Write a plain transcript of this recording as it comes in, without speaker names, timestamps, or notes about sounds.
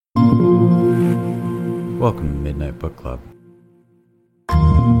Welcome to Midnight Book Club.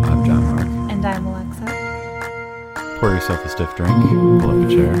 I'm John Mark. And I'm Alexa. Pour yourself a stiff drink, pull up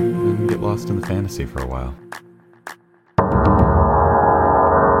a chair, and get lost in the fantasy for a while.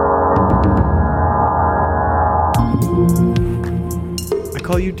 I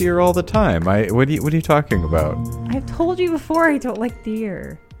call you dear all the time. What are you talking about? I've told you before I don't like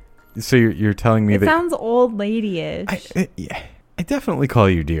deer. So you're telling me It that sounds old lady-ish. I definitely call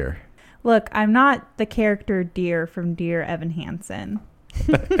you dear. Look, I'm not the character Deer from Dear Evan Hansen.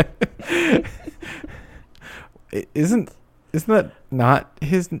 Isn't that not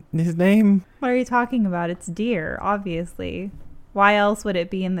his name? What are you talking about? It's Deer, obviously. Why else would it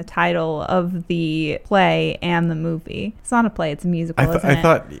be in the title of the play and the movie? It's not a play, it's a musical, I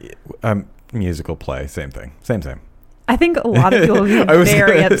thought musical play, same thing. Same. I think a lot of people would be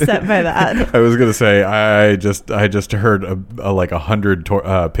very upset by that. I was gonna say I just heard like 100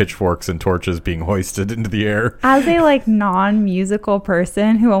 pitchforks and torches being hoisted into the air. As a non-musical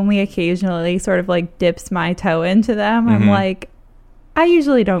person who only occasionally sort of dips my toe into them, I'm like, I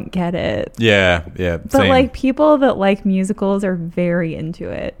usually don't get it. Yeah. But same. People that like musicals are very into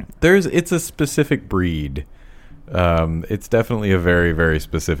it. It's a specific breed. It's definitely a very, very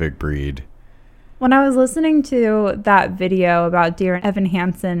specific breed. When I was listening to that video about Dear Evan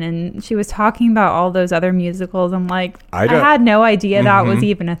Hansen and she was talking about all those other musicals, I'm like, I had no idea that was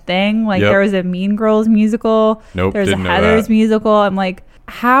even a thing. There was a Mean Girls musical. Nope, there's a didn't know Heathers that. musical. I'm like,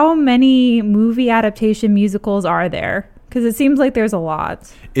 how many movie adaptation musicals are there? Because it seems like there's a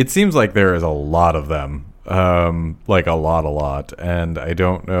lot. It seems like there is a lot of them. A lot. And I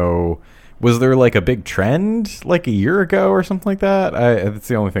don't know. Was there a big trend a year ago or something like that? That's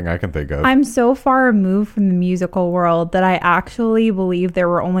the only thing I can think of. I'm so far removed from the musical world that I actually believe there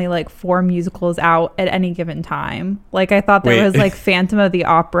were only 4 musicals out at any given time. I thought there was Phantom of the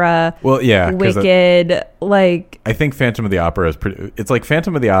Opera. Well, yeah. Wicked. I think Phantom of the Opera is pretty. It's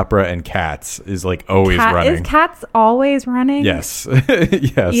Phantom of the Opera and Cats is always running. Is Cats always running? Yes.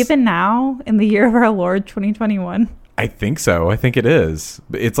 Yes. Even now in the year of our Lord 2021. I think so. I think it is.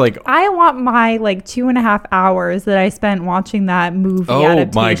 It's I want my 2.5 hours that I spent watching that movie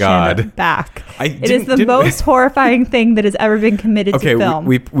adaptation my God. back. It is the most horrifying thing that has ever been committed to film.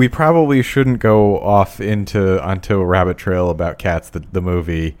 We probably shouldn't go off onto a rabbit trail about Cats, the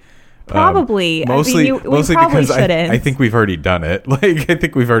movie. Probably. Mostly because shouldn't. I think we've already done it. I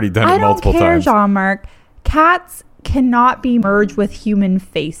think we've already done it multiple times. I don't care, John Mark. Cats cannot be merged with human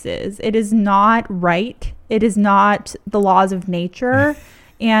faces. It is not right. It is not the laws of nature.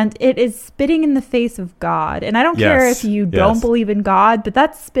 And it is spitting in the face of God. And I don't care if you don't believe in God, but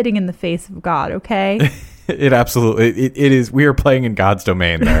that's spitting in the face of God, okay? It absolutely, it is. We are playing in God's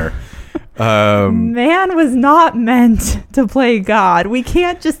domain there. Man was not meant to play God. We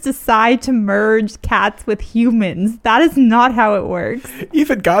can't just decide to merge cats with humans. That is not how it works.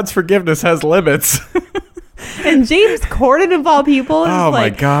 Even God's forgiveness has limits. And James Corden, of all people, is my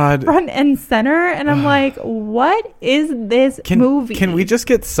God, front and center. And I'm like, what is this movie? Can we just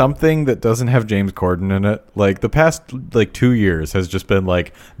get something that doesn't have James Corden in it? The past 2 years has just been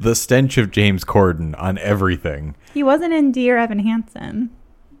the stench of James Corden on everything. He wasn't in Dear Evan Hansen.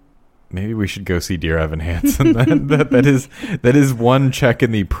 Maybe we should go see Dear Evan Hansen. that is one check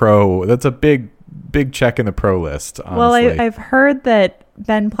in the pro. That's a big check in the pro list. Honestly. Well, I've heard that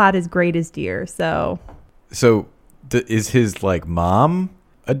Ben Platt is great as Deer, so. So, is his mom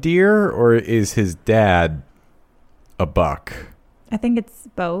a deer or is his dad a buck? I think it's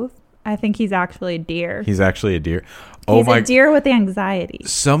both. I think he's actually a deer. He's actually a deer. He's a deer with anxiety.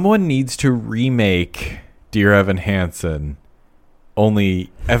 Someone needs to remake Dear Evan Hansen.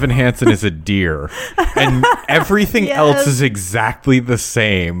 Only Evan Hansen is a deer, and everything else is exactly the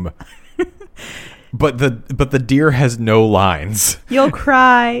same. But the deer has no lines. You'll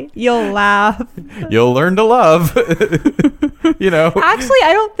cry. You'll laugh. You'll learn to love. Actually,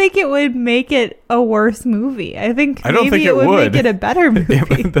 I don't think it would make it a worse movie. I think maybe it would make it a better movie. Yeah,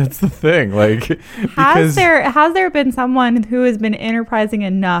 that's the thing. Has there been someone who has been enterprising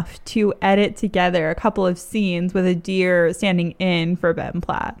enough to edit together a couple of scenes with a deer standing in for Ben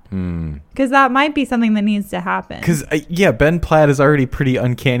Platt? Because that might be something that needs to happen. Because Ben Platt is already pretty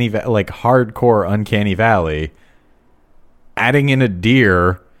uncanny, hardcore Uncanny Valley. Adding in a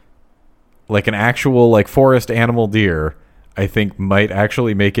deer, an actual forest animal deer, I think might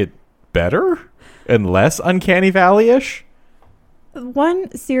actually make it better and less Uncanny Valley-ish.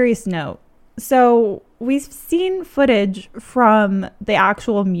 One serious note. So we've seen footage from the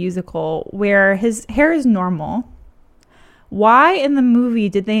actual musical where his hair is normal. Why in the movie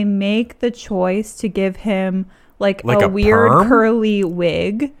did they make the choice to give him a weird perm? curly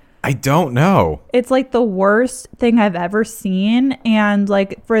wig I don't know. It's like the worst thing I've ever seen. And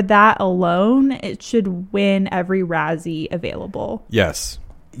like for that alone, it should win every Razzie available. Yes.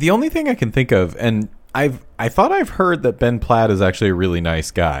 The only thing I can think of, and I thought I've heard that Ben Platt is actually a really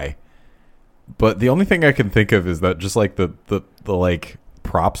nice guy. But the only thing I can think of is that just like the like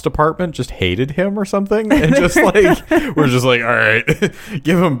props department just hated him or something, and just like we're just like, all right,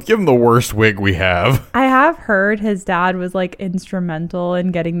 give him the worst wig we have. I have heard his dad was like instrumental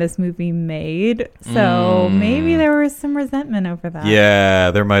in getting this movie made, so maybe there was some resentment over that.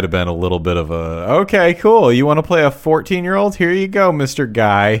 Yeah, there might have been a little bit of a, okay, cool, you want to play a 14-year-old? Here you go, Mr.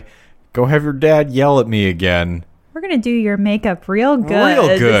 Guy. Go have your dad yell at me again. We're going to do your makeup real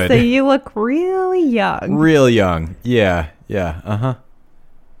good. So you look really young. Real young. Yeah. Uh-huh.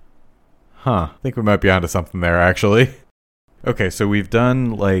 Huh. I think we might be onto something there, actually. Okay, so we've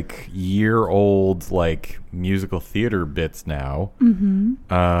done, like, year-old, like, musical theater bits now.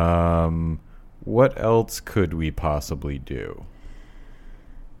 Mm-hmm. What else could we possibly do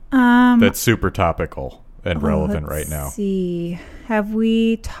Um, that's super topical and relevant right now? Let's see. Have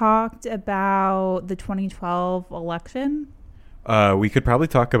we talked about the 2012 election? We could probably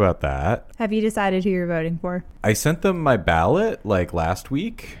talk about that. Have you decided who you're voting for? I sent them my ballot, like, last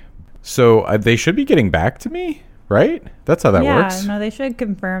week. So they should be getting back to me, right? That's how that works. Yeah, no, they should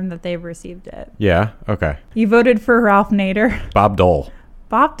confirm that they've received it. Yeah, okay. You voted for Ralph Nader. Bob Dole.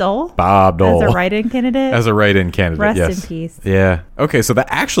 Bob Dole? As a write-in candidate? As a write-in candidate, Rest yes. in peace. Yeah. Okay, so that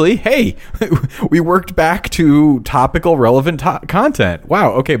actually, hey, we worked back to topical, relevant content.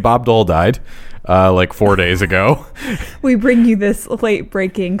 Wow, okay, Bob Dole died like 4 days ago. We bring you this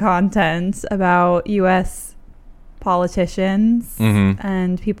late-breaking content about U.S. politicians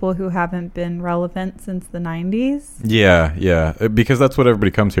and people who haven't been relevant since the 90s. Yeah, because that's what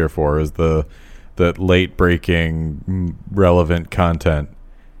everybody comes here for, is the late-breaking, relevant content.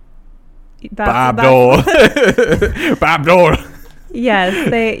 Bob Dole. Bob Dole. Yes,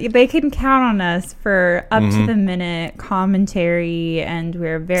 they can count on us for up-to-the-minute commentary, and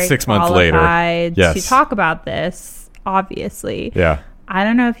we're very 6 months later, qualified yes, to talk about this, obviously. Yeah. I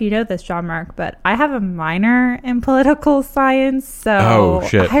don't know if you know this, John Mark, but I have a minor in political science, so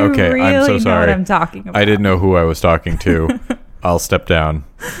shit. I Okay, really I'm so know sorry. what I'm talking about. I didn't know who I was talking to. I'll step down.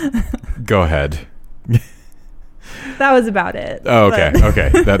 Go ahead. That was about it. Oh, okay.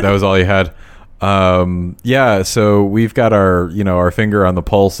 Okay. That was all you had. Yeah, so we've got our finger on the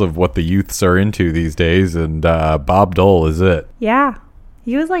pulse of what the youths are into these days, and Bob Dole is it. Yeah.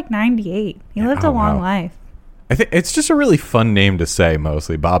 He was like 98. He lived a long life. I think it's just a really fun name to say,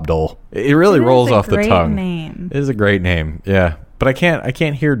 mostly Bob Dole. It really rolls off the tongue. Name. It is a great name. Yeah. But I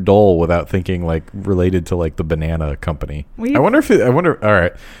can't hear Dole without thinking like related to like the banana company. I wonder all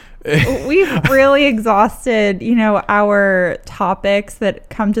right. We've really exhausted, our topics that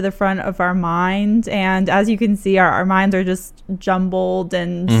come to the front of our mind. And as you can see, our minds are just jumbled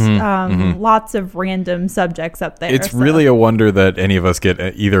and lots of random subjects up there. It's really a wonder that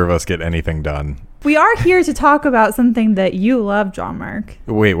either of us get anything done. We are here to talk about something that you love, John Mark.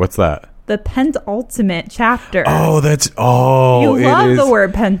 Wait, what's that? The penultimate chapter. You You love the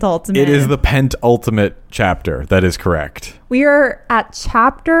word penultimate. It is the penultimate chapter. That is correct. We are at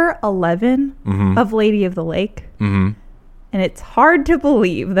chapter 11 of Lady of the Lake. Mm-hmm. And it's hard to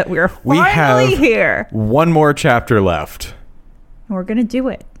believe that we're finally here. One more chapter left. And we're going to do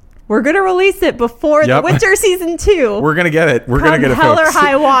it. We're going to release it before the winter season 2. We're going to get it. We're going to get it, folks. Hell or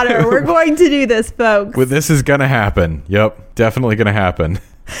high water. We're going to do this, folks. This is going to happen. Yep. Definitely going to happen.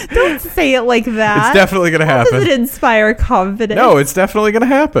 Don't say it like that. It's definitely going to happen. Does it inspire confidence? No, it's definitely going to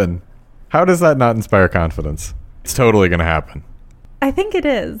happen. How does that not inspire confidence? It's totally going to happen. I think it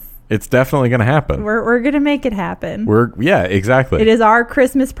is. It's definitely going to happen. We're going to make it happen. Yeah, exactly. It is our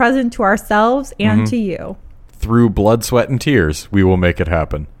Christmas present to ourselves and to you. Through blood, sweat, and tears, we will make it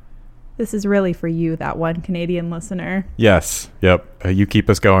happen. This is really for you, that one Canadian listener. Yes. Yep. You keep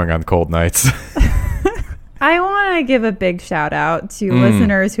us going on cold nights. I want to give a big shout out to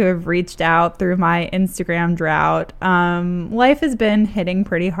listeners who have reached out through my Instagram drought. Life has been hitting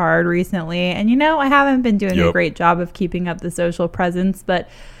pretty hard recently. And, I haven't been doing a great job of keeping up the social presence, but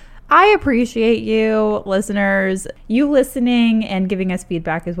I appreciate you, listeners. You listening and giving us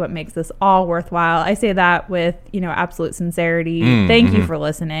feedback is what makes this all worthwhile. I say that with, absolute sincerity. Thank you for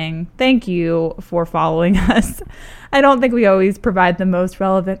listening. Thank you for following us. I don't think we always provide the most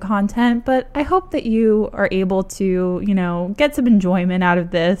relevant content, but I hope that you are able to, get some enjoyment out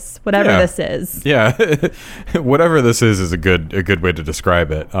of this, whatever this is. Yeah. Whatever this is a good way to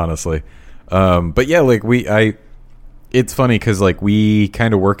describe it, honestly. But yeah, it's funny because we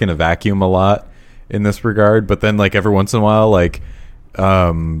kind of work in a vacuum a lot in this regard, but then every once in a while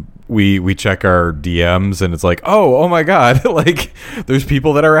we check our DMs and it's like, oh my God, like there's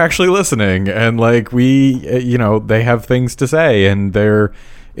people that are actually listening, and like they have things to say and they're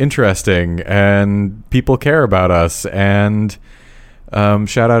interesting and people care about us. And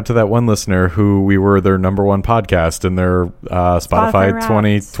shout out to that one listener who we were their number one podcast in their Spotify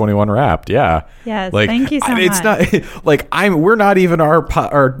 2021 Wrapped. Yeah. Yes. Like, thank you so much. It's not like we're not even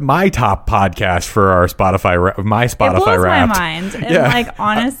my top podcast for our my Spotify it blows Wrapped. my mind. And like,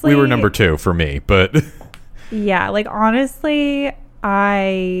 honestly, we were number 2 for me, but yeah, like honestly,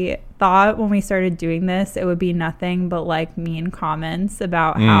 I thought when we started doing this, it would be nothing but like mean comments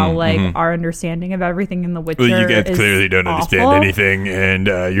about how like our understanding of everything in The Witcher you guys is clearly don't awful. understand anything, and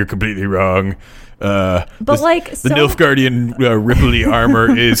you're completely wrong. But the Nilfgaardian Ripley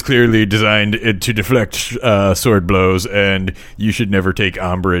armor is clearly designed to deflect sword blows, and you should never take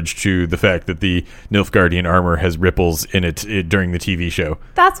umbrage to the fact that the Nilfgaardian armor has ripples in it during the TV show.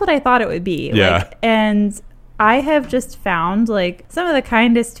 That's what I thought it would be. Yeah. Like, and I have just found like some of the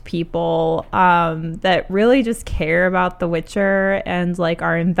kindest people that really just care about The Witcher and like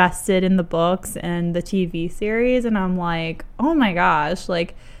are invested in the books and the TV series. And I'm like, oh my gosh,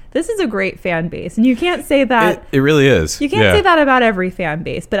 like this is a great fan base. And you can't say that. It really is. You can't say that about every fan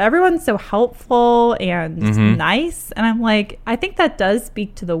base, but everyone's so helpful and nice. And I'm like, I think that does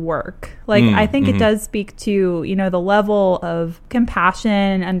speak to the work. Like, I think it does speak to, the level of compassion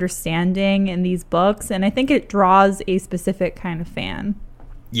and understanding in these books. And I think it draws a specific kind of fan.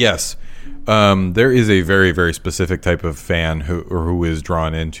 Yes. There is a very, very specific type of fan who is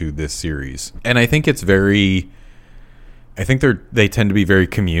drawn into this series. And I think it's they tend to be very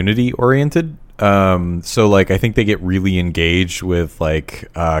community oriented. So like I think they get really engaged with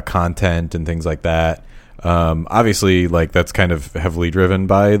like content and things like that. Obviously, like that's kind of heavily driven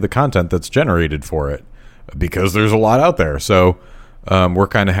by the content that's generated for it, because there's a lot out there. So we're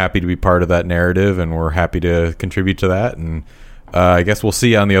kind of happy to be part of that narrative, and we're happy to contribute to that. And I guess we'll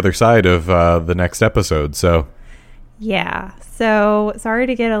see on the other side of the next episode. So yeah. So sorry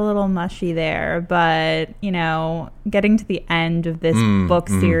to get a little mushy there, but, getting to the end of this book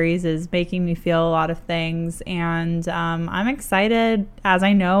series is making me feel a lot of things. And I'm excited, as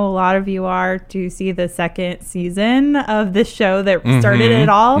I know a lot of you are, to see the second season of this show that started it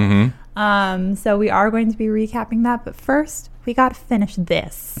all. So we are going to be recapping that. But first, we got to finish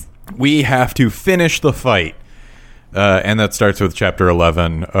this. We have to finish the fight. And that starts with chapter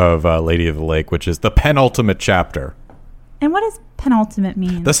 11 of Lady of the Lake, which is the penultimate chapter. And what does penultimate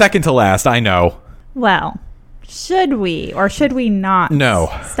mean? The second to last, I know. Well, should we or should we not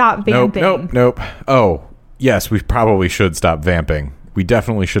stop vamping? Nope. Oh, yes, we probably should stop vamping. We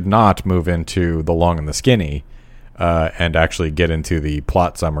definitely should not move into The Long and the Skinny and actually get into the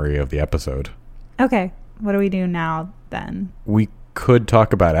plot summary of the episode. Okay, what do we do now then? We could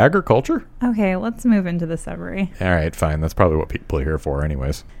talk about agriculture. Okay, let's move into the summary. All right, fine. That's probably what people are here for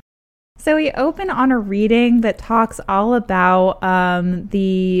anyways. So we open on a reading that talks all about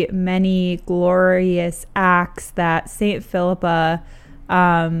the many glorious acts that St. Philippa,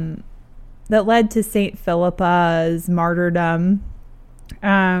 that led to St. Philippa's martyrdom.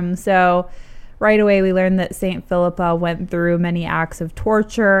 So right away we learn that St. Philippa went through many acts of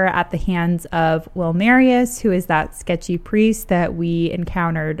torture at the hands of Wilmerius, who is that sketchy priest that we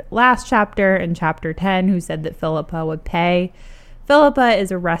encountered last chapter in chapter 10, who said that Philippa would pay. Philippa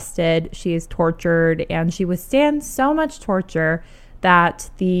is arrested, she is tortured, and she withstands so much torture that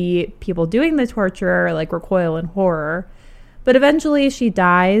the people doing the torture recoil in horror. But eventually she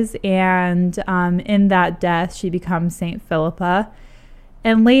dies, and in that death she becomes Saint Philippa.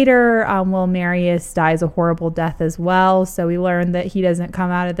 And later, Wilmerius dies a horrible death as well, so we learn that he doesn't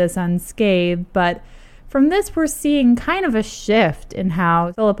come out of this unscathed. But from this, we're seeing kind of a shift in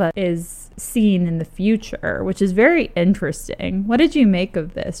how Philippa is seen in the future, which is very interesting. What did you make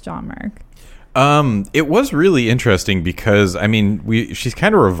of this, John Mark? It was really interesting because, she's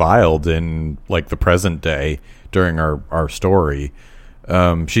kind of reviled in the present day during our story.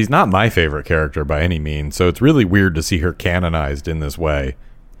 She's not my favorite character by any means, so it's really weird to see her canonized in this way.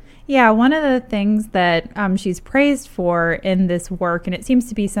 Yeah, one of the things that she's praised for in this work, and it seems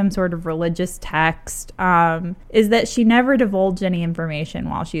to be some sort of religious text, is that she never divulged any information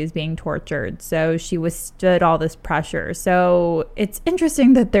while she was being tortured. So she withstood all this pressure. So it's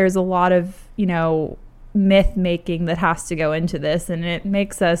interesting that there's a lot of, myth making that has to go into this, and it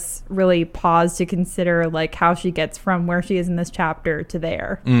makes us really pause to consider how she gets from where she is in this chapter to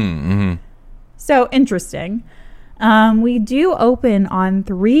there. So interesting. We do open on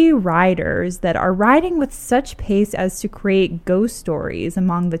 3 riders that are riding with such pace as to create ghost stories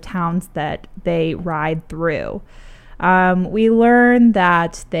among the towns that they ride through. We learn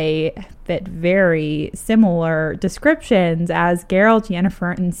that they fit very similar descriptions as Geralt,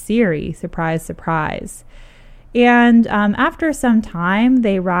 Yennefer, and Ciri. Surprise, surprise. And after some time,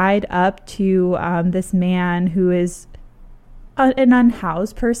 they ride up to this man who is an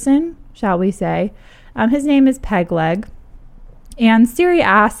unhoused person, shall we say. His name is Pegleg. And Ciri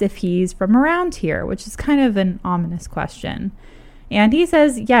asks if he's from around here, which is kind of an ominous question. And he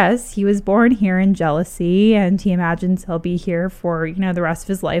says, yes, he was born here in Jealousy, and he imagines he'll be here for, the rest of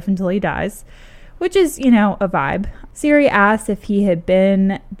his life until he dies, which is, a vibe. Ciri asks if he had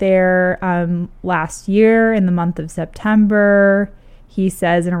been there last year in the month of September. He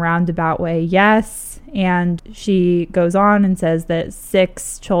says in a roundabout way, yes. And she goes on and says that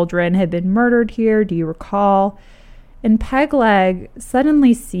 6 children had been murdered here. Do you recall? And Pegleg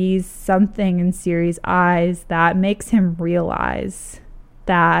suddenly sees something in Ciri's eyes that makes him realize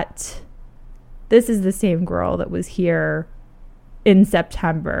that this is the same girl that was here in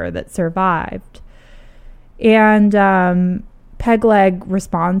September that survived. And Pegleg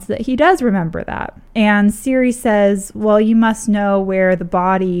responds that he does remember that. And Ciri says, well, you must know where the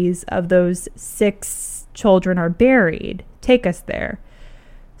bodies of those 6 children are buried. Take us there.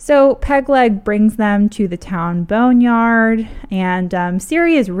 So Pegleg brings them to the town boneyard, and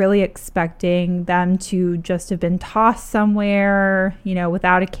Ciri is really expecting them to just have been tossed somewhere,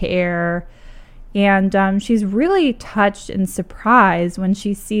 without a care. And she's really touched and surprised when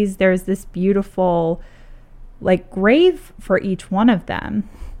she sees there's this beautiful, grave for each one of them.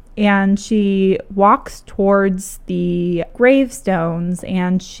 And she walks towards the gravestones,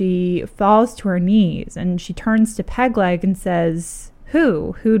 and she falls to her knees, and she turns to Pegleg and says,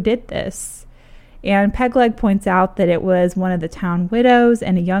 Who did this? And Pegleg points out that it was one of the town widows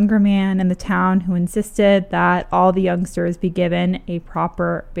and a younger man in the town who insisted that all the youngsters be given a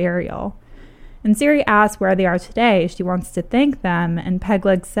proper burial. And Ciri asks where they are today. She wants to thank them, and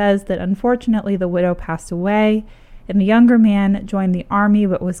Pegleg says that unfortunately the widow passed away, and the younger man joined the army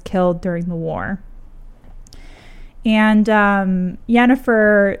but was killed during the war. And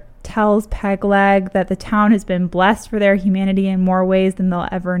Yennefer tells Pegleg that the town has been blessed for their humanity in more ways than they'll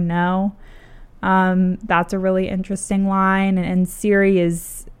ever know. That's a really interesting line. And Ciri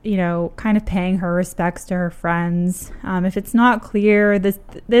is, kind of paying her respects to her friends. If it's not clear,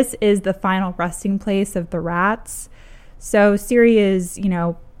 this is the final resting place of the rats. So Ciri is,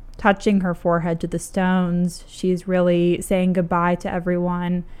 touching her forehead to the stones. She's really saying goodbye to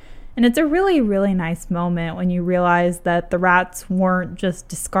everyone. And it's a really, really nice moment when you realize that the rats weren't just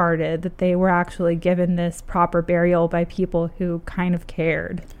discarded, that they were actually given this proper burial by people who kind of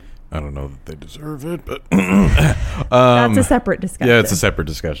cared. I don't know that they deserve it, but that's a separate discussion. Yeah, it's a separate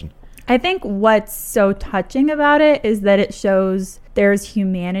discussion. I think what's so touching about it is that it shows there's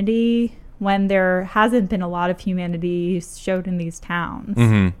humanity when there hasn't been a lot of humanity showed in these towns.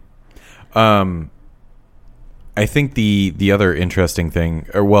 Mm-hmm. I think the other interesting thing,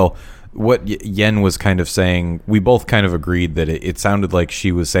 what Yen was kind of saying, we both kind of agreed that it sounded like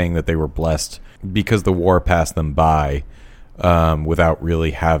she was saying that they were blessed because the war passed them by without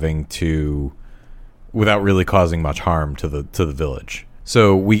really causing much harm to the village.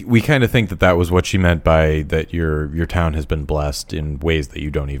 So we kind of think that was what she meant by that your town has been blessed in ways that you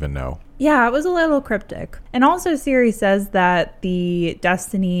don't even know. Yeah, it was a little cryptic. And also Ciri says that the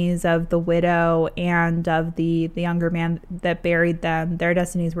destinies of the widow and of the younger man that buried them, their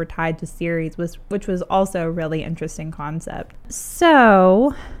destinies were tied to Ciri's, which was also a really interesting concept.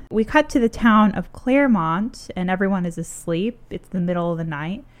 So we cut to the town of Claremont, and everyone is asleep. It's the middle of the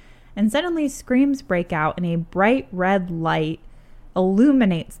night. And suddenly screams break out, and a bright red light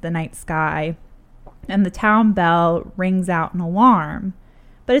illuminates the night sky, and the town bell rings out an alarm.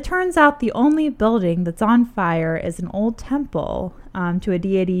 But it turns out the only building that's on fire is an old temple to a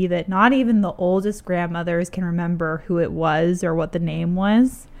deity that not even the oldest grandmothers can remember who it was or what the name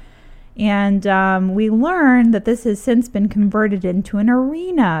was. And we learn that this has since been converted into an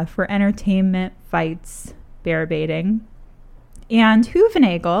arena for entertainment, fights, bear baiting. And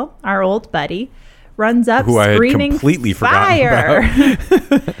Hoovenagel, our old buddy, runs up screaming, I had completely fire!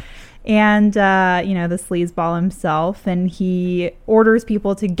 Forgotten about. And, the sleazeball himself, and he orders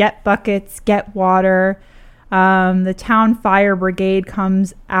people to get buckets, get water. The town fire brigade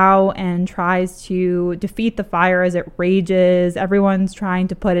comes out and tries to defeat the fire as it rages. Everyone's trying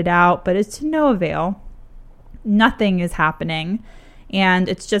to put it out, but it's to no avail. Nothing is happening, and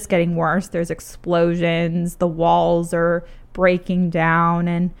it's just getting worse. There's explosions, the walls are breaking down,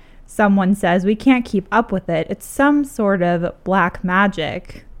 and someone says, we can't keep up with it. It's some sort of black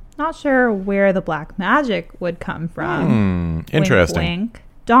magic. Not sure where the black magic would come from. Interesting. Wink, wink.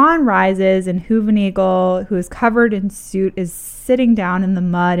 Dawn rises, and Hooveneagle, who is covered in soot, is sitting down in the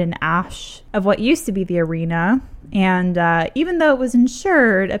mud and ash of what used to be the arena. And even though it was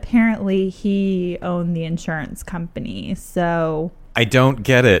insured, apparently he owned the insurance company. So I don't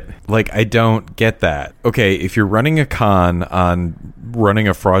get it. Like, I don't get that. Okay, if you're running a con on running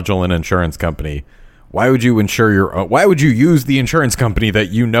a fraudulent insurance company, why would you insure your own? Why would you use the insurance company that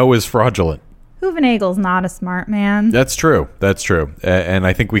you know is fraudulent? Hooveneagle's not a smart man. That's true. That's true. And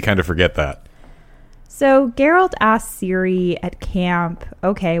I think we kind of forget that. So Geralt asks Ciri at camp,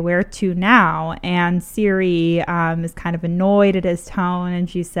 okay, where to now? And Ciri is kind of annoyed at his tone, and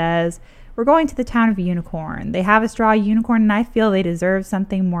she says, we're going to the town of Unicorn. They have a straw unicorn, and I feel they deserve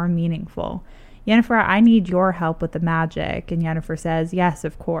something more meaningful. Yennefer, I need your help with the magic. And Yennefer says, yes,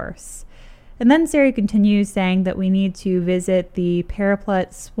 of course. And then Ciri continues saying that we need to visit the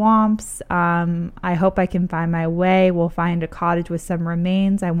Parapet swamps. I hope I can find my way. We'll find a cottage with some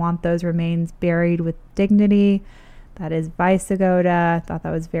remains. I want those remains buried with dignity. That is Visegoda. I thought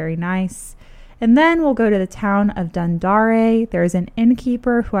that was very nice. And then we'll go to the town of Dundare. There's an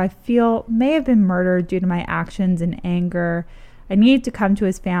innkeeper who I feel may have been murdered due to my actions and anger. I need to come to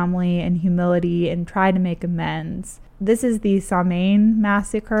his family in humility and try to make amends. This is the Samhain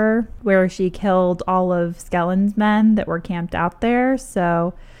massacre where she killed all of Skellen's men that were camped out there.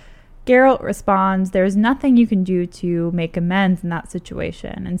 So Geralt responds, there's nothing you can do to make amends in that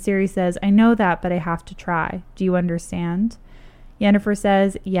situation. And Ciri says, I know that, but I have to try. Do you understand? Yennefer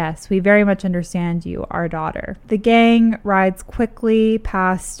says, yes, we very much understand you, our daughter. The gang rides quickly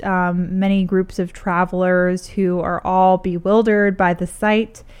past many groups of travelers who are all bewildered by the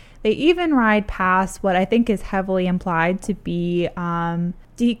sight. They even ride past what I think is heavily implied to be Dijkstra,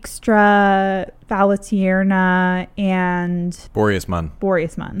 Valtierna, and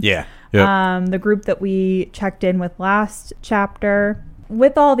Boreasmund. Yeah. Yep. The group that we checked in with last chapter.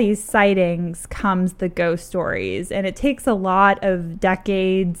 With all these sightings comes the ghost stories, and it takes a lot of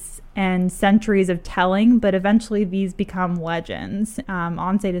decades and centuries of telling, but eventually these become legends.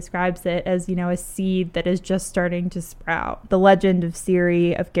 Anse describes it as, a seed that is just starting to sprout. The legend of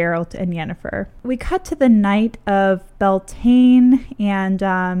Ciri, of Geralt, and Yennefer. We cut to the night of Beltane, and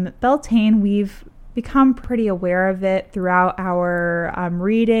Beltane, we've become pretty aware of it throughout our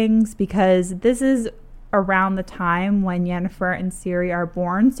readings, because this is around the time when Yennefer and Ciri are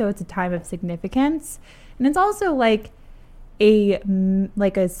born, so it's a time of significance. And it's also like a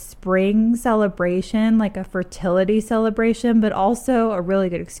spring celebration, like a fertility celebration, but also a really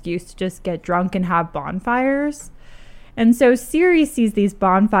good excuse to just get drunk and have bonfires. And so Ciri sees these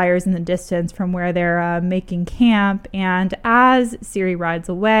bonfires in the distance from where they're making camp, and as Ciri rides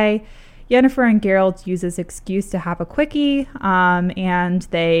away, Yennefer and Geralt use this excuse to have a quickie, and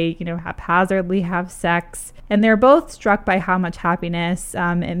they, haphazardly have sex. And they're both struck by how much happiness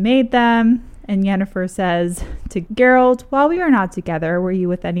it made them. And Yennefer says to Geralt, while we were not together, were you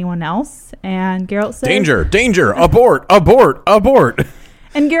with anyone else? And Geralt says, Danger, abort, abort, abort.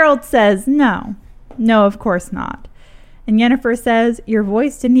 And Geralt says, no, of course not. And Yennefer says, your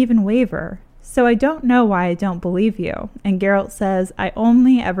voice didn't even waver. So I don't know why I don't believe you. And Geralt says, I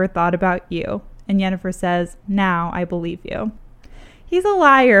only ever thought about you. And Yennefer says, now I believe you. He's a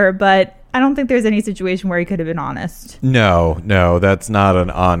liar, but I don't think there's any situation where he could have been honest. No, that's not an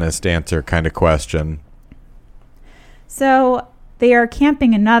honest answer kind of question. So they are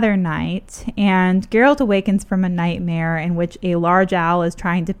camping another night, and Geralt awakens from a nightmare in which a large owl is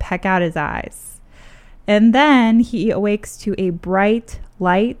trying to peck out his eyes. And then he awakes to a bright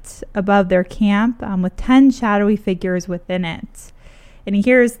light above their camp with 10 shadowy figures within it. And he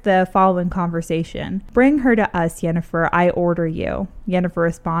hears the following conversation. Bring her to us, Yennefer, I order you. Yennefer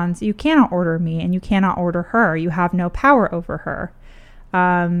responds, you cannot order me, and you cannot order her. You have no power over her.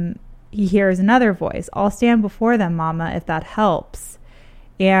 He hears another voice. I'll stand before them, Mama, if that helps.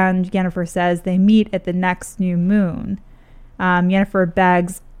 And Yennefer says they meet at the next new moon. Yennefer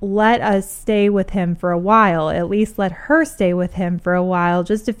begs, let us stay with him for a while. At least let her stay with him for a while,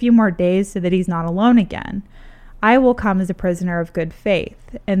 just a few more days so that he's not alone again. I will come as a prisoner of good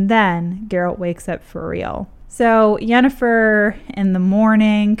faith. And then Geralt wakes up for real. So Yennefer in the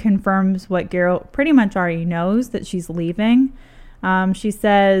morning confirms what Geralt pretty much already knows, that she's leaving. She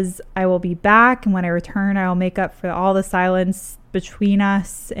says, I will be back, and when I return, I will make up for all the silence between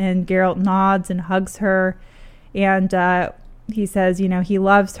us. And Geralt nods and hugs her. And he says, he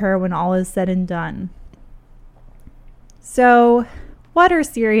loves her when all is said and done. So what are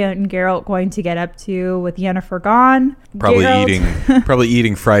Ciri and Geralt going to get up to with Yennefer gone? Probably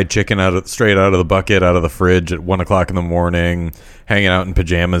eating fried chicken straight out of the bucket, out of the fridge at 1:00 in the morning, hanging out in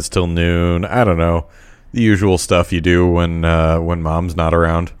pajamas till noon. I don't know. The usual stuff you do when mom's not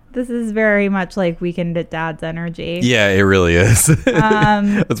around. This is very much like Weekend at Dad's energy. Yeah, it really is.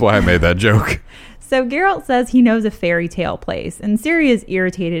 That's why I made that joke. So Geralt says he knows a fairy tale place, and Ciri is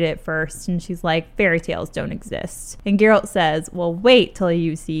irritated at first, and she's like, fairy tales don't exist. And Geralt says, well, wait till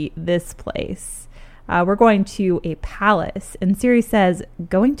you see this place. We're going to a palace. And Ciri says,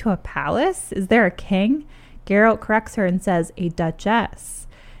 going to a palace? Is there a king? Geralt corrects her and says, a duchess.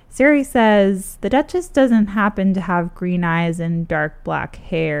 Ciri says, the Duchess doesn't happen to have green eyes and dark black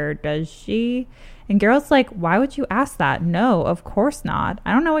hair, does she? And Geralt's like, why would you ask that? No, of course not.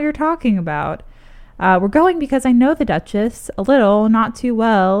 I don't know what you're talking about. We're going because I know the Duchess a little, not too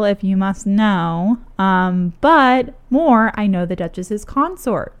well, if you must know. But more, I know the Duchess's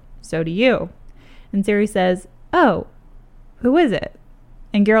consort. So do you. And Ciri says, oh, who is it?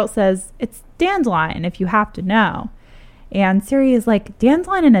 And Geralt says, it's Dandelion, if you have to know. And Ciri is like,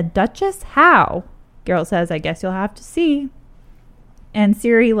 Dandelion and a duchess? How? Geralt says, I guess you'll have to see. And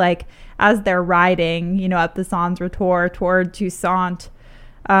Ciri, like, as they're riding, up the Sans Retour toward Toussaint,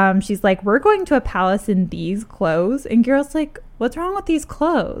 she's like, we're going to a palace in these clothes. And Geralt's like, what's wrong with these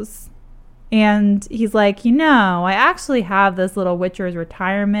clothes? And he's like, I actually have this little Witcher's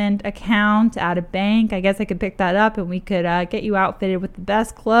retirement account at a bank. I guess I could pick that up and we could get you outfitted with the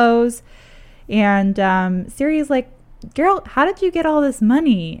best clothes. And Ciri is like, Geralt, how did you get all this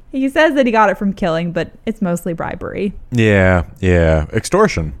money? He says that he got it from killing, but it's mostly bribery. Yeah.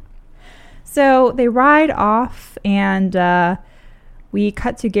 Extortion. So they ride off, and we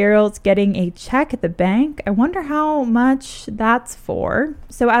cut to Geralt getting a check at the bank. I wonder how much that's for.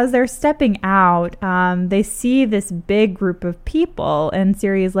 So as they're stepping out, they see this big group of people, and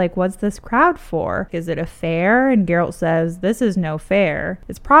Ciri is like, what's this crowd for? Is it a fair? And Geralt says, this is no fair.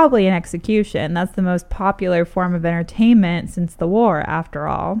 It's probably an execution. That's the most popular form of entertainment since the war, after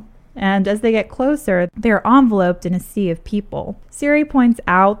all. And as they get closer, they're enveloped in a sea of people. Ciri points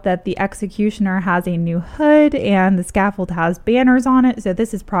out that the executioner has a new hood and the scaffold has banners on it, so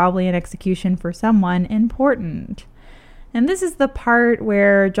this is probably an execution for someone important. And this is the part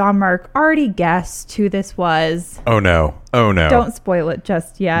where John Mark already guessed who this was. Oh no. Don't spoil it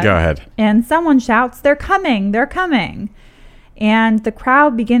just yet. Go ahead. And someone shouts, they're coming, they're coming. And the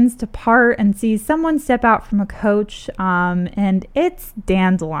crowd begins to part and sees someone step out from a coach, and it's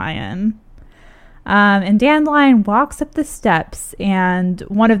Dandelion. And Dandelion walks up the steps, and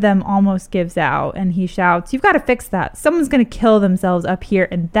one of them almost gives out, and he shouts, you've got to fix that. Someone's going to kill themselves up here,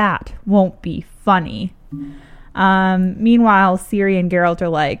 and that won't be funny. Meanwhile, Ciri and Geralt are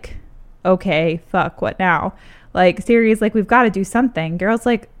like, okay, fuck, what now? Like, Ciri is like, we've got to do something. Geralt's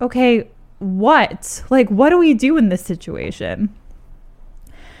like, okay, what? Like, what do we do in this situation?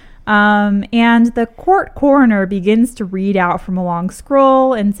 And the court coroner begins to read out from a long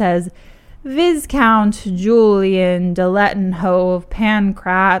scroll and says, Viscount Julian de Lettenhove of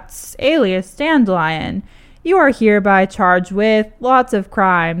Pancratz, alias Dandelion, you are hereby charged with lots of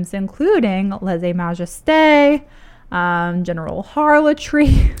crimes, including lèse-majesté, general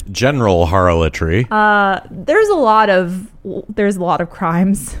harlotry. General harlotry. There's a lot of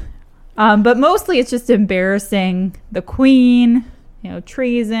crimes. But mostly it's just embarrassing the queen,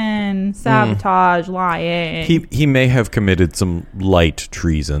 treason, sabotage, lying. He may have committed some light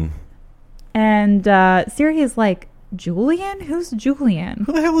treason. And Ciri is like, Julian? Who's Julian?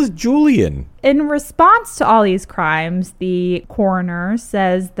 Who the hell is Julian? In response to all these crimes, the coroner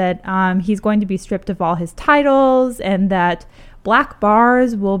says that he's going to be stripped of all his titles and that black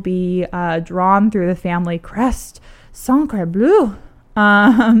bars will be drawn through the family crest. Sacre bleu.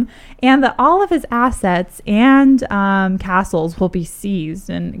 And that all of his assets and castles will be seized.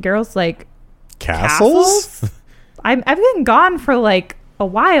 And Geralt's like, Castles? I've been gone for like a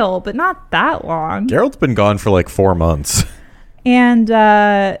while, but not that long. Geralt's been gone for like 4 months. And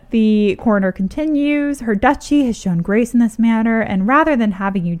the coroner continues, her duchy has shown grace in this matter, and rather than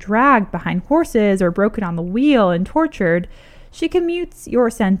having you dragged behind horses or broken on the wheel and tortured, she commutes your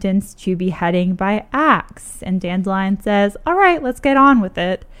sentence to beheading by axe. And Dandelion says, all right, let's get on with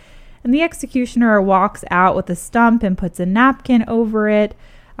it. And the executioner walks out with a stump and puts a napkin over it.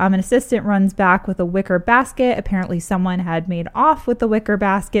 An assistant runs back with a wicker basket. Apparently someone had made off with the wicker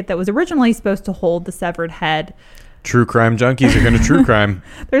basket that was originally supposed to hold the severed head. True crime junkies are going to true crime.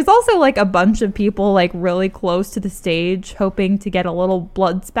 There's also like a bunch of people like really close to the stage hoping to get a little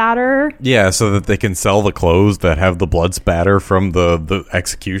blood spatter. Yeah, so that they can sell the clothes that have the blood spatter from the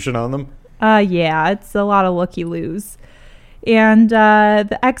execution on them. Yeah, it's a lot of looky-loos. And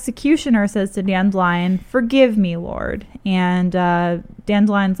the executioner says to Dandelion, forgive me, Lord. And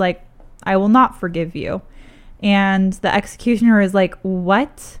Dandelion's like, I will not forgive you. And the executioner is like,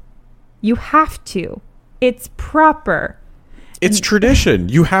 what? You have to. It's proper. It's tradition.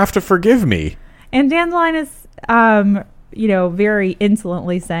 You have to forgive me. And Dandelion is, very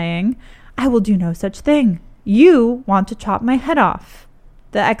insolently saying, I will do no such thing. You want to chop my head off.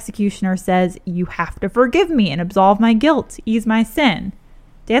 The executioner says, you have to forgive me and absolve my guilt, ease my sin.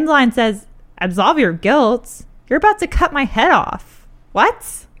 Dandelion says, absolve your guilt? You're about to cut my head off.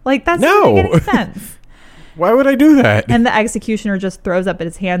 What? Like, that doesn't make any sense. Why would I do that? And the executioner just throws up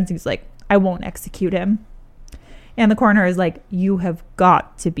his hands. He's like, I won't execute him. And the coroner is like, you have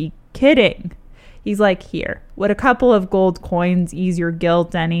got to be kidding. He's like, here, would a couple of gold coins ease your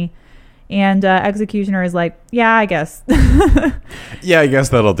guilt any? And executioner is like, yeah, I guess. Yeah, I guess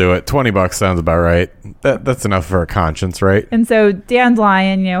that'll do it. $20 sounds about right. That's enough for a conscience, right? And so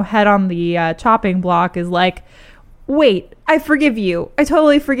Dandelion, head on the chopping block, is like, wait, I forgive you. I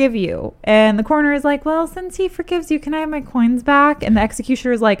totally forgive you. And the coroner is like, well, since he forgives you, can I have my coins back? And the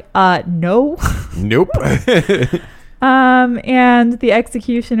executioner is like, no. Nope. And the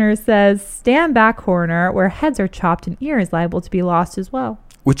executioner says, stand back, coroner, where heads are chopped and ears liable to be lost as well.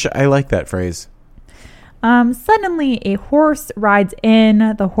 Which I like that phrase. Suddenly, a horse rides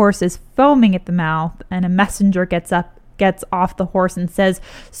in. The horse is foaming at the mouth, and a messenger gets off the horse and says,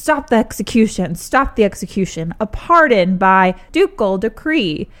 stop the execution, a pardon by ducal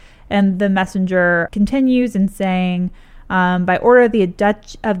decree. And the messenger continues in saying, by order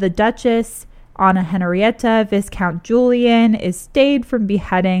of the Duchess, Anna Henrietta, Viscount Julian is stayed from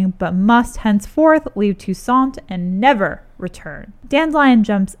beheading, but must henceforth leave Toussaint and never return. Dandelion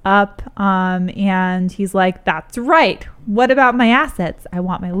jumps up and he's like, that's right. What about my assets? I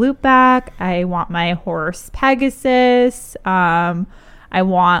want my loot back. I want my horse Pegasus. I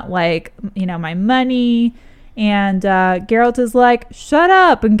want my money. And Geralt is like, shut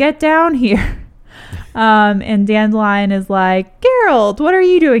up and get down here. And Dandelion is like, Geralt, what are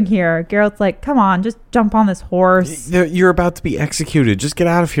you doing here? Geralt's like, come on, just jump on this horse. You're about to be executed. Just get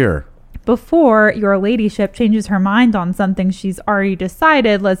out of here. Before your ladyship changes her mind on something she's already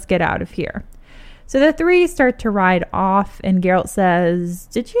decided, let's get out of here. So the three start to ride off, and Geralt says,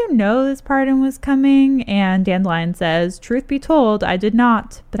 did you know this pardon was coming? And Dandelion says, truth be told, I did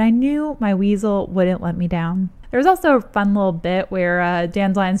not, but I knew my weasel wouldn't let me down. There's also a fun little bit where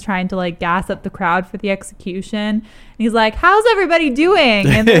Dandelion's trying to gas up the crowd for the execution. And he's like, how's everybody doing?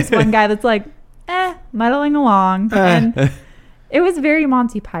 And there's one guy that's like, muddling along. And it was very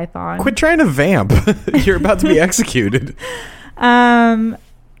Monty Python. Quit trying to vamp. You're about to be executed.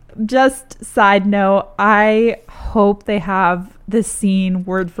 Just side note, I hope they have this scene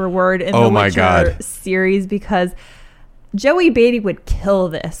word for word in the Witcher series, because Joey Beatty would kill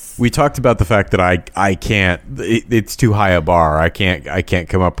this. We talked about the fact that I can't. It's too high a bar. I can't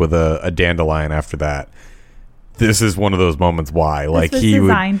come up with a Dandelion after that. This is one of those moments. Why? This was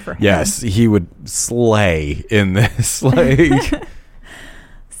designed for him. Yes, he would slay in this.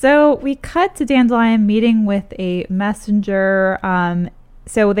 So we cut to Dandelion meeting with a messenger.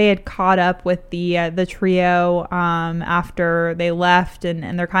 So they had caught up with the trio after they left,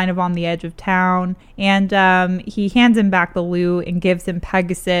 and they're kind of on the edge of town. And he hands him back the loot and gives him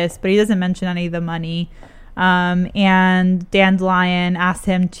Pegasus, but he doesn't mention any of the money. And Dandelion asks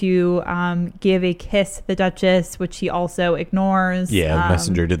him to give a kiss to the Duchess, which he also ignores. Yeah, the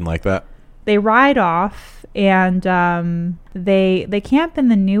messenger didn't like that. They ride off, and they camp in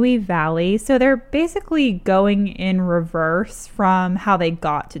the Nui Valley. So they're basically going in reverse from how they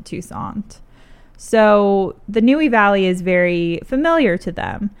got to Toussaint. So the Nui Valley is very familiar to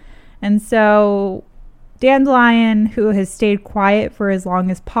them. And so Dandelion, who has stayed quiet for as long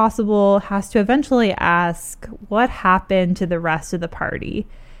as possible, has to eventually ask what happened to the rest of the party.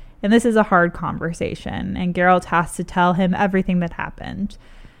 And this is a hard conversation, and Geralt has to tell him everything that happened.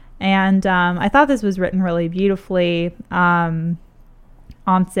 And I thought this was written really beautifully. Anse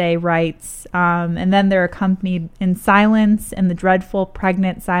writes, and then they're accompanied in silence, and the dreadful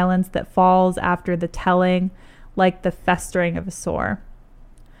pregnant silence that falls after the telling, like the festering of a sore.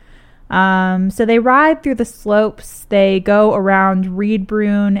 So they ride through the slopes, they go around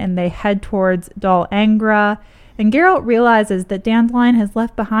Riedbrunn, and they head towards Dol Angra. And Geralt realizes that Dandelion has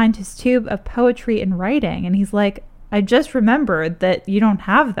left behind his tube of poetry and writing, and he's like, I just remembered that you don't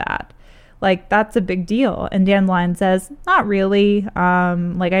have that. That's a big deal. And Dandelion says, not really.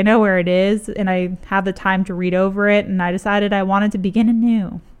 I know where it is, and I have the time to read over it, and I decided I wanted to begin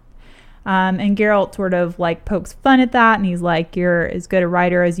anew. And Geralt sort of pokes fun at that, and he's like, you're as good a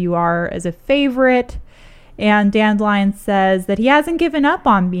writer as you are as a favorite. And Dandelion says that he hasn't given up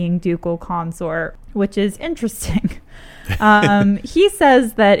on being ducal consort, which is interesting. He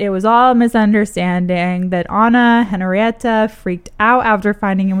says that it was all a misunderstanding, that Anna Henrietta freaked out after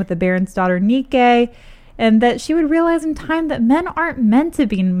finding him with the Baron's daughter Nike, and that she would realize in time that men aren't meant to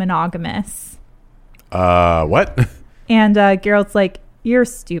be monogamous. What? And Geralt's like, you're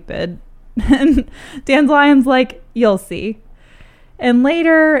stupid. And Dandelion's like, you'll see. And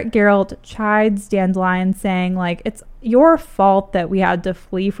later, Geralt chides Dandelion, saying, like, it's your fault that we had to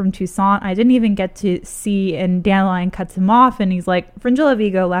flee from Toussaint. I didn't even get to see. And Dandelion cuts him off, and he's like, Fringilla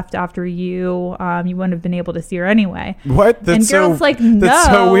Vigo left after you. You wouldn't have been able to see her anyway. What? And Geralt's like, no. That's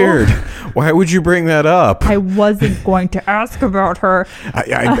so weird. Why would you bring that up? I wasn't going to ask about her.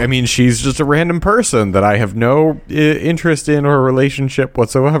 I mean, she's just a random person that I have no interest in or relationship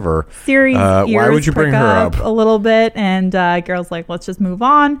whatsoever. Ciri's why would you bring her up? A little bit, and Geralt's like, let's just move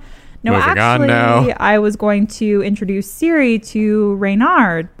on. No, Moving actually, on now. I was going to introduce Ciri to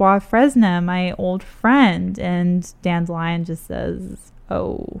Reynard Bois Fresne, my old friend. And Dandelion just says,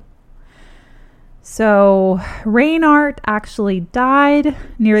 oh. So Reynard actually died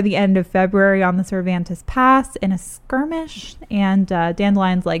near the end of February on the Cervantes Pass in a skirmish. And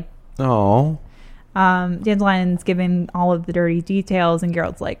Dandelion's like, oh. Dandelion's giving all of the dirty details. And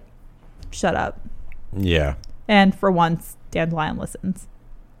Geralt's like, shut up. Yeah. And for once, Dandelion listens.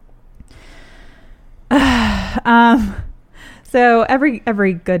 So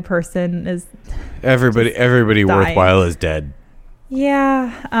every good person is everybody worthwhile is dead.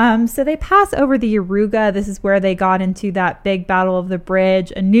 Yeah. So they pass over the Yaruga. This is where they got into that big battle of the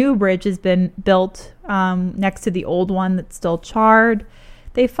bridge. A new bridge has been built next to the old one that's still charred.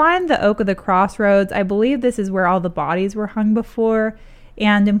 They find the Oak of the Crossroads. I believe this is where all the bodies were hung before.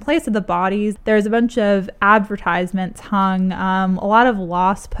 And in place of the bodies, there's a bunch of advertisements hung, a lot of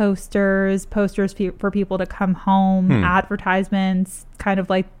lost posters for people to come home, advertisements, kind of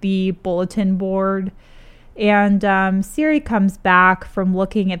like the bulletin board. And Ciri comes back from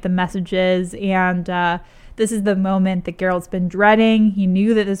looking at the messages, and this is the moment that Geralt's been dreading. He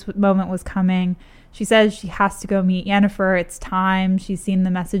knew that this moment was coming. She says she has to go meet Yennefer. It's time. She's seen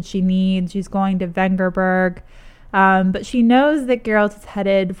the message she needs. She's going to Vengerberg. But she knows that Geralt is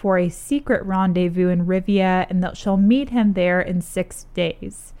headed for a secret rendezvous in Rivia, and that she'll meet him there in 6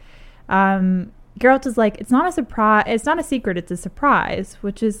 days. Geralt is like, it's not a surprise. It's not a secret. It's a surprise,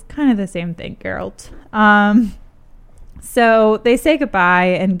 which is kind of the same thing, Geralt. So they say goodbye,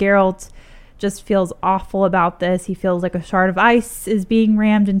 and Geralt just feels awful about this. He feels like a shard of ice is being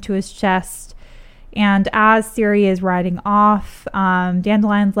rammed into his chest. And as Ciri is riding off,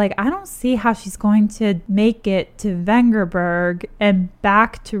 Dandelion's like, I don't see how she's going to make it to Vengerberg and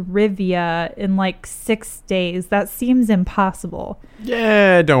back to Rivia in like 6 days. That seems impossible.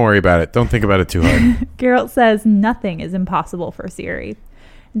 Yeah, don't worry about it. Don't think about it too hard. Geralt says nothing is impossible for Ciri.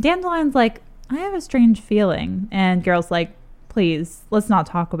 And Dandelion's like, I have a strange feeling. And Geralt's like, please, let's not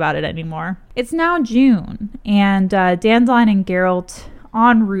talk about it anymore. It's now June, and Dandelion and Geralt,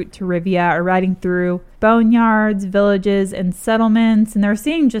 en route to Rivia, are riding through boneyards, villages, and settlements, and they're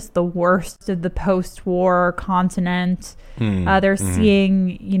seeing just the worst of the post-war continent. They're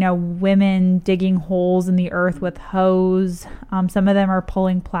seeing, women digging holes in the earth with hoes. Some of them are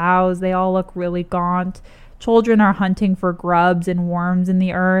pulling plows. They all look really gaunt. Children are hunting for grubs and worms in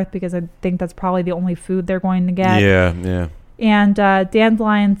the earth because I think that's probably the only food they're going to get. Yeah. And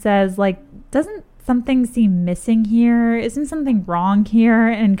Dandelion says, doesn't something seem missing here? Isn't something wrong here?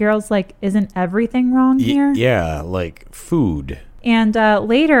 And Geralt's like, isn't everything wrong here? Yeah, like food. And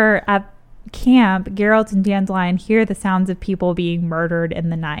later at camp, Geralt and Dandelion hear the sounds of people being murdered in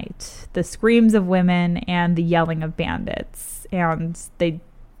the night, the screams of women and the yelling of bandits, and they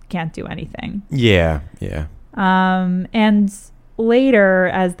can't do anything. Yeah. And later,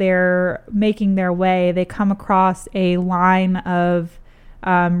 as they're making their way, they come across a line of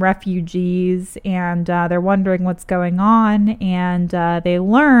refugees, and they're wondering what's going on, and they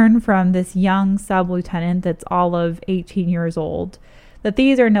learn from this young sub-lieutenant that's all of 18 years old that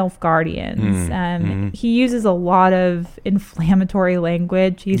these are Nilfgaardians. He uses a lot of inflammatory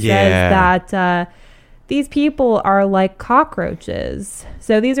language. He says that these people are like cockroaches.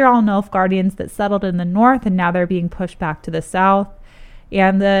 So these are all Nilfgaardians that settled in the north, and now they're being pushed back to the south.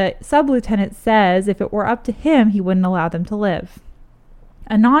 And the sub-lieutenant says if it were up to him, he wouldn't allow them to live.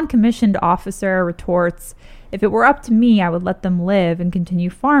 A non-commissioned officer retorts, if it were up to me, I would let them live and continue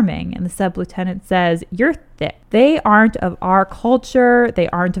farming. And the sub-lieutenant says, you're thick. They aren't of our culture. They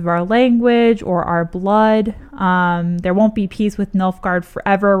aren't of our language or our blood. There won't be peace with Nilfgaard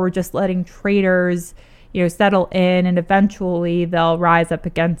forever. We're just letting traitors, settle in, and eventually they'll rise up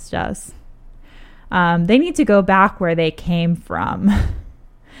against us. They need to go back where they came from.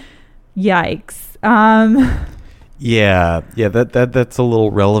 Yikes. Yeah, that's a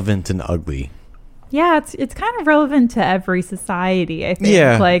little relevant and ugly. Yeah, it's kind of relevant to every society, I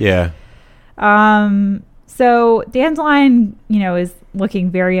think. Yeah. So Dandelion, is looking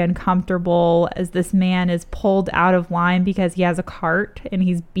very uncomfortable as this man is pulled out of line because he has a cart and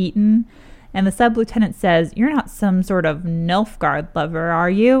he's beaten. And the sub-lieutenant says, "You're not some sort of Nilfgaard lover, are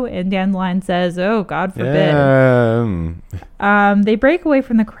you?" And Dandelion says, "Oh, God forbid." They break away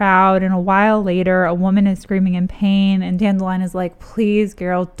from the crowd, and a while later, a woman is screaming in pain, and Dandelion is like, "Please,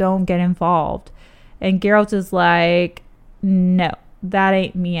 Geralt, don't get involved." And Geralt is like, "No, that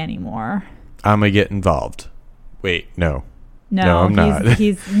ain't me anymore. I'm going to get involved." Wait, no. No, I'm not.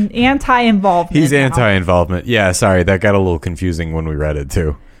 He's anti-involvement. He's now. anti-involvement. Yeah, sorry. That got a little confusing when we read it,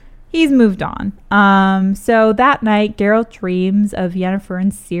 too. He's moved on. So that night, Geralt dreams of Yennefer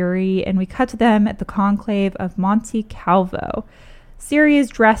and Ciri, and we cut to them at the conclave of Monte Calvo. Ciri is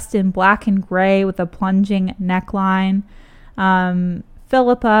dressed in black and gray with a plunging neckline.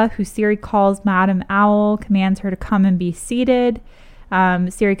 Philippa, who Ciri calls Madame Owl, commands her to come and be seated.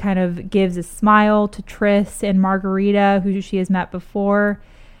 Ciri kind of gives a smile to Triss and Margarita, who she has met before.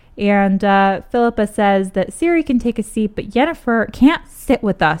 And Philippa says that Ciri can take a seat, but Yennefer can't sit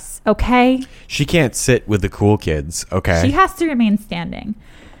with us, okay? She can't sit with the cool kids, okay? She has to remain standing.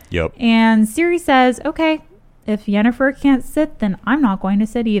 Yep. And Ciri says, okay, if Yennefer can't sit, then I'm not going to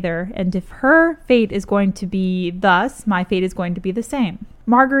sit either. And if her fate is going to be thus, my fate is going to be the same.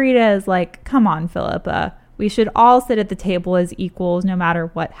 Margarita is like, come on, Philippa. We should all sit at the table as equals no matter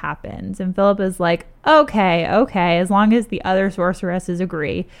what happens. And Philippa's like, okay, as long as the other sorceresses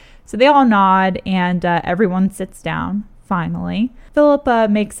agree. So they all nod and everyone sits down, finally. Philippa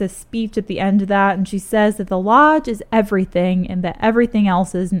makes a speech at the end of that, and she says that the lodge is everything and that everything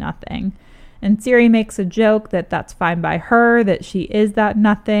else is nothing. And Ciri makes a joke that that's fine by her, that she is that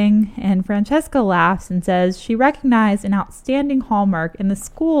nothing. And Francesca laughs and says she recognized an outstanding hallmark in the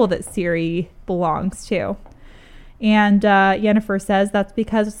school that Ciri belongs to. And Yennefer says that's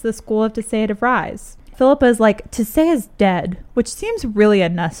because it's the school of Tissaia de Vries. Philippa is like, Tissaia is dead, which seems really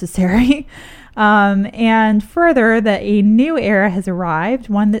unnecessary. And further, that a new era has arrived,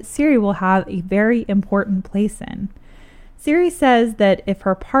 one that Ciri will have a very important place in. Ciri says that if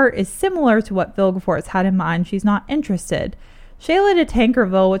her part is similar to what Vilgefortz had in mind, she's not interested. Shayla de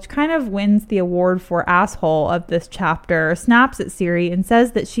Tankerville, which kind of wins the award for asshole of this chapter, snaps at Ciri and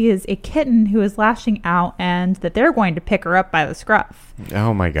says that she is a kitten who is lashing out and that they're going to pick her up by the scruff.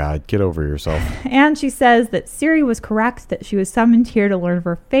 Oh my God, get over yourself. And she says that Ciri was correct, that she was summoned here to learn of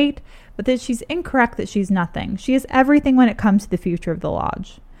her fate, but that she's incorrect, that she's nothing. She is everything when it comes to the future of the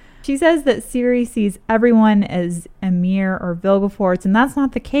Lodge. She says that Ciri sees everyone as Emir or Vilgefortz, and that's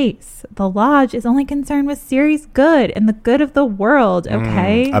not the case. The Lodge is only concerned with Ciri's good and the good of the world,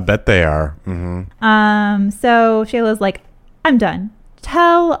 okay? I bet they are. Mm-hmm. So Shayla's like, I'm done.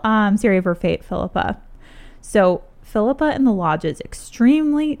 Tell Ciri of her fate, Philippa. So Philippa and the Lodge's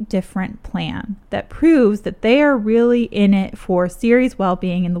extremely different plan that proves that they are really in it for Ciri's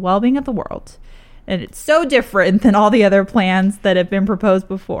well-being and the well-being of the world. And it's so different than all the other plans that have been proposed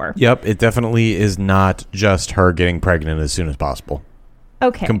before. Yep, it definitely is not just her getting pregnant as soon as possible.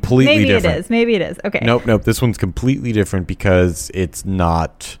 Okay. Completely different. Maybe it is. Okay. Nope. This one's completely different because it's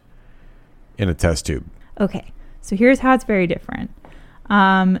not in a test tube. Okay. So here's how it's very different.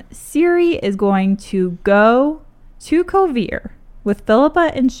 Ciri is going to go to Kovir with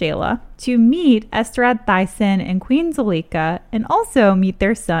Philippa and Shayla to meet Esterad Thyssen and Queen Zalika, and also meet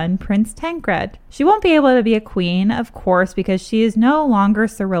their son, Prince Tancred. She won't be able to be a queen, of course, because she is no longer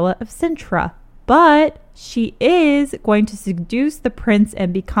Cirilla of Cintra, but she is going to seduce the prince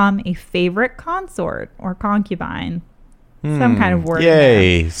and become a favorite consort or concubine. Some kind of word.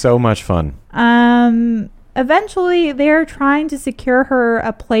 Yay, so much fun. Eventually, they're trying to secure her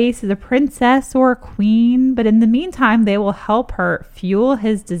a place as a princess or a queen, but in the meantime, they will help her fuel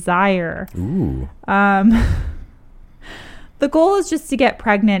his desire. Ooh. The goal is just to get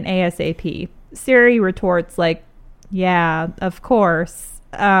pregnant ASAP. Ciri retorts like, yeah, of course.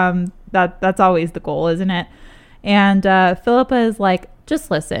 That's always the goal, isn't it? And Philippa is like, just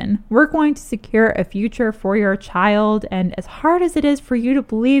listen, we're going to secure a future for your child, and as hard as it is for you to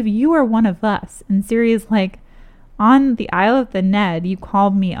believe, you are one of us. And Ciri is like, on the Isle of the Ned, you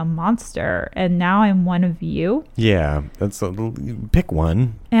called me a monster, and now I'm one of you? Yeah, pick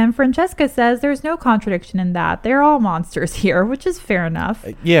one. And Francesca says there's no contradiction in that. They're all monsters here, which is fair enough.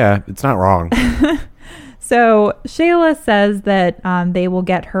 Yeah, it's not wrong. So Shayla says that they will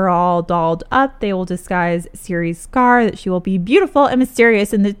get her all dolled up. They will disguise Ciri's scar, that she will be beautiful and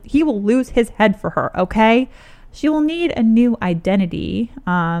mysterious, and that he will lose his head for her, okay? She will need a new identity.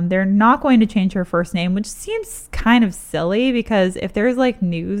 They're not going to change her first name, which seems kind of silly because if there's like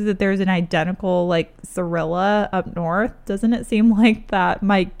news that there's an identical like Cirilla up north, doesn't it seem like that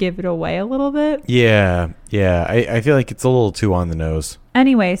might give it away a little bit? Yeah. I feel like it's a little too on the nose.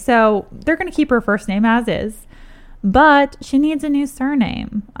 Anyway, so they're going to keep her first name as is, but she needs a new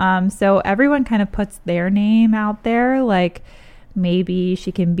surname. So everyone kind of puts their name out there, like maybe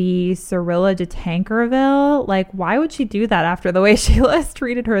she can be Cirilla de Tankerville. Like, why would she do that after the way Shayla has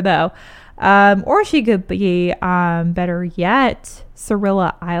treated her, though? Or she could be, better yet,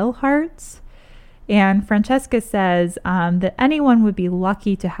 Cirilla Eilhart. And Francesca says that anyone would be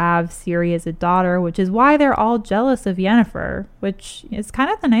lucky to have Ciri as a daughter, which is why they're all jealous of Yennefer, which is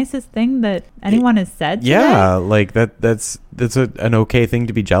kind of the nicest thing that anyone has said today. Yeah, like that's an okay thing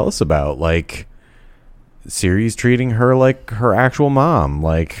to be jealous about. Like, Ciri's treating her like her actual mom.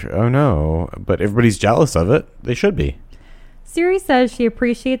 Like, oh no, but everybody's jealous of it. They should be. Ciri says she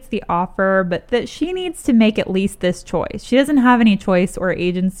appreciates the offer, but that she needs to make at least this choice. She doesn't have any choice or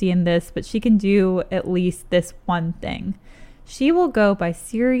agency in this, but she can do at least this one thing. She will go by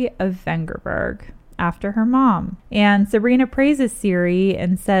Ciri of Vengerberg, after her mom. And Sabrina praises Ciri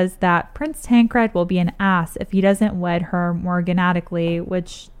and says that Prince Tancred will be an ass if he doesn't wed her morganatically,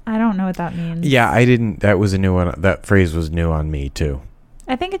 which I don't know what that means. Yeah, I didn't. That was a new one. That phrase was new on me, too.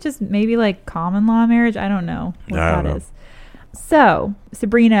 I think it's just maybe like common law marriage. I don't know what that is. So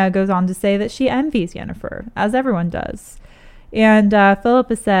Sabrina goes on to say that she envies Yennefer, as everyone does. And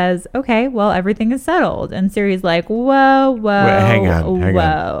Philippa says, okay, well, everything is settled. And Ciri's like, whoa. Wait, hang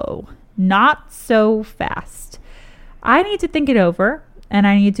on. Not so fast. I need to think it over, and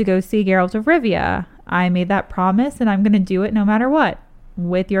I need to go see Geralt of Rivia. I made that promise, and I'm going to do it no matter what,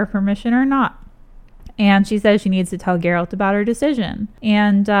 with your permission or not. And she says she needs to tell Geralt about her decision.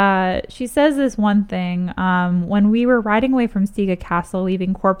 And she says this one thing. When we were riding away from Stiga Castle,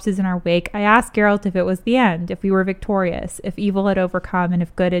 leaving corpses in our wake, I asked Geralt if it was the end, if we were victorious, if evil had overcome, and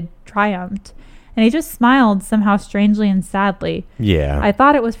if good had triumphed. And he just smiled somehow strangely and sadly. Yeah. I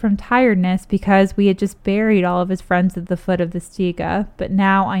thought it was from tiredness because we had just buried all of his friends at the foot of the Stiga. But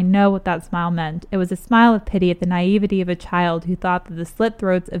now I know what that smile meant. It was a smile of pity at the naivety of a child who thought that the slit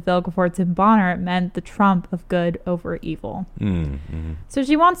throats of Vilgefortz and Bonner meant the trump of good over evil. Mm-hmm. So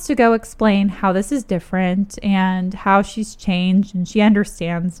she wants to go explain how this is different and how she's changed, and she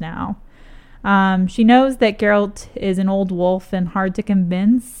understands now. She knows that Geralt is an old wolf and hard to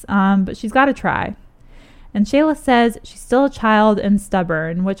convince, but she's got to try. And Shayla says she's still a child and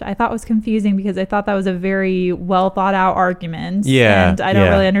stubborn, which I thought was confusing because I thought that was a very well thought out argument. Yeah. And I don't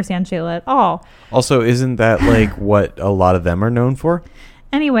really understand Shayla at all. Also, isn't that like what a lot of them are known for?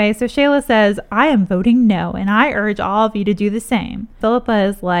 Anyway, so Shayla says, I am voting no, and I urge all of you to do the same. Philippa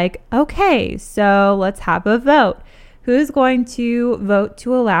is like, okay, so let's have a vote. Who's going to vote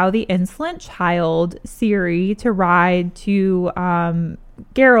to allow the insolent child, Ciri, to ride to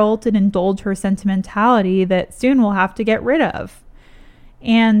Geralt and indulge her sentimentality that soon we'll have to get rid of?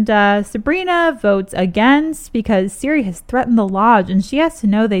 And Sabrina votes against because Ciri has threatened the lodge and she has to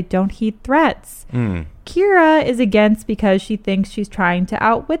know they don't heed threats. Kira is against because she thinks she's trying to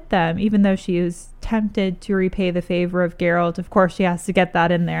outwit them, even though she is tempted to repay the favor of Geralt. Of course, she has to get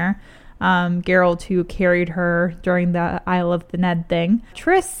that in there. Geralt, who carried her during the Isle of the Ned thing.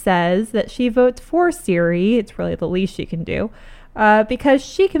 Triss says that she votes for Ciri. It's really the least she can do. Because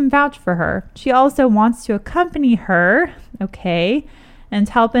she can vouch for her. She also wants to accompany her, okay, and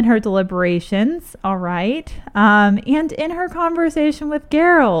help in her deliberations, all right, and in her conversation with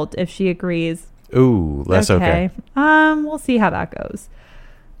Geralt, if she agrees. Ooh, that's okay. We'll see how that goes.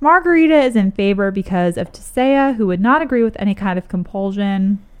 Margarita is in favor because of Tisea, who would not agree with any kind of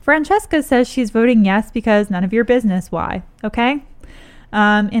compulsion. Francesca says she's voting yes because none of your business why, okay?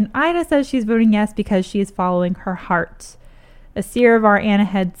 And Ida says she's voting yes because she is following her heart. Asir of our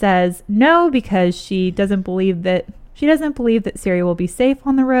Anahead says no because she doesn't believe that Ciri will be safe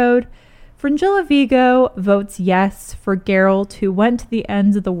on the road. Fringilla Vigo votes yes for Geralt, who went to the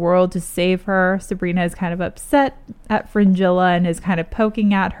ends of the world to save her. Sabrina is kind of upset at Fringilla and is kind of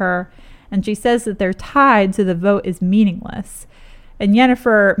poking at her, and she says that they're tied, so the vote is meaningless. And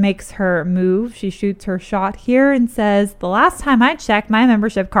Yennefer makes her move. She shoots her shot here and says, the last time I checked, my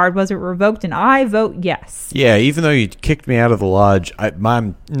membership card wasn't revoked, and I vote yes. Yeah, even though you kicked me out of the lodge,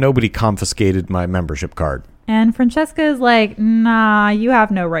 nobody confiscated my membership card. And Francesca is like, nah, you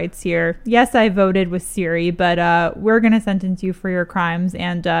have no rights here. Yes, I voted with Ciri, but we're going to sentence you for your crimes,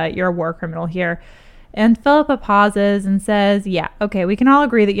 and you're a war criminal here. And Philippa pauses and says, yeah, okay, we can all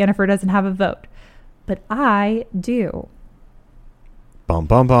agree that Yennefer doesn't have a vote. But I do. Bum,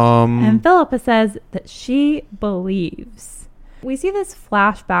 bum, bum. And Philippa says that she believes. We see this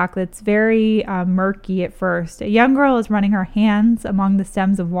flashback that's very murky at first. A young girl is running her hands among the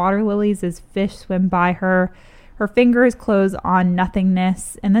stems of water lilies as fish swim by her. Her fingers close on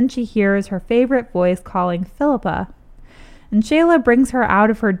nothingness, and then she hears her favorite voice calling Philippa. And Shayla brings her out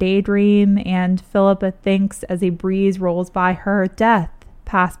of her daydream, and Philippa thinks as a breeze rolls by her, "Death,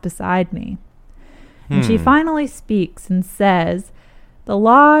 pass beside me." And she finally speaks and says, "The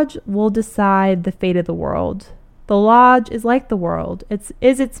Lodge will decide the fate of the world. The Lodge is like the world. It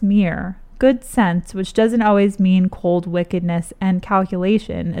is its mirror. Good sense, which doesn't always mean cold wickedness, and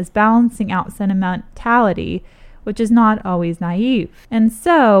calculation, is balancing out sentimentality, which is not always naive." And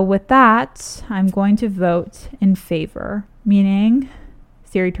so, with that, I'm going to vote in favor, meaning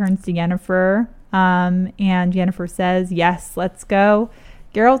Ciri turns to Yennefer, and Yennefer says, "Yes, let's go.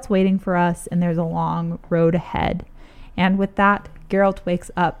 Geralt's waiting for us, and there's a long road ahead." And with that, Geralt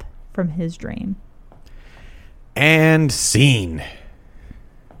wakes up from his dream. And scene.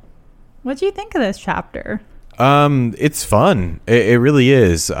 What do you think of this chapter? It's fun. It really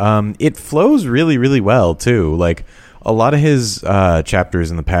is. It flows really, really well too. Like a lot of his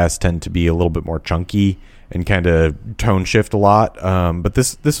chapters in the past tend to be a little bit more chunky and kind of tone shift a lot. But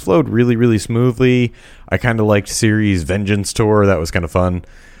this flowed really, really smoothly. I kind of liked Ciri's Vengeance tour. That was kind of fun.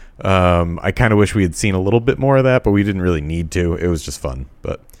 I kind of wish we had seen a little bit more of that, but we didn't really need to. It was just fun.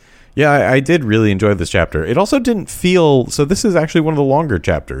 But yeah, I did really enjoy this chapter. It also didn't feel... So this is actually one of the longer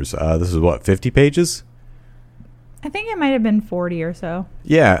chapters. This is what, 50 pages? I think it might have been 40 or so.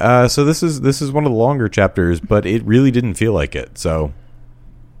 Yeah, so this is one of the longer chapters, but it really didn't feel like it. So,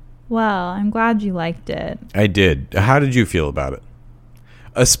 well, I'm glad you liked it. I did. How did you feel about it?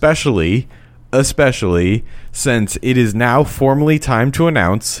 Especially since it is now formally time to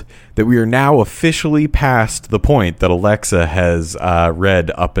announce that we are now officially past the point that Alexa has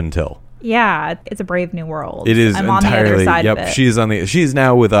read up until. Yeah, it's a brave new world. It is I'm entirely. on the other side yep, of it. she's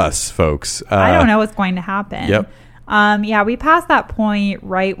now with us, folks. I don't know what's going to happen. Yep. Yeah, we passed that point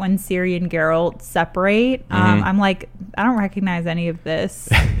right when Ciri and Geralt separate. I'm like, I don't recognize any of this.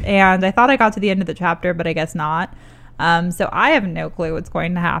 And I thought I got to the end of the chapter, but I guess not. So I have no clue what's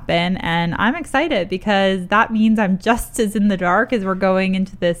going to happen. And I'm excited because that means I'm just as in the dark as we're going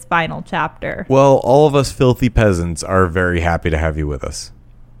into this final chapter. Well, all of us filthy peasants are very happy to have you with us.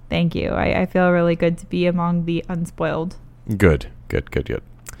 Thank you. I feel really good to be among the unspoiled. Good. I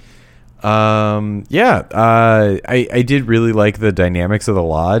did really like the dynamics of the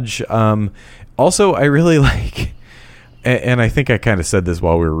Lodge. Also, I really like, and I think I kind of said this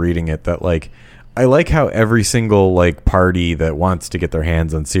while we were reading it, that like, I like how every single like party that wants to get their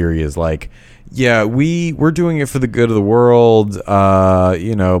hands on Ciri is like, yeah, we're doing it for the good of the world, blah,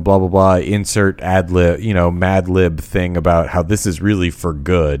 blah, blah, insert ad lib, Mad Lib thing about how this is really for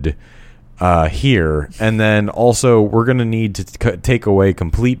good here. And then also we're going to need to take away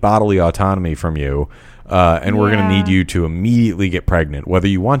complete bodily autonomy from you. And we're going to need you to immediately get pregnant, whether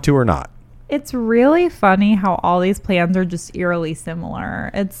you want to or not. It's really funny how all these plans are just eerily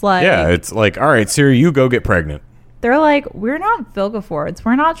similar. It's like... Yeah, it's like, all right, Ciri, you go get pregnant. They're like, we're not Vilgefortz.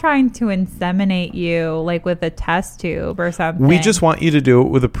 We're not trying to inseminate you like with a test tube or something. We just want you to do it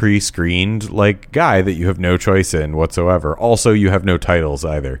with a pre-screened like guy that you have no choice in whatsoever. Also, you have no titles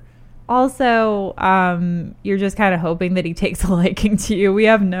either. Also, you're just kind of hoping that he takes a liking to you. We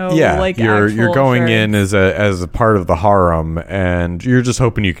have no you're going in as a part of the harem, and you're just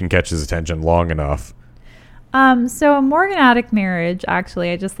hoping you can catch his attention long enough. So a morganatic marriage,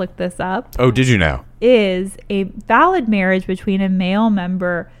 actually, I just looked this up. Oh, did you now? Is a valid marriage between a male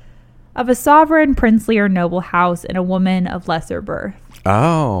member of a sovereign, princely, or noble house and a woman of lesser birth.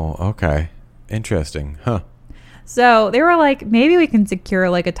 Oh, okay. Interesting. Huh. So they were like, maybe we can secure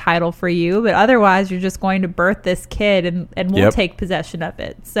like a title for you, but otherwise you're just going to birth this kid and we'll take possession of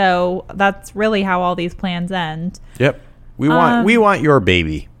it. So that's really how all these plans end. Yep. We want your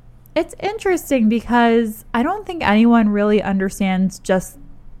baby. It's interesting because I don't think anyone really understands just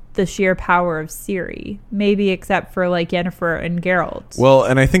the sheer power of Ciri, maybe except for like Yennefer and Geralt. Well,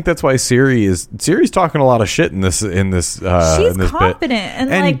 and I think that's why Ciri's talking a lot of shit in this she's in this confident bit. and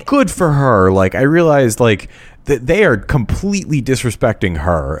like good for her. Like I realized like that they are completely disrespecting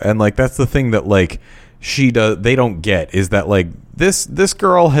her, and like that's the thing that like they don't get is that like this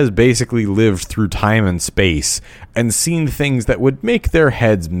girl has basically lived through time and space and seen things that would make their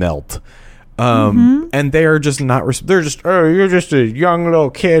heads melt. And they are just not, they're just, oh, you're just a young little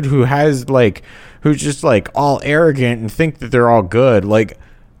kid who's just like all arrogant and think that they're all good. Like,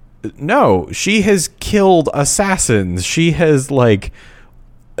 no, she has killed assassins. She has like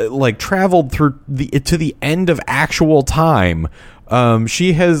like traveled through to the end of actual time.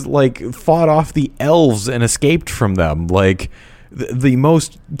 She has like fought off the elves and escaped from them, like the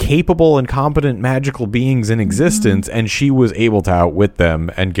most capable and competent magical beings in existence, and she was able to outwit them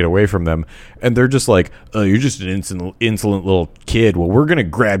and get away from them. And they're just like, oh, you're just an insolent little kid. Well, we're gonna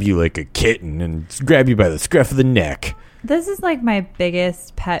grab you like a kitten and grab you by the scruff of the neck. This is like my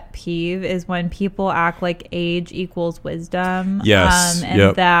biggest pet peeve is when people act like age equals wisdom. Yes.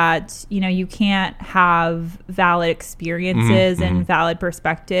 And that, you know, you can't have valid experiences and valid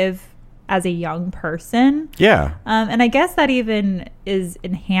perspective as a young person. Yeah. And I guess that even is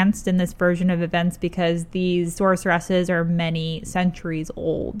enhanced in this version of events because these sorceresses are many centuries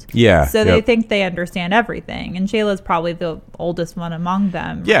old. Yeah. So they think they understand everything. And Shayla's probably the oldest one among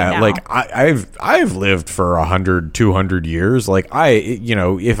them. Yeah. Right now. Like I've lived for 100, 200 years. Like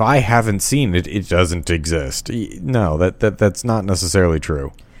if I haven't seen it, it doesn't exist. No, that's not necessarily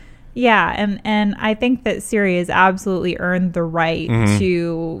true. Yeah, and I think that Ciri has absolutely earned the right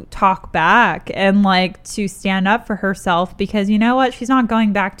to talk back and like to stand up for herself because you know what? She's not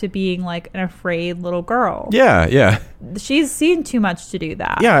going back to being like an afraid little girl. Yeah, yeah. She's seen too much to do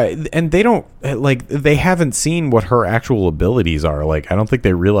that. Yeah, and they don't like they haven't seen what her actual abilities are. Like I don't think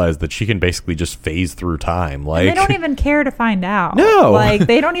they realize that she can basically just phase through time. Like and they don't even care to find out. No. Like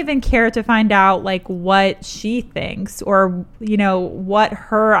they don't even care to find out like what she thinks or you know what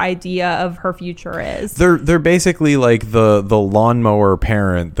her idea of her future is. They're basically like the lawnmower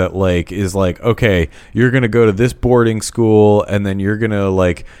parent that like is like, okay, you're gonna go to this boarding school and then you're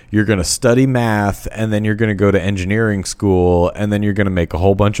gonna study math and then you're gonna go to engineering school and then you're gonna make a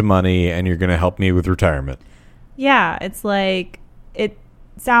whole bunch of money and you're gonna help me with retirement. Yeah, it's like it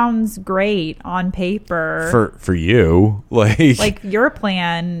sounds great on paper for you, like your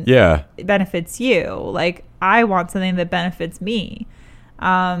plan yeah benefits you. Like I want something that benefits me.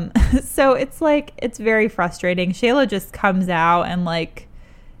 So it's like it's very frustrating. Shayla just comes out and like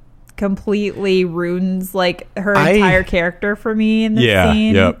completely ruins like her entire character for me in this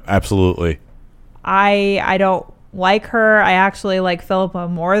scene. Yeah, absolutely. I don't like her. I actually like Philippa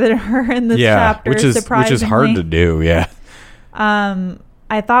more than her in this chapter, which is hard to do. Yeah.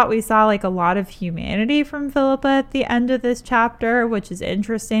 I thought we saw like a lot of humanity from Philippa at the end of this chapter, which is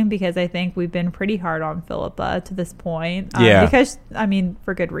interesting because I think we've been pretty hard on Philippa to this point. Because, I mean,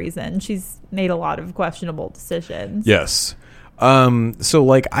 for good reason. She's made a lot of questionable decisions. Yes. So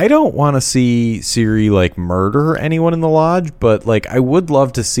like I don't want to see Ciri like murder anyone in the lodge, but like I would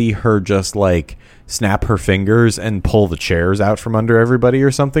love to see her just like snap her fingers and pull the chairs out from under everybody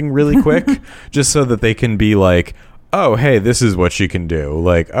or something really quick just so that they can be like, oh, hey, this is what she can do.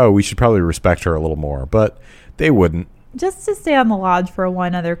 Like, oh, we should probably respect her a little more, but they wouldn't. Just to stay on the lodge for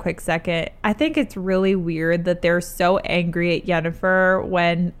one other quick second, I think it's really weird that they're so angry at Yennefer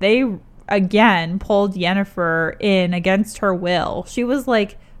when they again pulled Yennefer in against her will. She was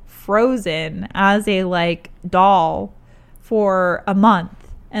like frozen as a like doll for a month,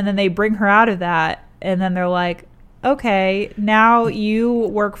 and then they bring her out of that, and then they're like, okay, now you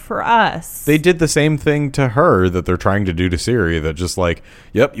work for us. They did the same thing to her that they're trying to do to Ciri, that just like,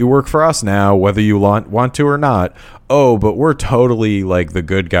 yep, you work for us now, whether you want to or not. Oh, but we're totally like the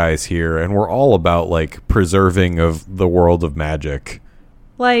good guys here, and we're all about like preserving of the world of magic.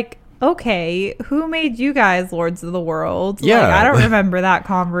 Like, okay, who made you guys lords of the world? Yeah. Like, I don't remember that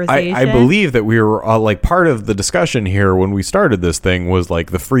conversation. I believe that we were like part of the discussion here when we started this thing was like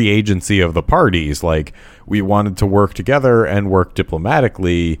the free agency of the parties. Like we wanted to work together and work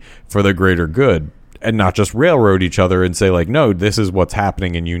diplomatically for the greater good and not just railroad each other and say like, no, this is what's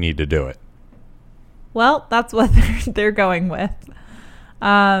happening and you need to do it. Well, that's what they're going with.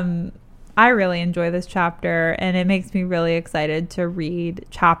 I really enjoy this chapter, and it makes me really excited to read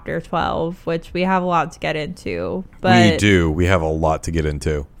chapter 12, which we have a lot to get into. But we do. We have a lot to get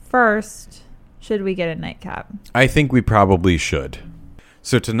into. First, should we get a nightcap? I think we probably should.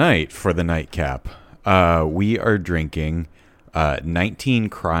 So tonight, for the nightcap, we are drinking 19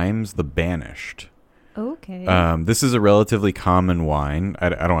 Crimes the Banished. Okay. This is a relatively common wine. I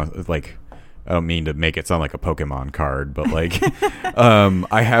don't mean to make it sound like a Pokemon card, but like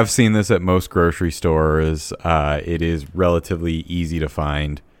I have seen this at most grocery stores. It is relatively easy to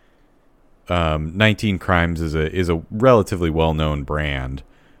find. 19 Crimes is a relatively well-known brand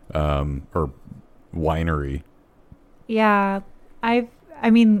or winery. Yeah, I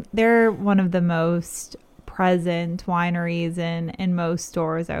mean, they're one of the most present wineries in most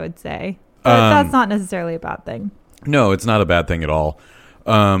stores, I would say. But that's not necessarily a bad thing. No, it's not a bad thing at all.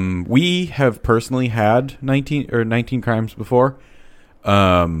 We have personally had 19 Crimes before,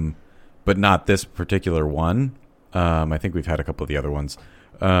 but not this particular one. I think we've had a couple of the other ones.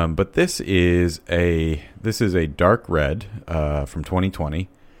 But this is a dark red from 2020,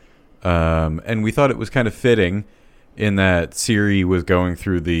 and we thought it was kind of fitting in that Siri was going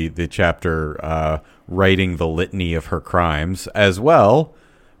through the chapter writing the litany of her crimes, as well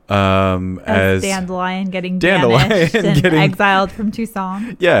as Dandelion getting banished and exiled from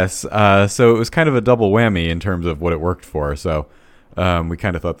Tucson. Yes, so it was kind of a double whammy in terms of what it worked for. So we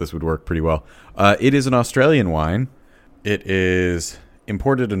kind of thought this would work pretty well. It is an Australian wine. It is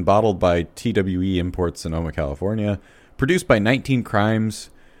imported and bottled by TWE Imports, Sonoma, California. Produced by 19 Crimes,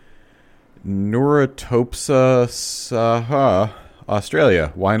 Neuratopsa Saha,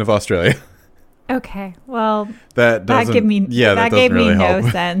 Australia. Wine of Australia. Okay, well, that gave me really no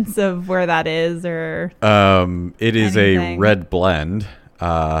help. sense of where that is or. It is anything. a red blend.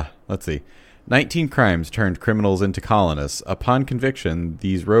 Let's see. 19 crimes turned criminals into colonists. Upon conviction,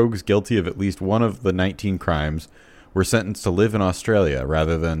 these rogues guilty of at least one of the 19 crimes were sentenced to live in Australia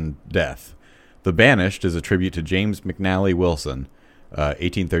rather than death. The Banished is a tribute to James McNally Wilson,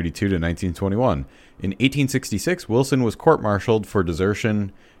 1832 to 1921. In 1866, Wilson was court-martialed for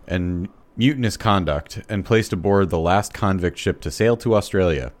desertion and mutinous conduct and placed aboard the last convict ship to sail to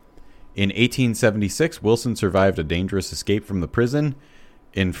Australia. In 1876, Wilson survived a dangerous escape from the prison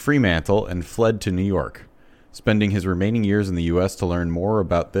in Fremantle and fled to New York. Spending his remaining years in the U.S. To learn more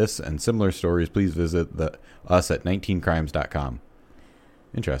about this and similar stories, please visit us at 19crimes.com.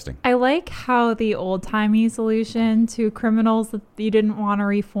 Interesting. I like how the old-timey solution to criminals that you didn't want to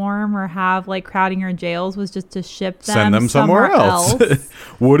reform or have like crowding your jails was just to ship them, Send them somewhere else.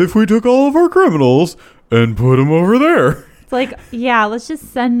 What if we took all of our criminals and put them over there? It's like, yeah, let's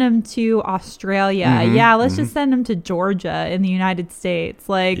just send them to Australia. Mm-hmm, yeah, let's just send them to Georgia in the United States.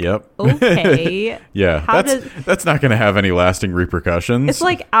 Like, Yep. Okay. Yeah, that's not going to have any lasting repercussions. It's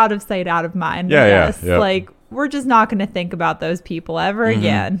like out of sight, out of mind. Yeah, I yeah, guess. yep. Like, we're just not going to think about those people ever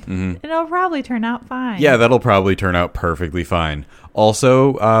again. And it'll probably turn out fine. Yeah, that'll probably turn out perfectly fine.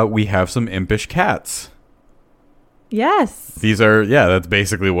 Also, we have some impish cats. Yes. These are, that's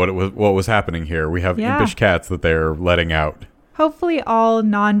basically what was happening here. We have impish cats that they're letting out. Hopefully all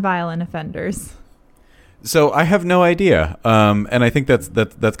non-violent offenders. So I have no idea. And I think that's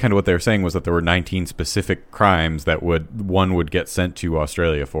kind of what they were saying, was that there were 19 specific crimes that one would get sent to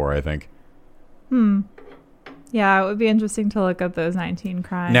Australia for, I think. Yeah, it would be interesting to look up those 19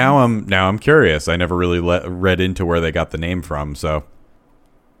 crimes. Now I'm curious. I never really read into where they got the name from, so.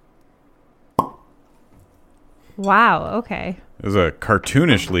 Wow, okay. It was a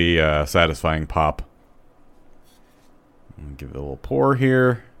cartoonishly satisfying pop. Give it a little pour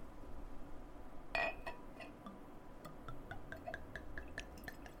here.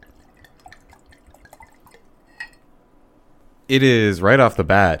 It is, right off the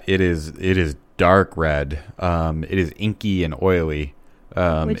bat, it is dark red. It is inky and oily.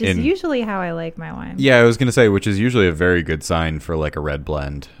 Which is usually how I like my wine. Yeah, I was going to say, which is usually a very good sign for like a red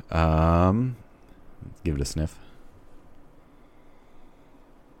blend. Let's give it a sniff.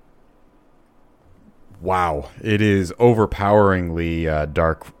 Wow, it is overpoweringly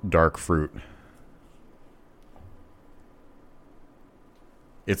dark fruit.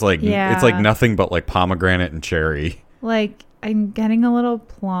 It's like nothing but like pomegranate and cherry. Like, I'm getting a little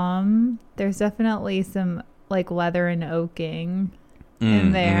plum. There's definitely some like leather and oaking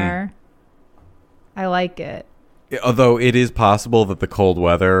in there. I like it. Although it is possible that the cold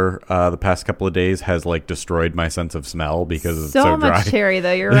weather the past couple of days has like destroyed my sense of smell because it's so dry. So much cherry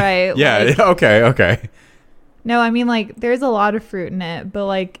though, you're right. Yeah, like, okay. No, I mean like there's a lot of fruit in it, but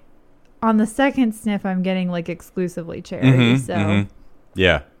like on the second sniff I'm getting like exclusively cherry.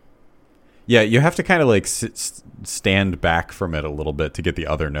 Yeah, you have to kind of like stand back from it a little bit to get the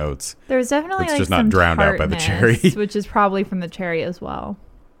other notes. There's definitely it's like just some not drowned out by the cherry, which is probably from the cherry as well.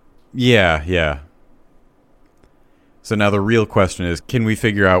 Yeah. So now the real question is, can we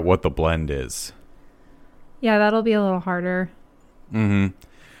figure out what the blend is? Yeah, that'll be a little harder. I'm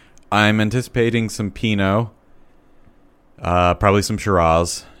anticipating some Pinot, probably some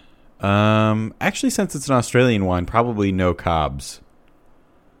Shiraz. Actually, since it's an Australian wine, probably no Cobs.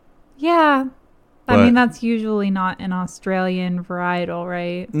 Yeah. But, I mean, that's usually not an Australian varietal,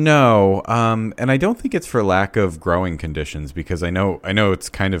 right? No. And I don't think it's for lack of growing conditions, because I know it's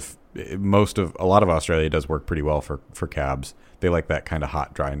kind of a lot of Australia does work pretty well for cabs. They like that kind of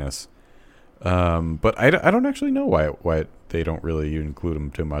hot dryness. But I don't actually know why they don't really include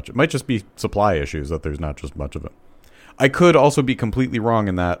them too much. It might just be supply issues that there's not just much of it. I could also be completely wrong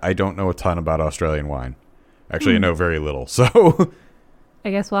in that I don't know a ton about Australian wine. Actually, I know very little. So I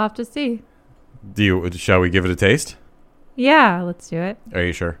guess we'll have to see. Shall we give it a taste? Yeah, let's do it. Are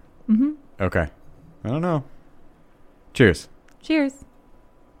you sure? Okay. I don't know. Cheers. Cheers.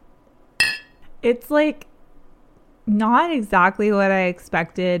 It's like not exactly what I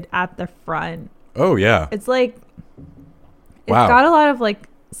expected at the front. Oh, yeah. It's like it's Wow. got a lot of like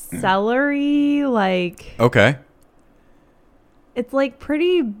celery, like Okay. it's like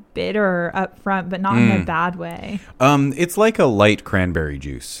pretty bitter up front, but not in a bad way. It's like a light cranberry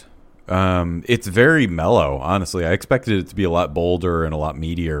juice. It's very mellow, honestly. I expected it to be a lot bolder and a lot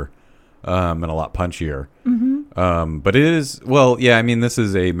meatier, and a lot punchier. But it is, well, yeah, I mean, this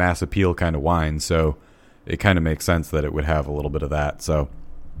is a mass appeal kind of wine, so it kind of makes sense that it would have a little bit of that. So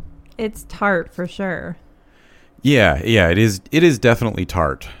It's tart for sure. yeah, it is definitely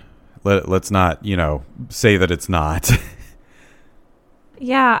tart. Let's not, say that it's not.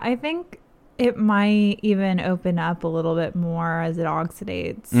 Yeah, I think it might even open up a little bit more as it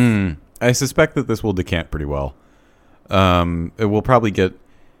oxidates. I suspect that this will decant pretty well. It will probably get,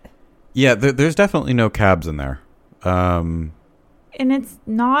 yeah, there's definitely no cabs in there. And it's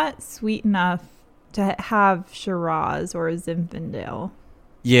not sweet enough to have Shiraz or Zinfandel.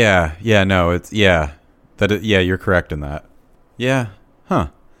 Yeah, no, it's, yeah, you're correct in that. Yeah, huh.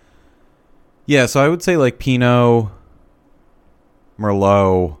 Yeah, so I would say like Pinot,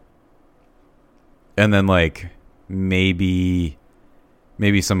 Merlot, and then like maybe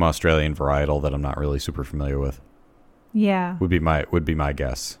some Australian varietal that I'm not really super familiar with. Yeah. Would be my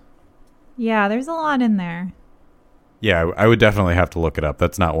guess. Yeah, there's a lot in there. Yeah, I would definitely have to look it up.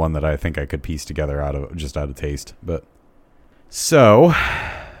 That's not one that I think I could piece together out of taste. But so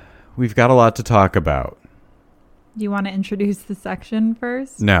we've got a lot to talk about. Do you want to introduce the section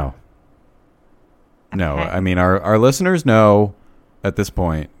first? No. No, Okay. I mean our listeners know at this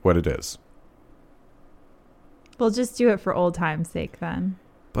point what it is. We'll just do it for old time's sake then.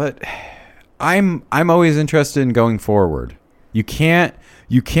 But I'm always interested in going forward. You can't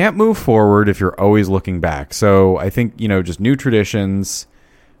move forward if you're always looking back. So I think, just new traditions.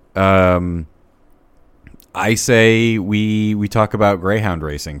 I say we talk about greyhound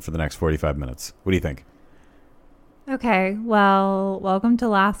racing for the next 45 minutes. What do you think? Okay, well, welcome to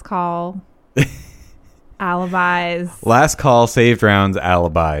Last Call. Alibis. Last call, saved rounds,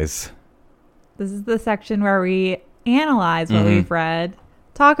 alibis. This is the section where we analyze what we've read,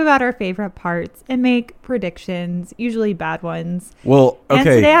 talk about our favorite parts, and make predictions, usually bad ones. Well, okay. And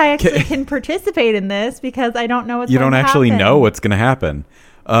today I actually can participate in this because I don't know what's You going don't to actually happen. know what's going to happen.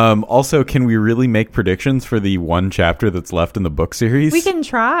 Also, can we really make predictions for the one chapter that's left in the book series? We can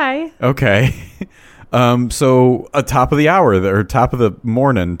try. Okay. So top of the hour or top of the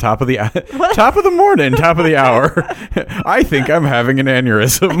morning, top of the morning, top of the hour. I think I'm having an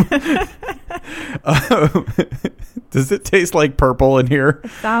aneurysm. Does it taste like purple in here?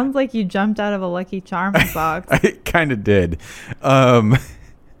 Sounds like you jumped out of a Lucky Charms box. I kind of did.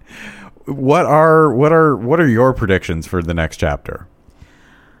 What are your predictions for the next chapter?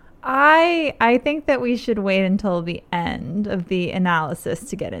 I think that we should wait until the end of the analysis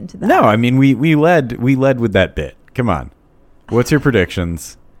to get into that. No, I mean we led with that bit. Come on. What's your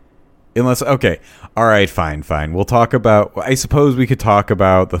predictions? Unless all right, fine. We'll talk about. I suppose we could talk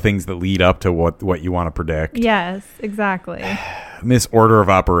about the things that lead up to what you want to predict. Yes, exactly. Misorder of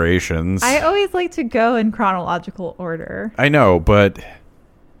operations. I always like to go in chronological order. I know, but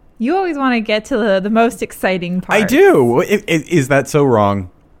You always want to get to the most exciting part. I do. Is that so wrong?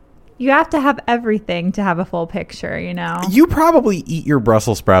 You have to have everything to have a full picture, You probably eat your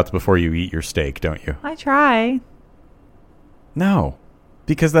Brussels sprouts before you eat your steak, don't you? I try. No,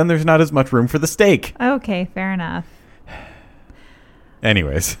 because then there's not as much room for the steak. Okay, fair enough.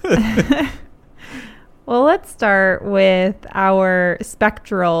 Anyways. Well, let's start with our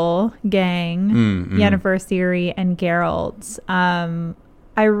spectral gang, Yennefer, Ciri, and Geralt.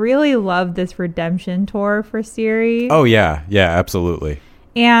 I really love this redemption tour for Ciri. Oh, yeah, absolutely.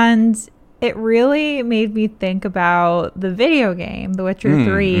 And it really made me think about the video game, The Witcher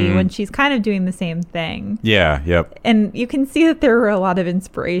 3, when she's kind of doing the same thing. Yeah, yep. And you can see that there were a lot of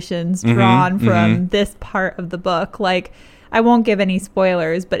inspirations drawn from this part of the book. Like, I won't give any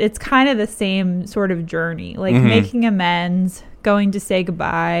spoilers, but it's kind of the same sort of journey, like making amends, going to say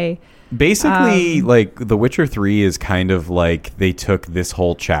goodbye. Basically, like, The Witcher 3 is kind of like they took this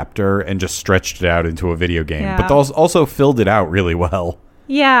whole chapter and just stretched it out into a video game, Yeah. but also filled it out really well.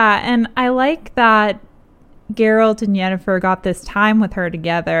 Yeah, and I like that Geralt and Yennefer got this time with her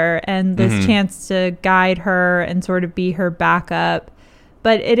together and this chance to guide her and sort of be her backup.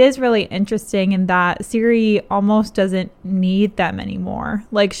 But it is really interesting in that Ciri almost doesn't need them anymore.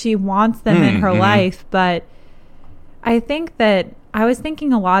 Like, she wants them in her life, but I think that I was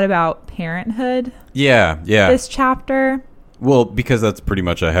thinking a lot about parenthood Yeah. this chapter. Well, because that's pretty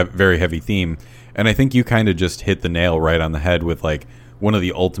much a very heavy theme. And I think you kind of just hit the nail right on the head with, like, one of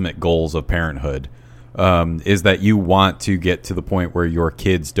the ultimate goals of parenthood, is that you want to get to the point where your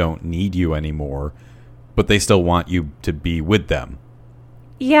kids don't need you anymore, but they still want you to be with them.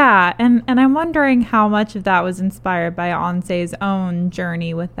 Yeah, and I'm wondering how much of that was inspired by Anse's own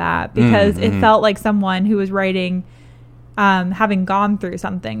journey with that, because it felt like someone who was writing, having gone through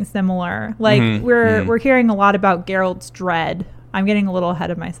something similar. Like we're hearing a lot about Geralt's dread. I'm getting a little ahead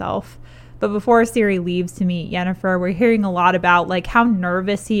of myself. But before Ciri leaves to meet Yennefer, we're hearing a lot about like how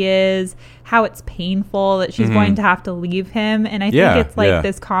nervous he is, how it's painful that she's going to have to leave him. And I think it's like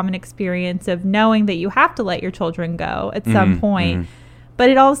this common experience of knowing that you have to let your children go at some point. But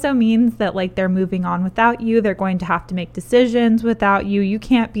it also means that like they're moving on without you. They're going to have to make decisions without you. You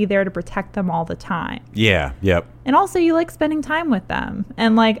can't be there to protect them all the time. Yeah, yep. And also you like spending time with them.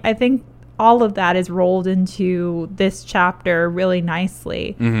 And like I think all of that is rolled into this chapter really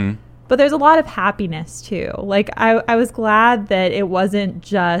nicely. But there's a lot of happiness too. Like I was glad that it wasn't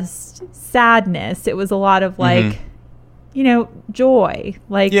just sadness. It was a lot of like, you know, joy.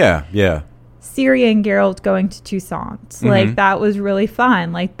 Like Ciri and Geralt going to Toussaint. Like that was really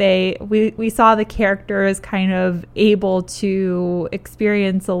fun. Like we saw the characters kind of able to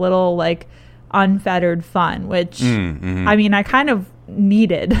experience a little like unfettered fun, which I mean I kind of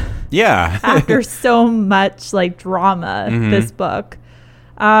needed. Yeah. After so much like drama this book.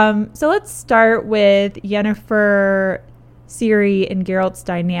 So let's start with Yennefer, Ciri, and Geralt's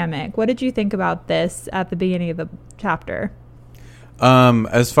dynamic. What did you think about this at the beginning of the chapter?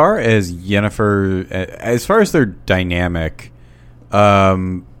 As far as Yennefer, as far as their dynamic,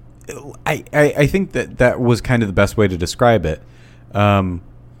 I think that was kind of the best way to describe it.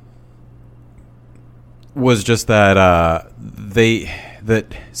 Was just that that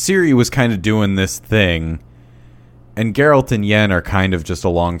Ciri was kind of doing this thing. And Geralt and Yen are kind of just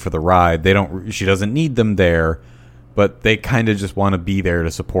along for the ride. She doesn't need them there, but they kind of just want to be there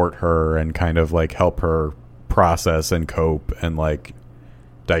to support her and kind of like help her process and cope and like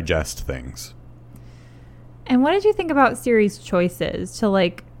digest things. And what did you think about Ciri's choices to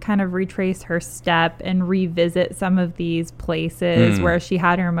like kind of retrace her step and revisit some of these places where she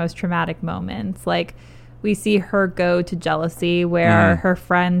had her most traumatic moments? Like we see her go to Jealousy where her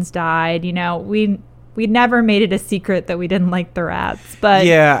friends died. You know, we never made it a secret that we didn't like the rats, but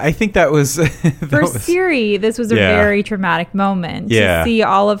yeah, I think that was for Ciri, this was a very traumatic moment to see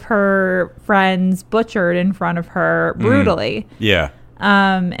all of her friends butchered in front of her brutally.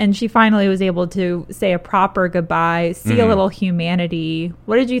 And she finally was able to say a proper goodbye, see a little humanity.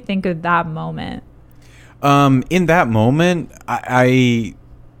 What did you think of that moment? In that moment, I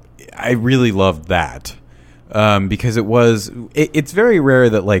really loved that because it's very rare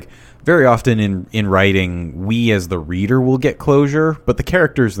that like. Very often in writing, we as the reader will get closure, but the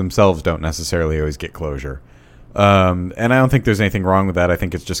characters themselves don't necessarily always get closure. And I don't think there's anything wrong with that. I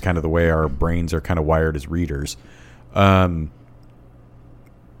think it's just kind of the way our brains are kind of wired as readers. But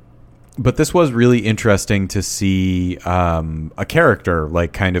this was really interesting to see a character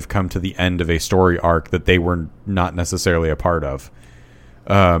like kind of come to the end of a story arc that they were not necessarily a part of.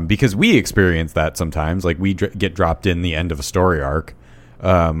 Because we experience that sometimes. Like we get dropped in the end of a story arc.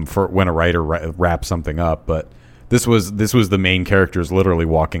 For when a writer wraps something up, but this was the main characters literally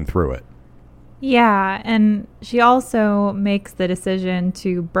walking through it. Yeah, and she also makes the decision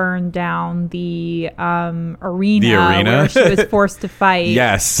to burn down the arena where she was forced to fight.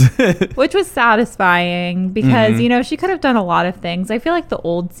 Yes. Which was satisfying because, you know, she could have done a lot of things. I feel like the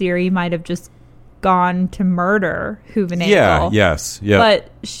old Ciri might have just gone to murder Húnagle. Yeah, yes. Yep.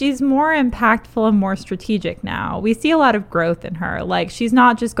 But she's more impactful and more strategic now. We see a lot of growth in her. Like, she's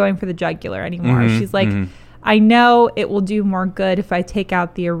not just going for the jugular anymore. She's like, I know it will do more good if I take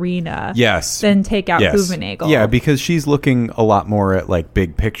out the arena than take out Húnagle. Yeah, because she's looking a lot more at, like,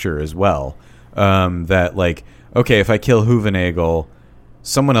 big picture as well. That, like, okay, if I kill Húnagle,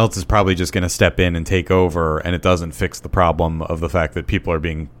 someone else is probably just going to step in and take over, and it doesn't fix the problem of the fact that people are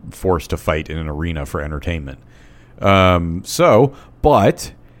being forced to fight in an arena for entertainment.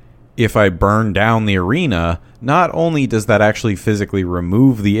 But if I burn down the arena, not only does that actually physically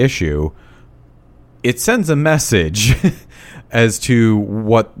remove the issue, it sends a message as to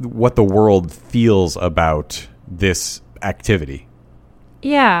what the world feels about this activity.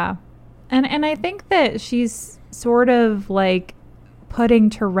 Yeah. And I think that she's sort of like putting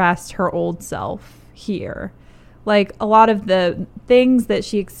to rest her old self here. Like a lot of the things that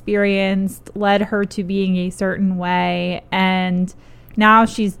she experienced led her to being a certain way, and now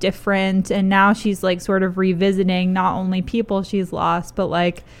she's different, and now she's like sort of revisiting not only people she's lost, but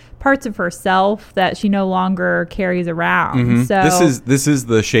like parts of herself that she no longer carries around. So this is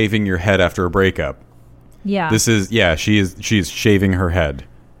the shaving your head after a breakup. Yeah. She's shaving her head.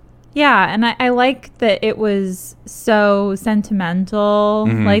 Yeah, and I like that it was so sentimental.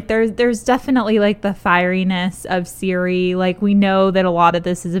 Mm-hmm. Like there's definitely like the fieriness of Ciri. Like we know that a lot of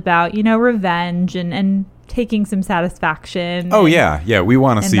this is about, revenge and taking some satisfaction. Oh yeah, we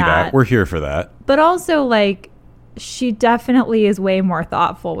want to see that. that. We're here for that. But also like she definitely is way more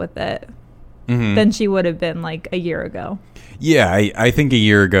thoughtful with it than she would have been like a year ago. Yeah, I think a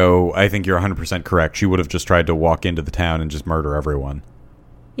year ago, I think you're 100% correct. She would have just tried to walk into the town and just murder everyone.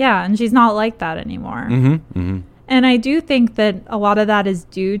 Yeah, and she's not like that anymore. Mm-hmm. And I do think that a lot of that is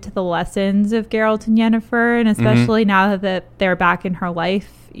due to the lessons of Geralt and Yennefer, and especially now that they're back in her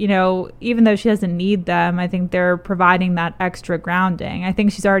life, even though she doesn't need them, I think they're providing that extra grounding. I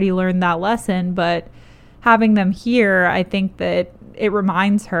think she's already learned that lesson, but having them here, I think that it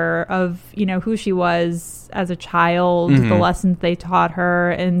reminds her of, who she was as a child, the lessons they taught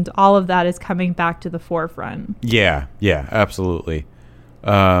her, and all of that is coming back to the forefront. Yeah, absolutely.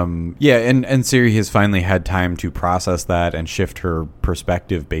 And Ciri has finally had time to process that and shift her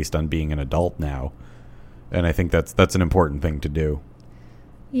perspective based on being an adult now. And I think that's an important thing to do.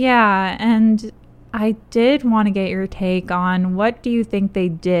 Yeah, and I did want to get your take on what do you think they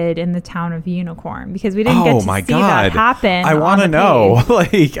did in the town of Unicorn? Because we didn't get to see that happen. I want to know.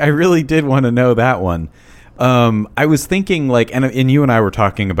 Like, I really did want to know that one. I was thinking, like, and you and I were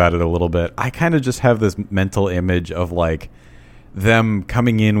talking about it a little bit. I kind of just have this mental image of, like, them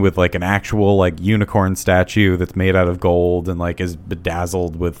coming in with like an actual like unicorn statue that's made out of gold and like is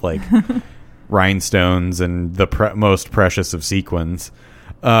bedazzled with like rhinestones and the most precious of sequins.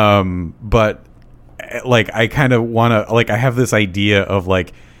 But like I kind of want to like I have this idea of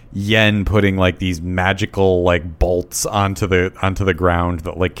like Yen putting like these magical like bolts onto the ground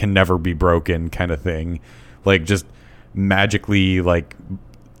that like can never be broken kind of thing, like just magically like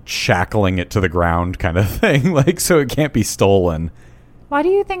shackling it to the ground kind of thing, like so it can't be stolen. Why do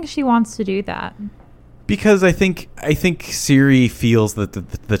you think she wants to do that? Because I think Ciri feels that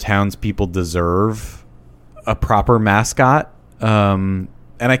the townspeople deserve a proper mascot. And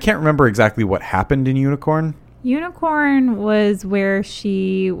I can't remember exactly what happened in Unicorn. Unicorn was where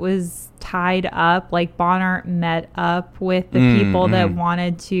she was tied up, like Bonner met up with the people that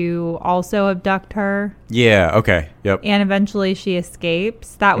wanted to also abduct her. Yeah, okay, yep. And eventually she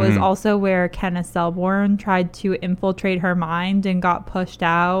escapes. That was also where Kenna Selborne tried to infiltrate her mind and got pushed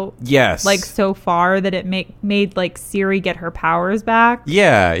out. Yes. Like so far that it made like Ciri get her powers back.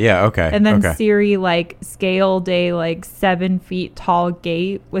 Yeah, okay. And then Ciri like scaled a like 7 feet tall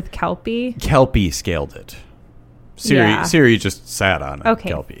gate with Kelpie. Kelpie scaled it. Ciri just sat on it. Okay,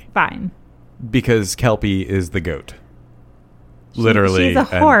 Kelpie. Fine. Because Kelpie is the goat. Literally. She's a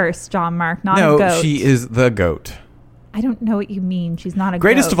horse, John Mark, not a goat. No, she is the goat. I don't know what you mean. She's not a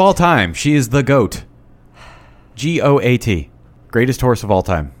Greatest goat. of all time. She is the goat. GOAT. Greatest horse of all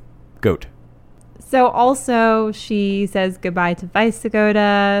time. Goat. So also she says goodbye to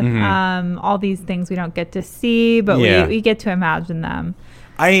Visigoda. All these things we don't get to see, but we get to imagine them.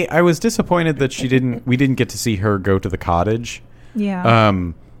 I was disappointed that we didn't get to see her go to the cottage.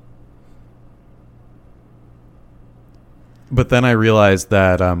 Yeah. But then I realized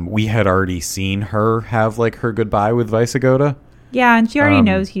that we had already seen her have like her goodbye with Visigoda. Yeah, and she already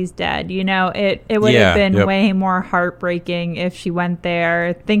knows he's dead. It would have been way more heartbreaking if she went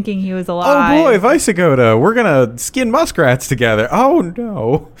there thinking he was alive. Oh boy, Visigoda, we're gonna skin muskrats together. Oh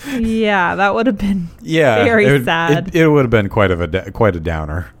no. Yeah, that would have been very sad. It would have been quite a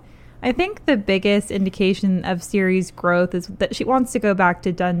downer. I think the biggest indication of Ciri's growth is that she wants to go back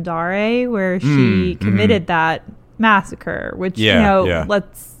to Dundare, where she committed that massacre. Which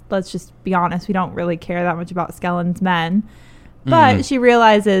let's just be honest, we don't really care that much about Skellen's men. But she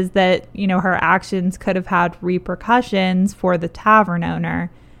realizes that, her actions could have had repercussions for the tavern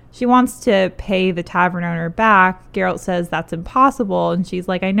owner. She wants to pay the tavern owner back. Geralt says that's impossible. And she's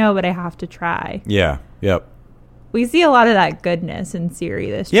like, I know, but I have to try. Yeah. Yep. We see a lot of that goodness in Ciri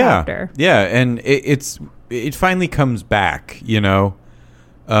this chapter. Yeah. And it finally comes back,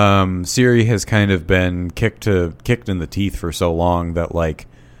 Ciri has kind of been kicked in the teeth for so long that like,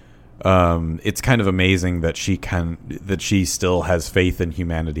 it's kind of amazing that she still has faith in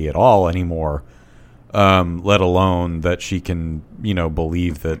humanity at all anymore, let alone that she can,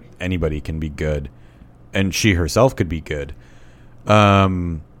 believe that anybody can be good and she herself could be good.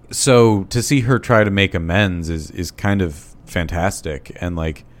 So to see her try to make amends is kind of fantastic. And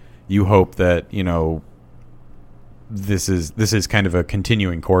like, you hope that, this is kind of a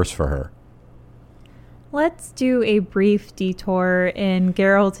continuing course for her. Let's do a brief detour in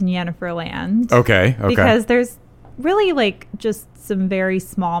Geralt and Yennefer land. Okay. Because there's really like just some very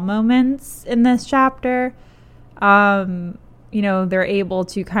small moments in this chapter. They're able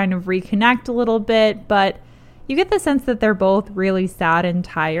to kind of reconnect a little bit, but you get the sense that they're both really sad and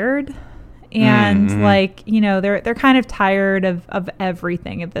tired. And they're kind of tired of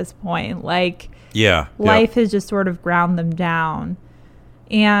everything at this point. Like, life has just sort of ground them down.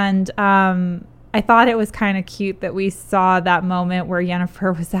 And I thought it was kind of cute that we saw that moment where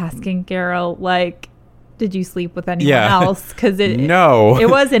Yennefer was asking Geralt, like, did you sleep with anyone else? Because it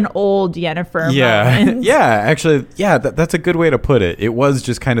was an old Yennefer moment. Actually, that's a good way to put it. It was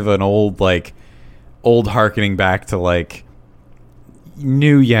just kind of an old hearkening back to, like,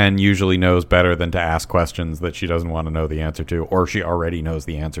 new Yen usually knows better than to ask questions that she doesn't want to know the answer to, or she already knows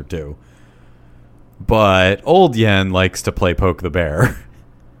the answer to. But old Yen likes to play poke the bear.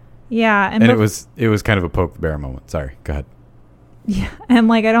 Yeah. And it was kind of a poke the bear moment. Sorry, go ahead. Yeah. And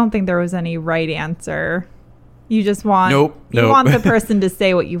like, I don't think there was any right answer. You just want, you want the person to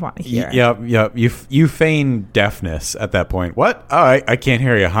say what you want to hear. Yep. You feign deafness at that point. What? Oh, I can't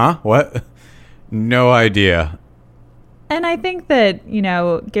hear you, huh? What? No idea. And I think that,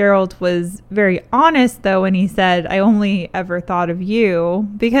 Geralt was very honest, though, when he said, I only ever thought of you.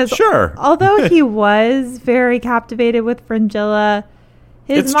 Because although he was very captivated with Fringilla,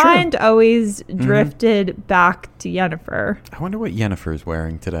 his mind always drifted back to Yennefer. I wonder what Yennefer is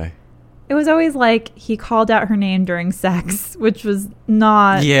wearing today. It was always like he called out her name during sex, which was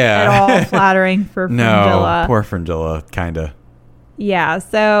not at all flattering for Fringilla. No, poor Fringilla, kind of. Yeah,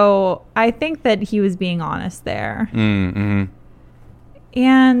 so I think that he was being honest there. Mm-hmm.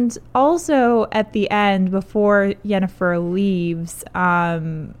 And also at the end, before Yennefer leaves,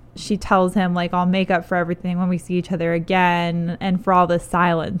 she tells him, like, I'll make up for everything when we see each other again and for all the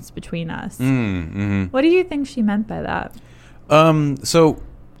silence between us. Mm-hmm. What do you think she meant by that?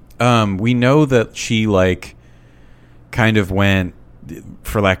 We know that she, like, kind of went,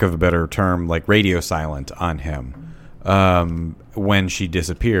 for lack of a better term, like, radio silent on him when she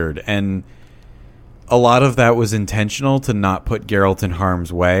disappeared. And a lot of that was intentional to not put Geralt in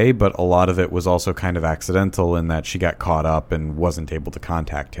harm's way, but a lot of it was also kind of accidental in that she got caught up and wasn't able to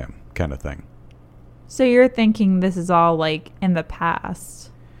contact him, kind of thing. So you're thinking this is all, like, in the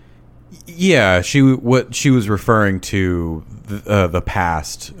past? Yeah, what she was referring to the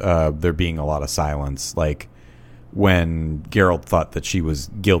past, there being a lot of silence, like when Geralt thought that she was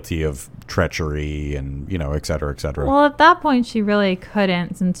guilty of treachery and, et cetera, et cetera. Well, at that point, she really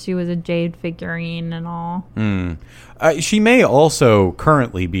couldn't, since she was a jade figurine and all. She may also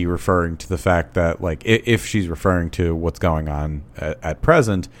currently be referring to the fact that, like, if she's referring to what's going on at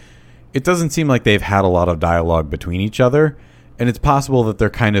present, it doesn't seem like they've had a lot of dialogue between each other. And it's possible that they're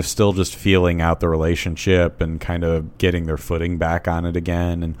kind of still just feeling out the relationship and kind of getting their footing back on it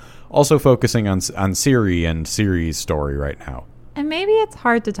again. And also focusing on Ciri and Ciri's story right now. And maybe it's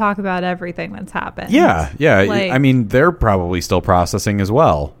hard to talk about everything that's happened. Yeah. Like, I mean, they're probably still processing as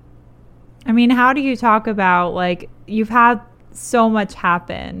well. I mean, how do you talk about, like, you've had so much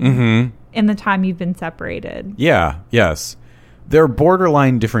happen in the time you've been separated? Yeah, yes. They're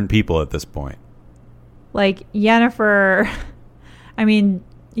borderline different people at this point. Like, Yennefer... I mean,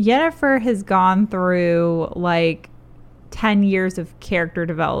 Yennefer has gone through, like, 10 years of character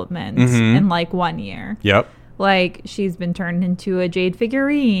development in, like, 1 year. Yep. Like, she's been turned into a jade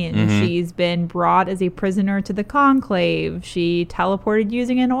figurine. She's been brought as a prisoner to the Conclave. She teleported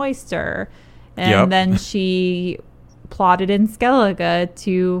using an oyster. And then she plotted in Skellige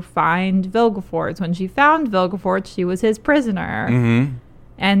to find Vilgefortz. When she found Vilgefortz, she was his prisoner.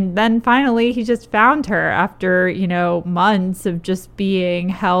 And then finally he just found her after, months of just being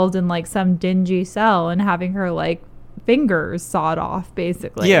held in, like, some dingy cell and having her, like, fingers sawed off,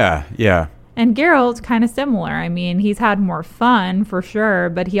 basically. Yeah. And Geralt, kind of similar. I mean, he's had more fun, for sure,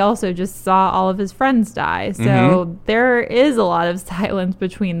 but he also just saw all of his friends die. So there is a lot of silence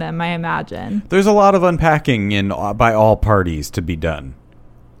between them, I imagine. There's a lot of unpacking by all parties to be done.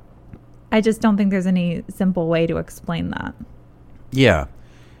 I just don't think there's any simple way to explain that. Yeah.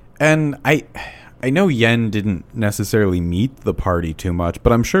 And I know Yen didn't necessarily meet the party too much,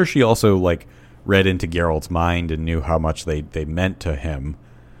 but I'm sure she also, like, read into Geralt's mind and knew how much they meant to him.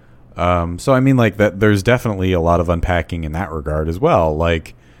 So, I mean, like, that there's definitely a lot of unpacking in that regard as well.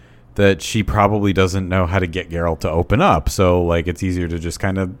 Like, that she probably doesn't know how to get Geralt to open up. So, like, it's easier to just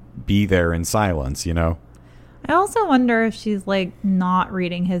kind of be there in silence, I also wonder if she's, like, not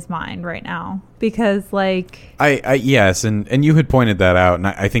reading his mind right now. Because, like... Yes, and you had pointed that out, and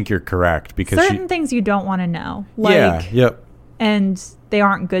I think you're correct. Because certain things you don't want to know. Like, yeah, yep. and they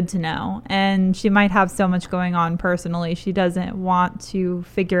aren't good to know. And she might have so much going on personally, she doesn't want to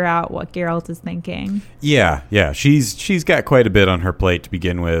figure out what Geralt is thinking. Yeah. She's got quite a bit on her plate to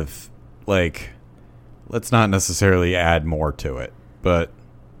begin with. Like, let's not necessarily add more to it, but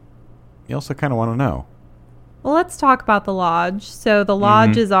you also kind of want to know. Well, let's talk about the Lodge. So the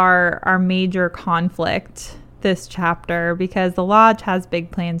Lodge is our major conflict this chapter, because the Lodge has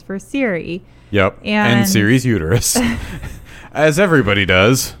big plans for Ciri. Yep. And Ciri's uterus. As everybody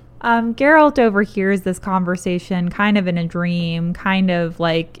does. Geralt overhears this conversation kind of in a dream, kind of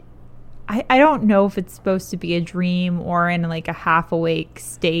like, I don't know if it's supposed to be a dream or in like a half awake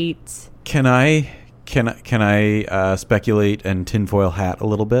state. Can I speculate and tinfoil hat a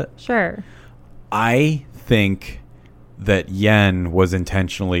little bit? Sure. I think that Yen was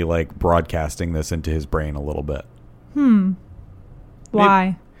intentionally like broadcasting this into his brain a little bit.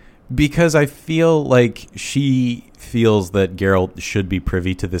 Why? Because I feel like she feels that Geralt should be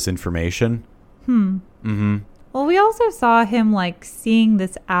privy to this information. Well, we also saw him like seeing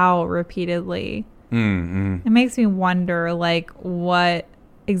this owl repeatedly. It makes me wonder like what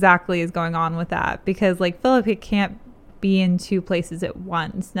exactly is going on with that, because like Philippa can't be in two places at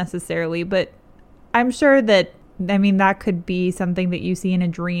once necessarily, but I'm sure that, I mean, that could be something that you see in a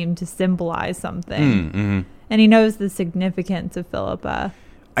dream to symbolize something. And he knows the significance of Philippa.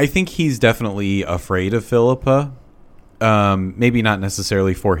 I think he's definitely afraid of Philippa. Maybe not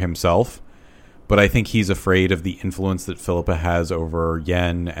necessarily for himself, but I think he's afraid of the influence that Philippa has over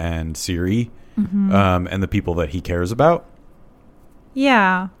Yen and Ciri, and the people that he cares about.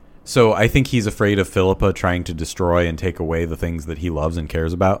 Yeah. So I think he's afraid of Philippa trying to destroy and take away the things that he loves and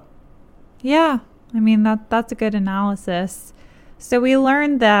cares about. Yeah. I mean, that's a good analysis. So we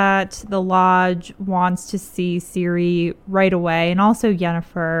learned that the Lodge wants to see Ciri right away, and also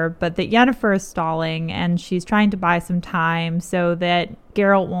Yennefer, but that Yennefer is stalling and she's trying to buy some time so that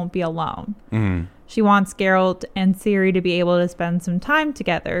Geralt won't be alone. She wants Geralt and Ciri to be able to spend some time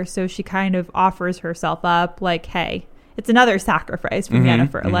together, so she kind of offers herself up like, hey, it's another sacrifice from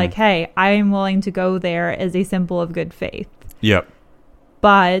Yennefer. Like, hey, I am willing to go there as a symbol of good faith. Yep.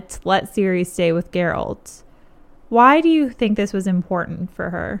 But let Ciri stay with Geralt. Why do you think this was important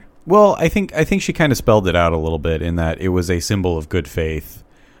for her? Well, I think she kind of spelled it out a little bit in that it was a symbol of good faith.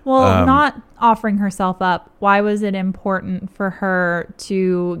 Well, not offering herself up. Why was it important for her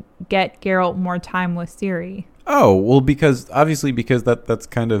to get Geralt more time with Ciri? Oh, well, because that's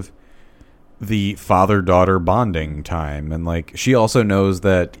kind of the father-daughter bonding time. And like, she also knows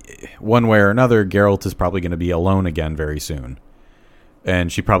that one way or another, Geralt is probably going to be alone again very soon.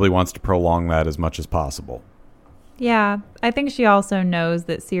 And she probably wants to prolong that as much as possible. Yeah, I think she also knows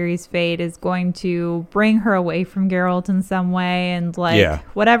that Ciri's fate is going to bring her away from Geralt in some way, and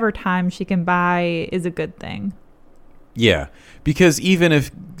whatever time she can buy is a good thing. Yeah, because even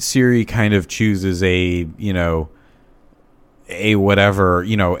if Ciri kind of chooses a whatever,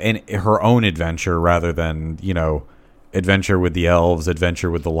 her own adventure rather than, adventure with the elves,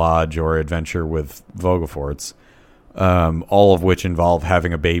 adventure with the Lodge, or adventure with Vogelforts, all of which involve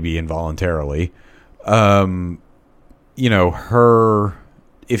having a baby involuntarily.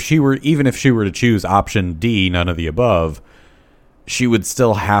 If she were to choose option D, none of the above, she would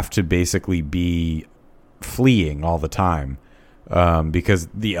still have to basically be fleeing all the time, because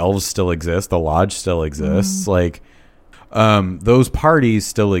the elves still exist, the Lodge still exists, those parties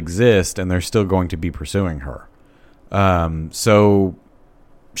still exist, and they're still going to be pursuing her. So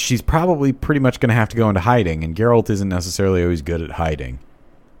she's probably pretty much going to have to go into hiding, and Geralt isn't necessarily always good at hiding.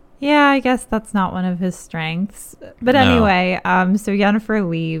 Yeah, I guess that's not one of his strengths. But anyway, so Yennefer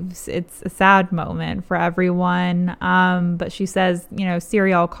leaves. It's a sad moment for everyone. But she says,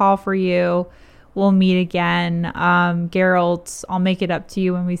 Ciri, I'll call for you. We'll meet again. Geralt, I'll make it up to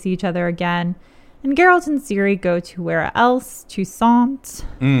you when we see each other again. And Geralt and Ciri go to where else? Toussaint,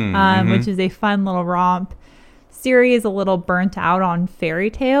 which is a fun little romp. Ciri is a little burnt out on fairy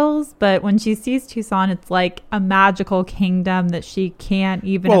tales, but when she sees Toussaint, it's like a magical kingdom that she can't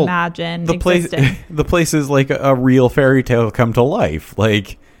even imagine existing. The place is like a real fairy tale come to life.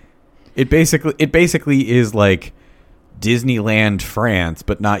 Like it basically is like Disneyland France,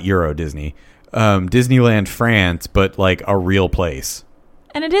 but not Euro Disney. Disneyland France, but like a real place.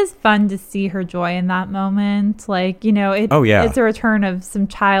 And it is fun to see her joy in that moment. It's a return of some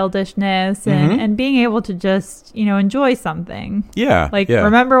childishness and being able to just, enjoy something. Yeah.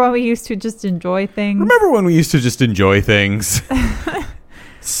 Remember when we used to just enjoy things?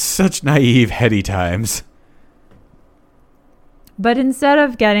 Such naive, heady times. But instead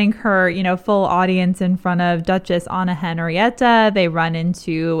of getting her, full audience in front of Duchess Anna Henrietta, they run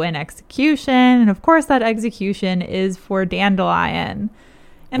into an execution. And of course, that execution is for Dandelion.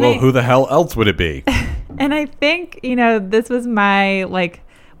 And who the hell else would it be? And I think, this was my,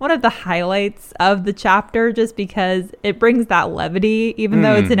 one of the highlights of the chapter, just because it brings that levity, even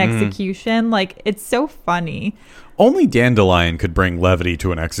though it's an execution. It's so funny. Only Dandelion could bring levity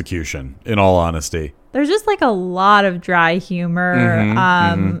to an execution, in all honesty. There's just a lot of dry humor.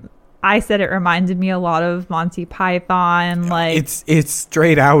 I said it reminded me a lot of Monty Python. It's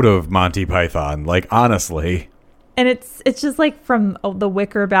straight out of Monty Python, honestly. And it's just from the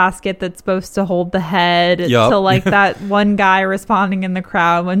wicker basket that's supposed to hold the head to that one guy responding in the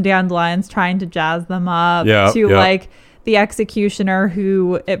crowd when Dandelion's trying to jazz them up to the executioner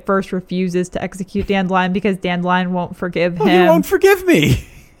who at first refuses to execute Dandelion because Dandelion won't forgive him. He won't forgive me.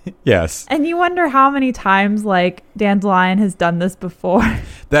 Yes. And you wonder how many times Dandelion has done this before.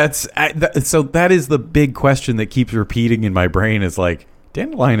 So that is the big question that keeps repeating in my brain is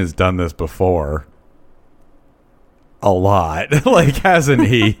Dandelion has done this before. A lot. Hasn't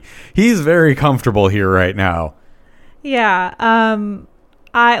he? He's very comfortable here right now. Yeah.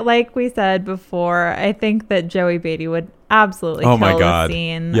 Like we said before, I think that Joey Beatty would absolutely kill the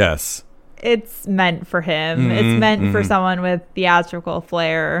scene. Yes. It's meant for him. It's meant for someone with theatrical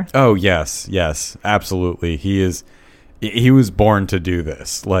flair. Oh, yes. Yes, absolutely. He was born to do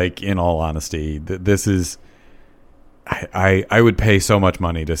this. In all honesty, this is, I would pay so much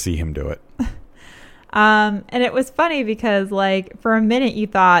money to see him do it. And it was funny because for a minute you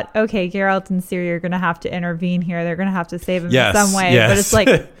thought, okay, Geralt and Ciri are going to have to intervene here. They're going to have to save him in some way. Yes. But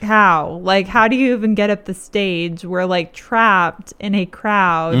it's how? How do you even get up the stage? We're trapped in a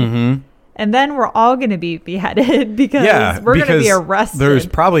crowd. And then we're all going to be beheaded because we're going to be arrested. There's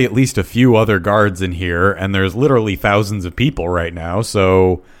probably at least a few other guards in here, and there's literally thousands of people right now.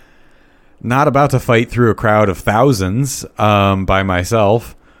 So not about to fight through a crowd of thousands by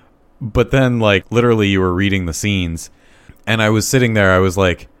myself. But then, literally you were reading the scenes, and I was sitting there, I was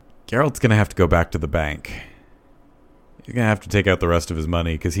like, Geralt's going to have to go back to the bank. He's going to have to take out the rest of his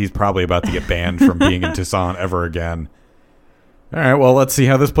money, because he's probably about to get banned from being in Toussaint ever again. All right, well, let's see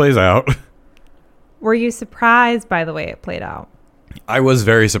how this plays out. Were you surprised by the way it played out? I was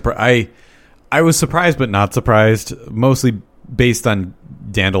very surprised. I was surprised, but not surprised, mostly based on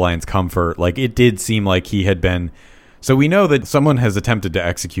Dandelion's comfort. It did seem like he had been... So we know that someone has attempted to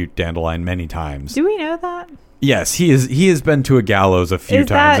execute Dandelion many times. Do we know that? Yes, he has been to a gallows a few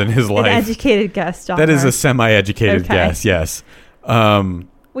times in his life. An educated guess, John. That is a semi-educated guess, yes.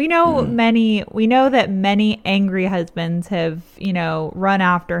 We know that many angry husbands have, run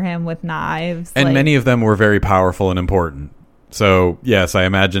after him with knives. And many of them were very powerful and important. So, yes, I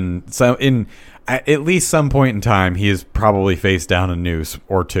imagine at least some point in time, he has probably faced down a noose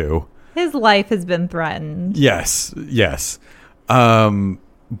or two. His life has been threatened. Yes.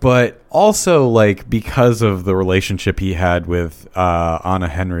 But also, because of the relationship he had with Anna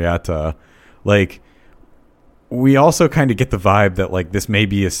Henrietta, we also kind of get the vibe that, this may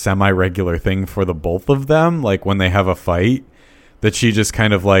be a semi-regular thing for the both of them, when they have a fight, that she just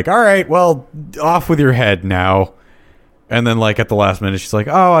kind of all right, well, off with your head now. And then, at the last minute, she's like,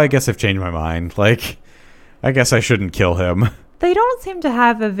 oh, I guess I've changed my mind. I guess I shouldn't kill him. They don't seem to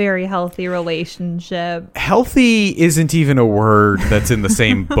have a very healthy relationship. Healthy isn't even a word that's in the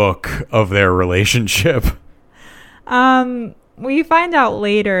same book of their relationship. We find out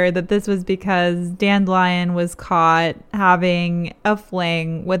later that this was because Dandelion was caught having a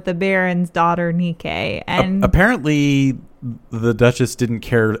fling with the Baron's daughter, Nike. And apparently the Duchess didn't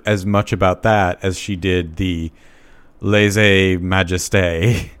care as much about that as she did the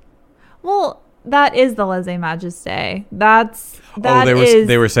lèse-majesté. Well... That is the lèse-majesté.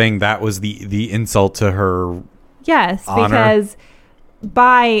 They were saying that was the insult to her. Yes, honor. Because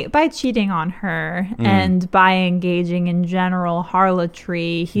by cheating on her and by engaging in general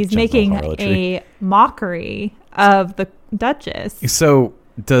harlotry, he's making a mockery of the Duchess. So,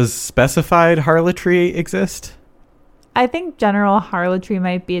 does specified harlotry exist? I think general harlotry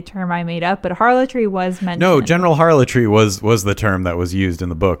might be a term I made up, but harlotry was mentioned. No, general harlotry was the term that was used in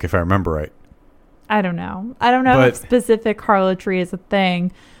the book, if I remember right. I don't know if specific harlotry is a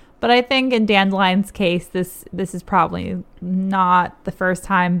thing, but I think in Dandelion's case, this is probably not the first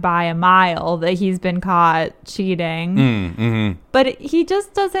time by a mile that he's been caught cheating. But he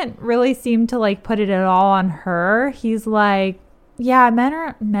just doesn't really seem to put it at all on her. He's yeah, men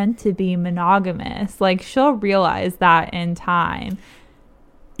aren't meant to be monogamous. She'll realize that in time.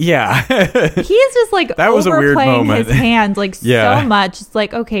 Yeah. He's just like That was a weird overplaying moment. his hand like Yeah. so much. It's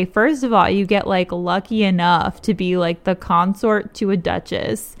like, okay, first of all, you get like lucky enough to be like the consort to a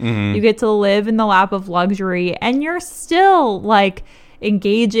duchess. Mm-hmm. You get to live in the lap of luxury, and you're still like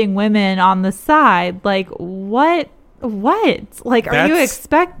engaging women on the side. Like what? Like, are you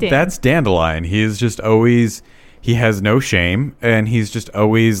expecting? That's Dandelion. He is just always, he has no shame, and he's just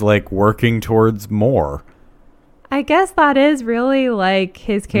always like working towards more. I guess that is really like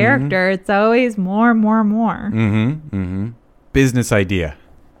his character. It's always more. Business idea.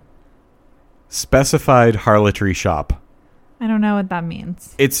 Specified harlotry shop. I don't know what that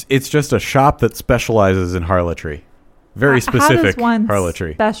means. It's just a shop that specializes in harlotry. Very How specific does one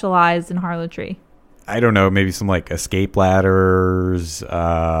harlotry. specialize in harlotry? I don't know, maybe some like escape ladders,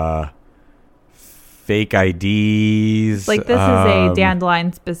 fake IDs. Like this is a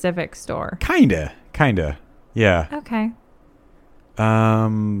Dandelion specific store. Kinda. Yeah. Okay.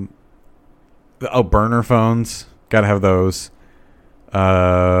 Burner phones. Gotta have those.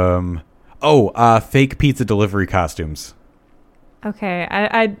 Fake pizza delivery costumes. Okay.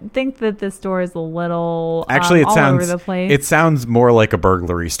 I think that this store is a little Actually, all over the place. it sounds more like a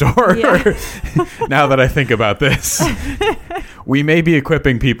burglary store. Yeah. Now that I think about this, we may be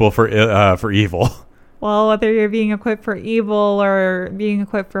equipping people for evil. Well, whether you're being equipped for evil or being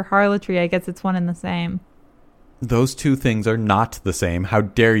equipped for harlotry, I guess it's one and the same. Those two things are not the same. How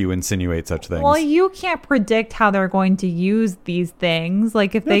dare you insinuate such things? Well, you can't predict how they're going to use these things.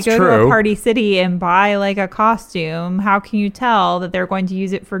 Like if they That's go to true. a Party City and buy like a costume, how can you tell that they're going to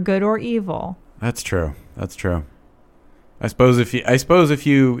use it for good or evil? That's true. I suppose if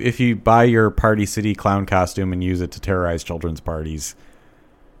you buy your Party City clown costume and use it to terrorize children's parties,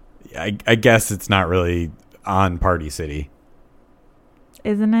 I guess it's not really on Party City.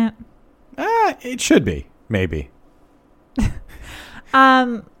 Isn't it? It should be. Maybe.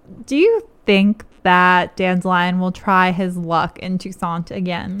 Do you think that Dandelion will try his luck in Toussaint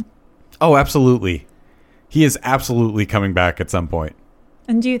again? Oh, absolutely. He is absolutely coming back at some point.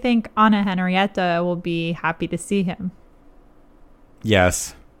 And do you think Anna Henrietta will be happy to see him?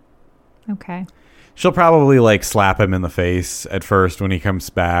 Yes. Okay. She'll probably like slap him in the face at first when he comes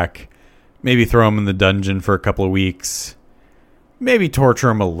back. Maybe throw him in the dungeon for a couple of weeks. Maybe torture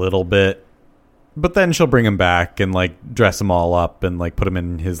him a little bit. But then she'll bring him back and like dress him all up and like put him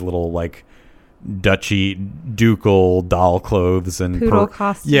in his little like ducal doll clothes and Poodle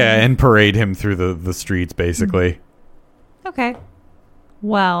costume. Yeah, and parade him through the streets basically. Okay.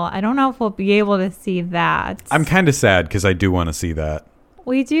 Well, I don't know if we'll be able to see that. I'm kind of sad because I do want to see that.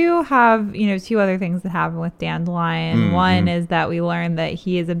 We do have, two other things that happen with Dandelion. Mm-hmm. One is that we learn that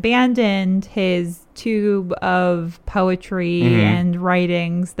he has abandoned his tube of poetry and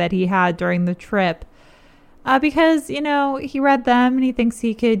writings that he had during the trip because, he read them and he thinks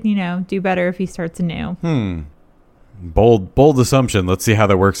he could, do better if he starts anew. Bold assumption. Let's see how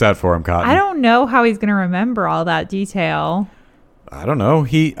that works out for him, Cotton. I don't know how he's going to remember all that detail. I don't know.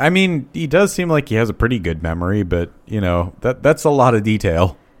 He does seem like he has a pretty good memory, but that's a lot of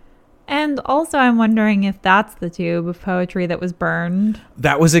detail. And also I'm wondering if that's the tube of poetry that was burned.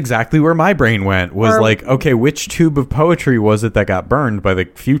 That was exactly where my brain went. Was like, okay, which tube of poetry was it that got burned by the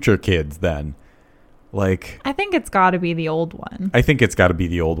future kids then? Like, I think it's got to be the old one. I think it's got to be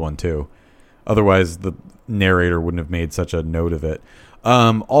the old one too. Otherwise, the narrator wouldn't have made such a note of it.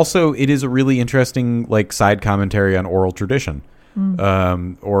 Also, it is a really interesting like side commentary on oral tradition.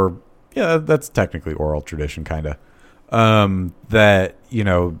 That's technically oral tradition, kind of. That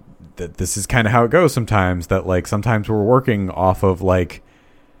that this is kind of how it goes sometimes. That like sometimes we're working off of like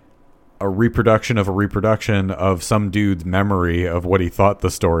a reproduction of some dude's memory of what he thought the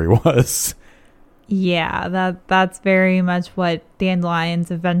story was. Yeah, that's very much what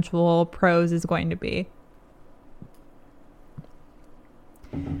Dandelion's eventual prose is going to be.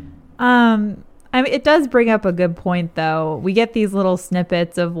 It does bring up a good point, though. We get these little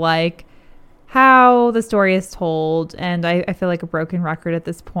snippets of like how the story is told, and I feel like a broken record at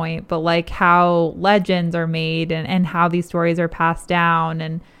this point, but like how legends are made and how these stories are passed down.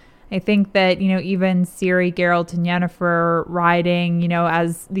 And I think that, even Ciri, Geralt, and Yennefer riding,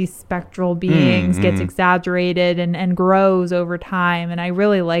 as these spectral beings gets exaggerated and grows over time. And I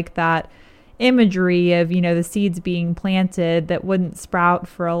really like that imagery of, the seeds being planted that wouldn't sprout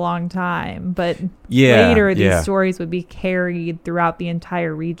for a long time. But later, these stories would be carried throughout the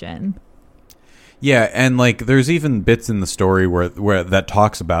entire region. Yeah, and like there's even bits in the story where that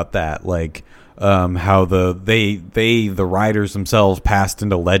talks about that, like how the riders themselves passed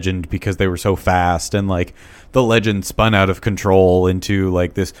into legend because they were so fast, and like the legend spun out of control into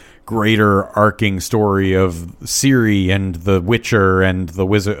like this greater arcing story of Ciri and the Witcher and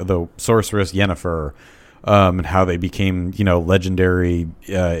the sorceress Yennefer, and how they became, you know, legendary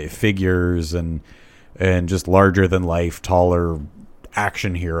figures and just larger than life, taller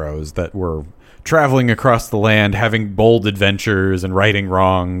action heroes that were traveling across the land, having bold adventures and righting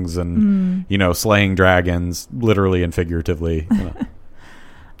wrongs and, you know, slaying dragons, literally and figuratively. You know.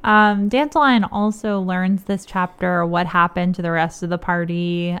 Dandelion also learns this chapter what happened to the rest of the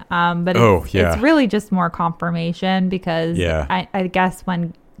party. But it's really just more confirmation because I guess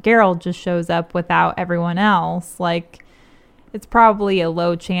when Geralt just shows up without everyone else, like, it's probably a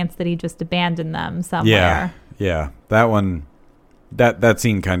low chance that he just abandoned them somewhere. Yeah. That one, that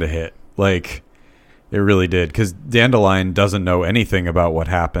scene kind of hit. Like, it really did, because Dandelion doesn't know anything about what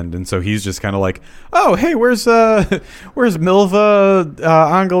happened, and so he's just kind of like, "Oh, hey, where's Milva,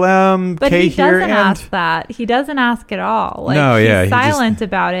 Angoulême, but Kay he here?" doesn't ask that. He doesn't ask at all. Like, no, he's silent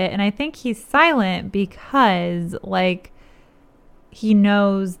about it, and I think he's silent because, like, he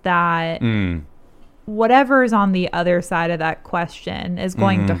knows that whatever's on the other side of that question is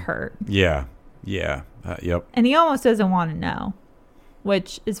going to hurt. Yeah, yep. And he almost doesn't want to know,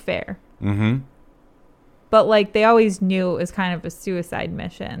 which is fair. Mm-hmm. But, like, they always knew it was kind of a suicide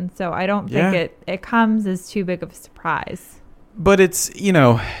mission. So I don't think it comes as too big of a surprise. But it's, you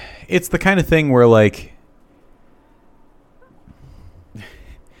know, it's the kind of thing where, like,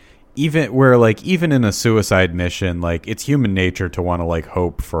 even in a suicide mission, like, it's human nature to want to, like,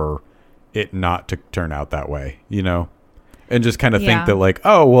 hope for it not to turn out that way, you know? And just kind of think that, like,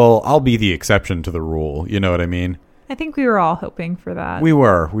 oh, well, I'll be the exception to the rule. You know what I mean? I think we were all hoping for that. We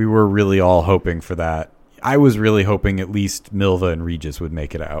were really all hoping for that. I was really hoping at least Milva and Regis would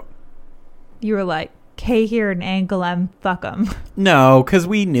make it out. You were like, Cahir and Angoulême, fuck them. No, because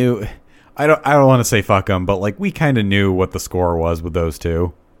we knew. I don't want to say fuck them, but like we kind of knew what the score was with those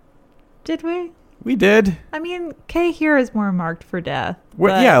two. Did we? We did. I mean, Cahir is more marked for death.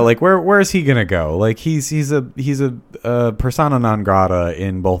 Where is he gonna go? Like he's a persona non grata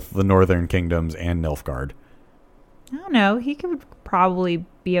in both the Northern Kingdoms and Nilfgaard. I don't know. He could probably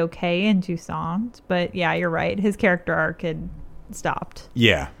be okay in Toussaint, but yeah, you're right. His character arc had stopped.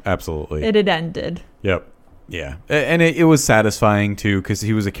 Yeah, absolutely. It had ended. Yep. Yeah, and it was satisfying too because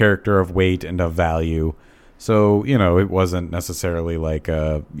he was a character of weight and of value. So, you know, it wasn't necessarily like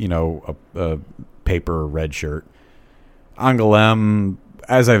a paper red shirt. Angoulême,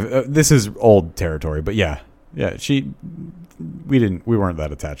 this is old territory, but yeah, we weren't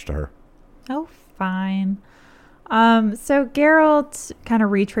that attached to her. Oh, fine. So Geralt kind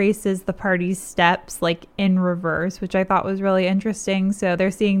of retraces the party's steps, like, in reverse, which I thought was really interesting. So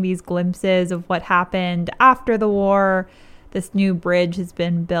they're seeing these glimpses of what happened after the war. This new bridge has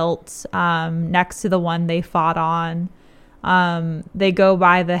been built next to the one they fought on. They go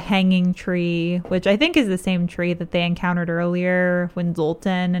by the hanging tree, which I think is the same tree that they encountered earlier when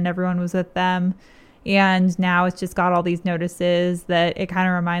Zoltan and everyone was with them. And now it's just got all these notices that it kind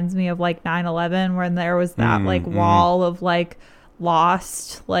of reminds me of like 9/11 when there was that wall of like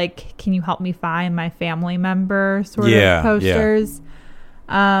lost, like, can you help me find my family member sort of posters.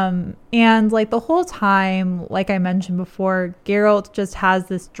 And like the whole time, like I mentioned before, Geralt just has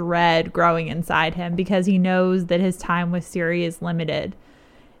this dread growing inside him because he knows that his time with Ciri is limited.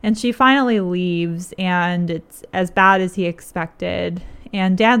 And she finally leaves and it's as bad as he expected.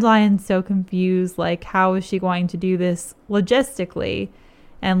 And Dandelion's so confused, like, how is she going to do this logistically?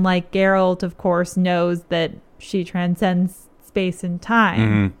 And, like, Geralt, of course, knows that she transcends space and time.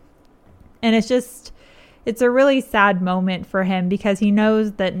 Mm-hmm. And it's a really sad moment for him because he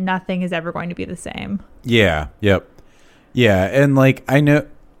knows that nothing is ever going to be the same. Yeah, yep. Yeah, and, like, I know...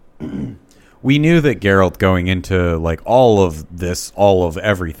 we knew that Geralt going into, like, all of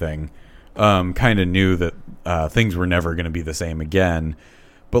everything, kind of knew that things were never going to be the same again,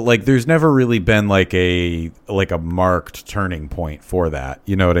 but like there's never really been like a marked turning point for that,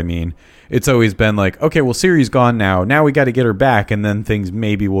 you know what I mean? It's always been like, okay, well, Ciri's gone now we got to get her back, and then things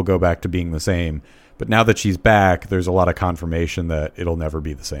maybe will go back to being the same. But now that she's back, there's a lot of confirmation that it'll never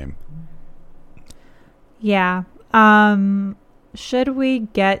be the same. Yeah. Should we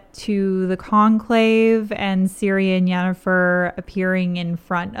get to the conclave and Ciri and Yennefer appearing in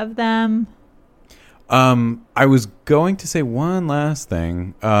front of them? I was going to say one last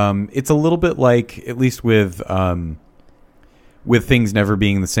thing. It's a little bit like, at least with things never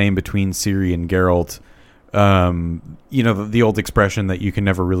being the same between Ciri and Geralt, you know, the old expression that you can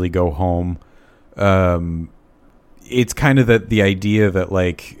never really go home. It's kind of the idea that,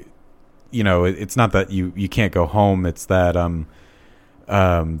 like, it's not that you can't go home. It's that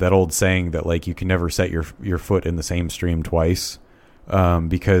that old saying that like you can never set your foot in the same stream twice,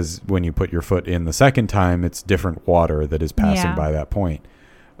 because when you put your foot in the second time, it's different water that is passing by that point.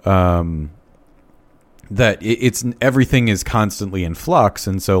 That it's everything is constantly in flux,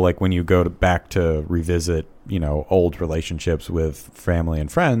 and so like when you go back to revisit old relationships with family and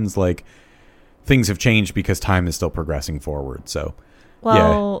friends, like things have changed because time is still progressing forward. So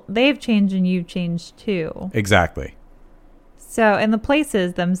they've changed and you've changed too. Exactly. So, and the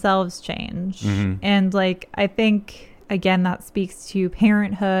places themselves change. And like, I think, again, that speaks to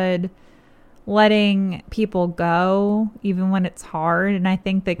parenthood, letting people go, even when it's hard. And I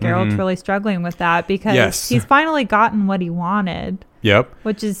think that Geralt's really struggling with that because he's finally gotten what he wanted. Yep.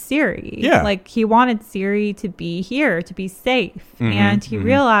 Which is Ciri. Yeah. Like, he wanted Ciri to be here, to be safe. And he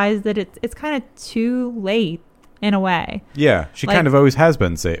realized that it's kind of too late in a way. Yeah. She kind of always has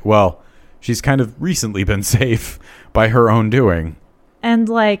been safe. Well, she's kind of recently been safe by her own doing. And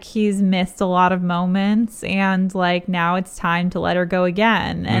like he's missed a lot of moments, and like now it's time to let her go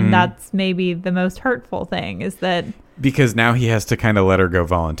again. And that's maybe the most hurtful thing, is that because now he has to kind of let her go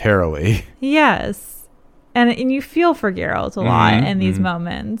voluntarily. Yes. And you feel for Geralt a lot in these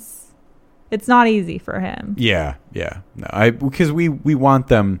moments. It's not easy for him. Yeah. No, because we want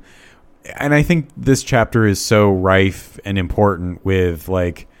them, and I think this chapter is so rife and important with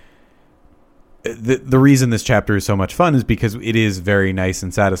like the reason this chapter is so much fun is because it is very nice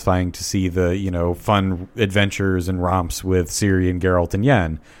and satisfying to see the fun adventures and romps with Ciri and Geralt and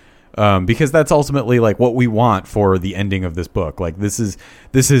Yen, because that's ultimately like what we want for the ending of this book. Like this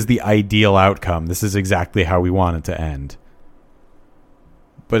is the ideal outcome. This is exactly how we want it to end,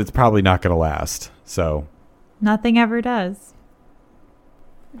 but it's probably not going to last. So nothing ever does.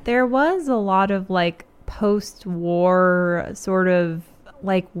 There was a lot of like post-war sort of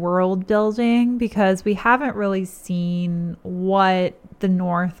like world building, because we haven't really seen what the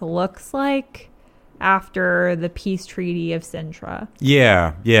North looks like after the peace treaty of Sintra.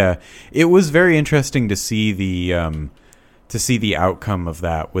 Yeah. It was very interesting to see the outcome of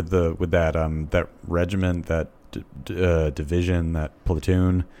that with that regiment, that division, that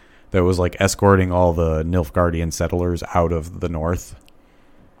platoon that was like escorting all the Nilfgaardian settlers out of the North.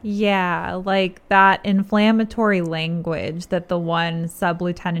 Yeah, like that inflammatory language that the one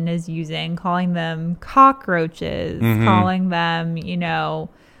sub-lieutenant is using, calling them cockroaches, calling them,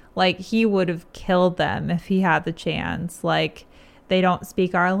 like he would have killed them if he had the chance. Like, they don't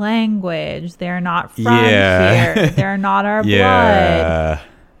speak our language. They're not from here. They're not our blood.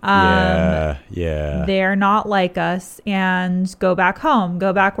 They're not like us, and go back home.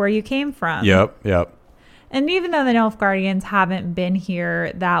 Go back where you came from. Yep. And even though the Nilfgaardians haven't been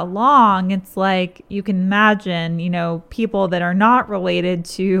here that long, it's like you can imagine, people that are not related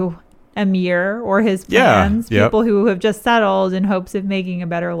to Emhyr or his plans, people who have just settled in hopes of making a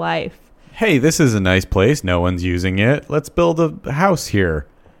better life. Hey, this is a nice place. No one's using it. Let's build a house here.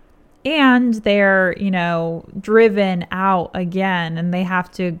 And they're, driven out again, and they have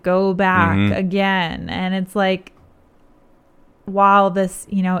to go back again. And it's like, while this,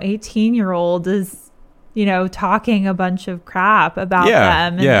 18-year-old is talking a bunch of crap about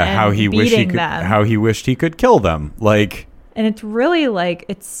them and how he wished he could kill them. Like, and it's really like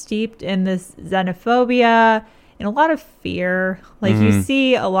it's steeped in this xenophobia and a lot of fear. Like you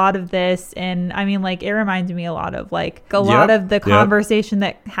see a lot of this, and I mean, like, it reminds me a lot of like a lot of the conversation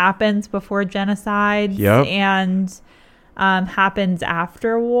that happens before genocide and happens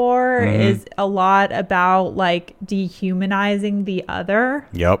after war is a lot about like dehumanizing the other.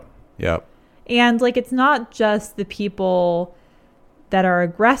 Yep. And like, it's not just the people that are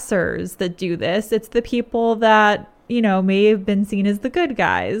aggressors that do this. It's the people that, may have been seen as the good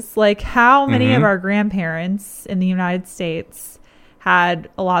guys. Like, how many of our grandparents in the United States had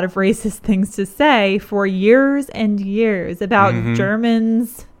a lot of racist things to say for years and years about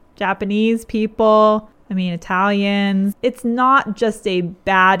Germans, Japanese people, Italians. It's not just a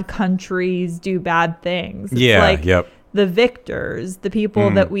bad countries do bad things. It's the victors, the people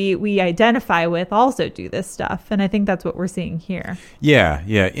that we identify with, also do this stuff. And I think that's what we're seeing here. Yeah.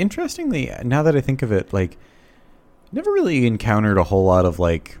 Interestingly, now that I think of it, like, never really encountered a whole lot of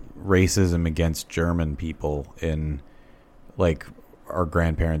like racism against German people in like our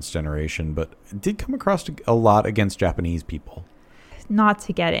grandparents' generation, but did come across a lot against Japanese people. Not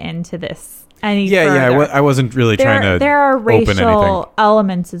to get into this any further. I wasn't really trying to there are open racial anything.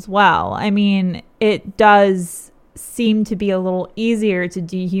 Elements as well. It does seem to be a little easier to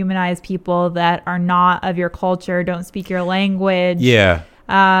dehumanize people that are not of your culture, don't speak your language.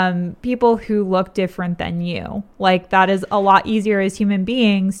 people who look different than you. Like, that is a lot easier as human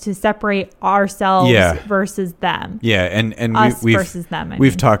beings to separate ourselves versus them. Yeah, and us we've versus them.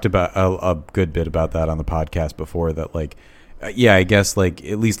 We've talked about a good bit about that on the podcast before. That like, I guess like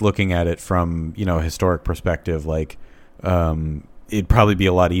at least looking at it from a historic perspective, like it'd probably be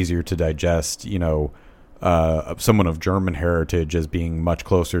a lot easier to digest someone of German heritage as being much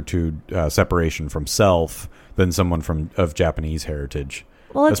closer to separation from self than someone of Japanese heritage.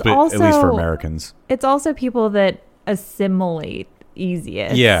 Well, it's also, at least for Americans. It's also people that assimilate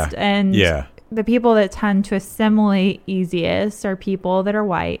easiest. Yeah. And the people that tend to assimilate easiest are people that are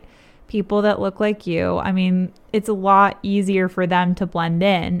white, people that look like you. I mean, it's a lot easier for them to blend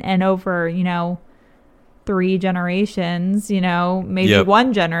in. And over, 3 generations, maybe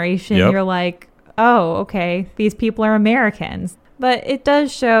one generation, you're like, oh, okay, these people are Americans. But it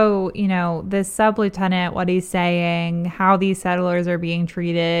does show, this sub-lieutenant, what he's saying, how these settlers are being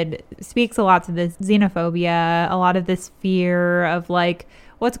treated, speaks a lot to this xenophobia, a lot of this fear of like,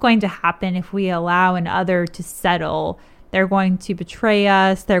 what's going to happen if we allow an other to settle? They're going to betray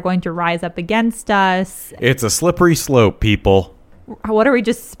us. They're going to rise up against us. It's a slippery slope, people. What, are we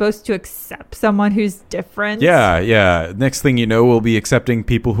just supposed to accept someone who's different? Yeah. Next thing you know, we'll be accepting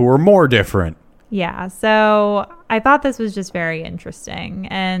people who are more different. Yeah, so I thought this was just very interesting.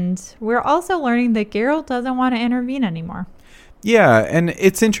 And we're also learning that Geralt doesn't want to intervene anymore. Yeah, and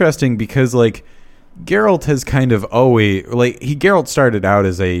it's interesting because, like, Geralt has kind of always... Geralt started out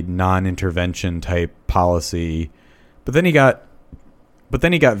as a non-intervention type policy, but then he got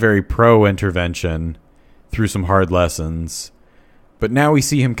very pro-intervention through some hard lessons. But now we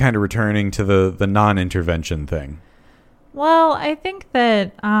see him kind of returning to the non-intervention thing. Well, I think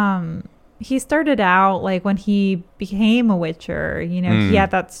that... he started out, like, when he became a Witcher, he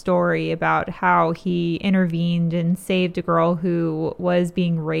had that story about how he intervened and saved a girl who was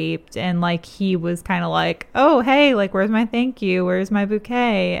being raped. And, like, he was kind of like, oh, hey, like, where's my thank you? Where's my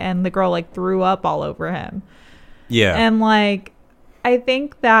bouquet? And the girl, like, threw up all over him. Yeah. And, like, I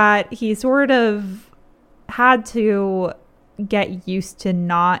think that he sort of had to get used to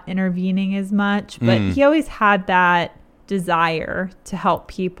not intervening as much. But he always had that desire to help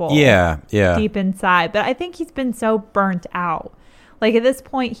people deep inside. But I think he's been so burnt out. Like, at this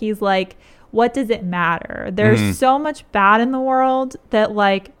point, he's like, what does it matter? There's so much bad in the world that,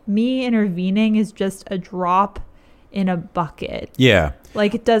 like, me intervening is just a drop in a bucket. Yeah.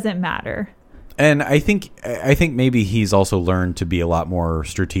 Like, it doesn't matter. And I think maybe he's also learned to be a lot more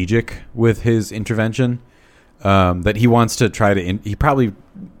strategic with his intervention. That he wants to try to... he probably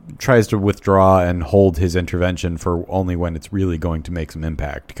tries to withdraw and hold his intervention for only when it's really going to make some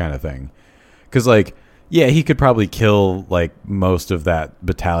impact, kind of thing. Because, like, yeah, he could probably kill, like, most of that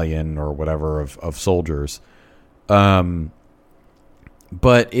battalion or whatever of soldiers. But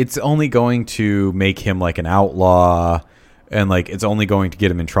it's only going to make him, like, an outlaw, and, like, it's only going to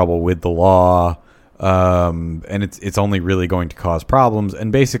get him in trouble with the law. And it's only really going to cause problems.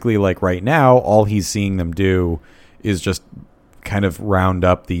 And basically, like, right now, all he's seeing them do is just kind of round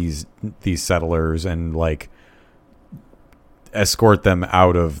up these settlers and, like, escort them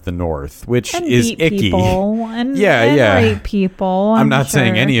out of the north, which and is beat icky. People and rape people. I'm not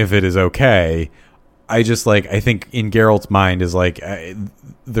saying any of it is okay. I just, like, I think in Geralt's mind is like,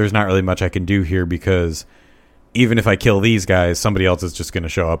 there's not really much I can do here because even if I kill these guys, somebody else is just going to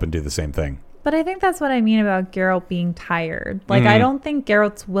show up and do the same thing. But I think that's what I mean about Geralt being tired. Like, I don't think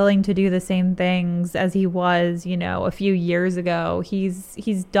Geralt's willing to do the same things as he was, a few years ago.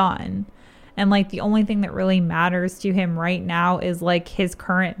 He's done. And, like, the only thing that really matters to him right now is, like, his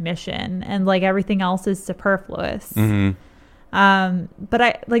current mission. And, like, everything else is superfluous.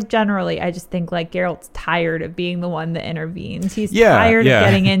 But generally, I just think, like, Geralt's tired of being the one that intervenes. He's tired of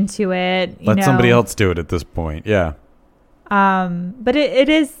getting into it. Let somebody else do it at this point. Yeah. But it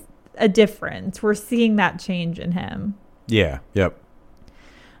is a difference. We're seeing that change in him. Yeah. Yep.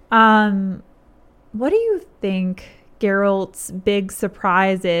 What do you think Geralt's big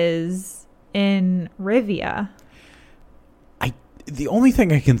surprise is in Rivia? The only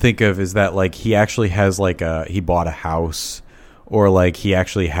thing I can think of is that, like, he actually has, like, he bought a house, or, like, he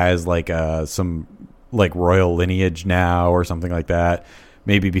actually has, like, some, like, royal lineage now or something like that.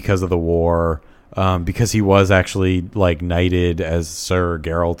 Maybe because of the war. Because he was actually, like, knighted as Sir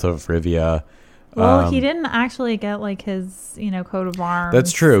Geralt of Rivia. Well, he didn't actually get, like, his, coat of arms.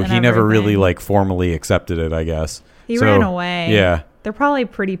 That's true. He never really, like, formally accepted it, I guess. He ran away. Yeah. They're probably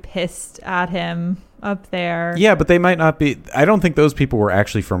pretty pissed at him up there. Yeah, but they might not be. I don't think those people were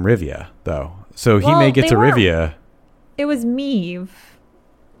actually from Rivia, though. So he may get to Rivia. It was Meve,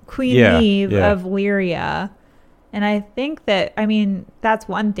 Queen Meve of Lyria. And I think that, I mean, that's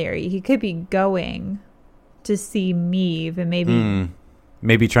one theory. He could be going to see Meave and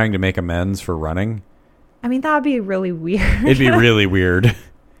maybe trying to make amends for running. I mean, that would be really weird. It'd be really weird.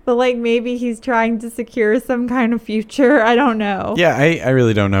 But like maybe he's trying to secure some kind of future. I don't know. Yeah, I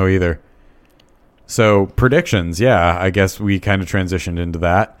really don't know either. So predictions, yeah, I guess we kind of transitioned into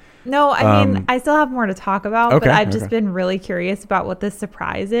that. No, I mean, I still have more to talk about, but I've just okay. been really curious about what this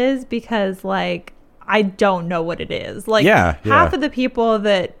surprise is because like I don't know what it is. Like half of the people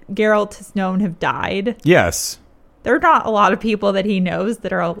that Geralt has known have died. Yes. There are not a lot of people that he knows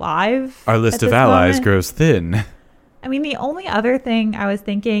that are alive. Our list of allies grows thin. I mean, the only other thing I was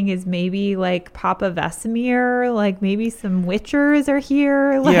thinking is maybe like Papa Vesemir, like maybe some Witchers are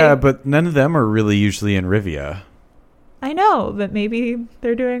here. Like, yeah, but none of them are really usually in Rivia. I know, but maybe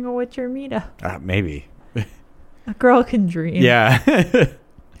they're doing a Witcher meetup. Maybe. A girl can dream. Yeah.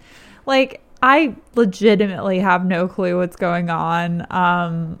 Like, I legitimately have no clue what's going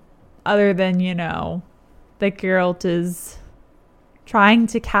on, other than, you know, that Geralt is trying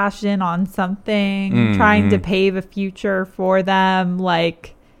to cash in on something, trying to pave a future for them.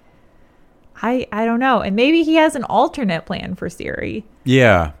 Like, I don't know. And maybe he has an alternate plan for Ciri.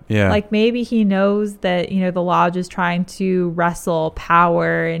 Yeah. Like, maybe he knows that, you know, the Lodge is trying to wrestle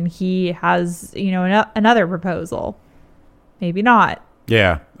power and he has, you know, another proposal. Maybe not.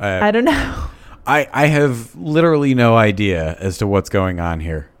 Yeah. I don't know. I have literally no idea as to what's going on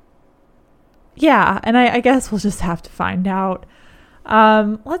here. Yeah, and I guess we'll just have to find out.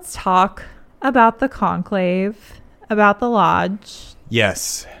 Let's talk about the Conclave, about the Lodge.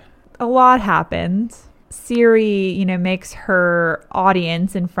 Yes. A lot happened. Ciri, you know, makes her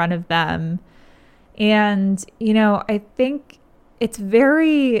audience in front of them. And, you know, I think it's a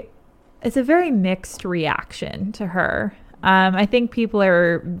very mixed reaction to her. I think people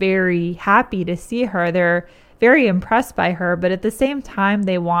are very happy to see her. They're very impressed by her, but at the same time,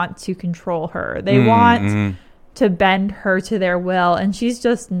 they want to control her. They want to bend her to their will, and she's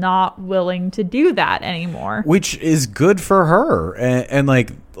just not willing to do that anymore. Which is good for her. And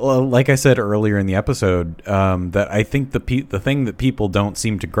like I said earlier in the episode, that I think the thing that people don't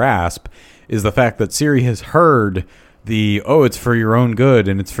seem to grasp is the fact that Ciri has heard it's for your own good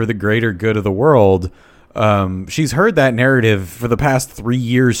and it's for the greater good of the world. She's heard that narrative for the past 3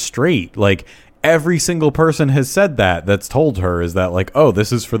 years straight. Like, every single person has said that's told her is that like, oh,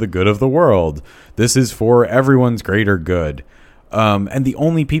 this is for the good of the world. This is for everyone's greater good. And the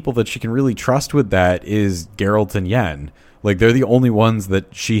only people that she can really trust with that is Geralt and Yen. Like, they're the only ones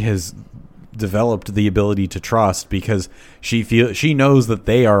that she has developed the ability to trust because she knows that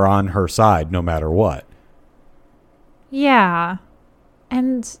they are on her side no matter what. Yeah.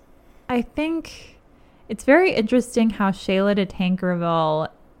 And I think it's very interesting how Shayla de Tankerville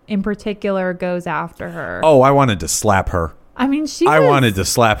in particular goes after her. Oh, I wanted to slap her. I mean, I wanted to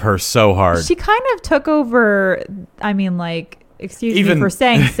slap her so hard. She kind of took over, I mean, like, excuse me for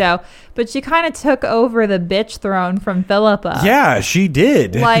saying so, but she kind of took over the bitch throne from Philippa. Yeah, she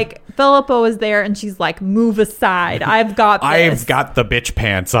did. Like, Philippa was there and she's like, move aside. I've got this. I've got the bitch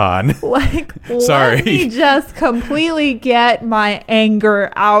pants on. Like, sorry. Let me just completely get my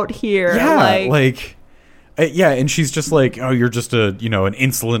anger out here. Yeah, like yeah, and she's just like, oh, you're just a, you know, an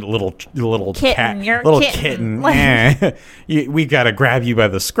insolent little kitten, cat, you're little kitten. kitten. We gotta grab you by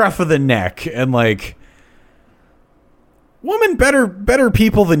the scruff of the neck, and like, woman, better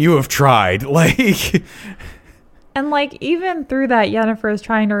people than you have tried, like. And like, even through that, Yennefer is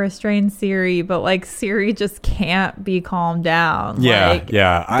trying to restrain Ciri, but like, Ciri just can't be calmed down. Yeah, like,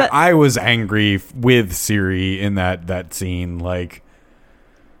 yeah. But I was angry with Ciri in that scene, like,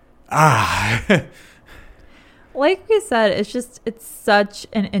 like we said, it's such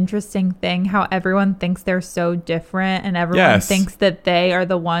an interesting thing how everyone thinks they're so different and everyone thinks that they are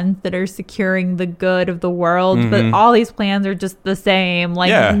the ones that are securing the good of the world, but all these plans are just the same.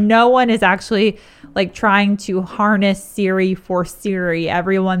 Like, no one is actually like trying to harness Ciri for Ciri.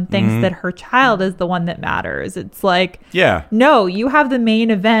 Everyone thinks that her child is the one that matters. It's like, no, you have the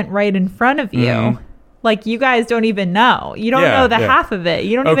main event right in front of you. Like, you guys don't even know. You don't know the half of it.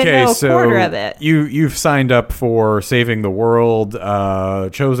 You don't even know a quarter of it. You've signed up for Saving the World,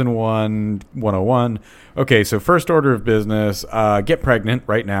 Chosen One 101. Okay, so first order of business, get pregnant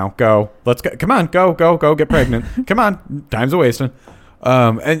right now. Go. Let's go. Come on, go, get pregnant. Come on. Time's a wasting.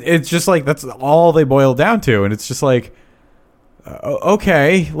 And it's just like, that's all they boil down to. And it's just like,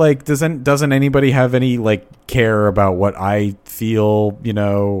 okay, like, doesn't anybody have any, like, care about what I feel, you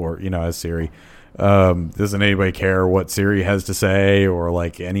know, or, you know, as Ciri? Doesn't anybody care what Ciri has to say or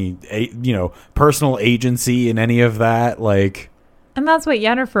like any, you know, personal agency in any of that? Like, And that's what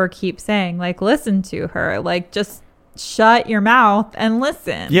Yennefer keeps saying. Like, listen to her. Like, just shut your mouth and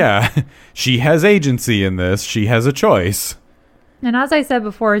listen. Yeah. She has agency in this. She has a choice. And as I said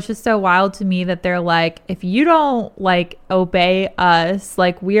before, it's just so wild to me that they're like, if you don't like obey us,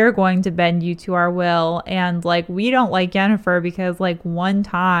 like we are going to bend you to our will. And like, we don't like Yennefer because like one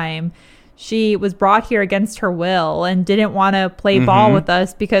time she was brought here against her will and didn't want to play ball with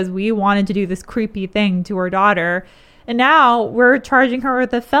us because we wanted to do this creepy thing to her daughter. And now we're charging her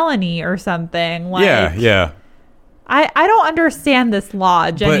with a felony or something. Like, yeah. I don't understand this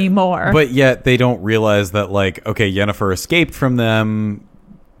lodge anymore. But yet they don't realize that, like, okay, Yennefer escaped from them,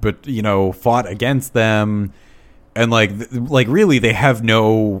 but, you know, fought against them. And, like really, they have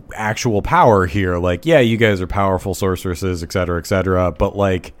no actual power here. Like, yeah, you guys are powerful sorceresses, et cetera, but,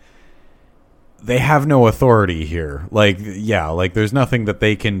 like, they have no authority here. Like, yeah, like, there's nothing that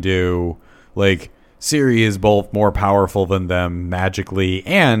they can do. Like, Ciri is both more powerful than them magically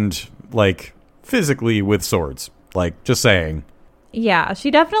and, like, physically with swords. Like, just saying. Yeah,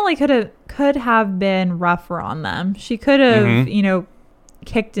 she definitely could have been rougher on them. She could have, you know,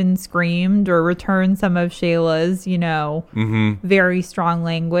 kicked and screamed or returned some of Shayla's, you know, very strong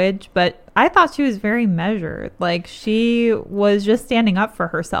language. But I thought she was very measured. Like, she was just standing up for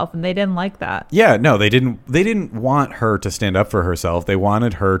herself, and they didn't like that. Yeah, no, they didn't want her to stand up for herself. They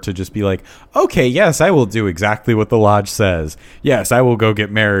wanted her to just be like, okay, yes, I will do exactly what the lodge says. Yes, I will go get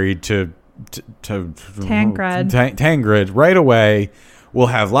married to Tancred right away. We'll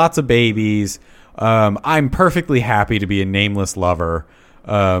have lots of babies. I'm perfectly happy to be a nameless lover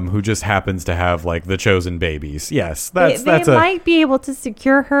who just happens to have like the chosen babies. Yes, they might be able to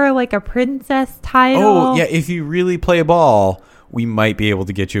secure her like a princess title. Oh yeah, if you really play ball, we might be able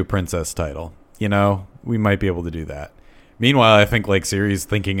to get you a princess title. You know, we might be able to do that. Meanwhile, I think like Ciri's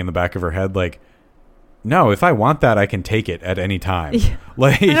thinking in the back of her head like, no, if I want that, I can take it at any time.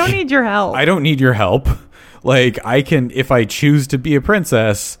 Like, I don't need your help. I don't need your help. Like, I can, if I choose to be a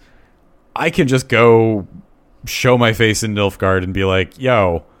princess, I can just go show my face in Nilfgaard and be like,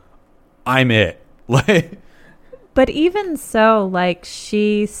 yo, I'm it. Like, but even so, like,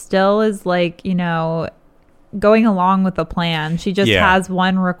 she still is like, you know, going along with the plan. She just has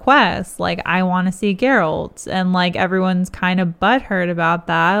one request, like, I want to see Geralt, and like everyone's kind of butthurt about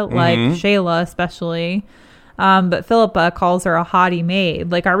that, like Shayla especially, but Philippa calls her a haughty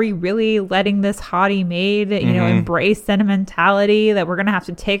maid. Like, are we really letting this haughty maid, you know, embrace sentimentality that we're gonna have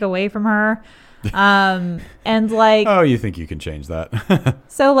to take away from her? And like, oh, you think you can change that?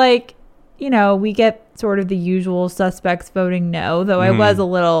 So like, you know, we get sort of the usual suspects voting no, though I was a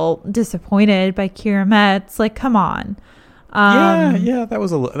little disappointed by Keira Metz. Like, come on. Yeah, that was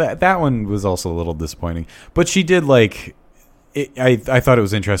that one was also a little disappointing. But she did like it, I thought it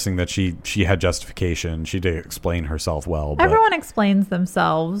was interesting that she had justification. She did explain herself well. But everyone explains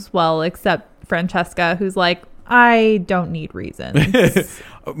themselves well except Francesca, who's like, I don't need reasons.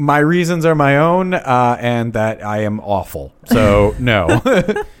 My reasons are my own, and that I am awful. So no.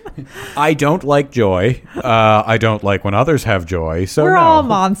 I don't like joy. I don't like when others have joy. So we're no. all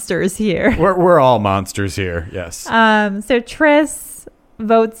monsters here. We're all monsters here. Yes. So Triss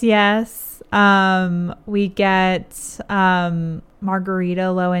votes yes. We get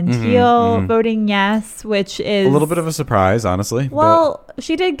Margarita Lowenthal voting yes, which is a little bit of a surprise, honestly. Well,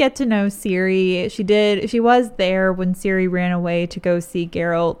 she did get to know Ciri. She was there when Ciri ran away to go see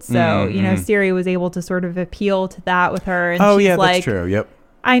Geralt. So, you know, Ciri was able to sort of appeal to that with her. And she's like, that's true. Yep.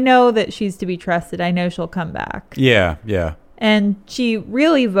 I know that she's to be trusted. I know she'll come back. Yeah. And she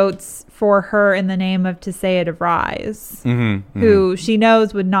really votes for her in the name of Tissaia de Vries, who she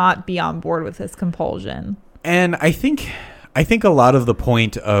knows would not be on board with this compulsion. And I think a lot of the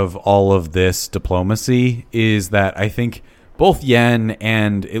point of all of this diplomacy is that I think both Yen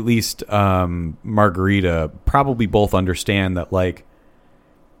and at least Margarita probably both understand that, like,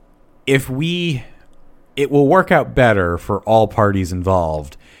 it will work out better for all parties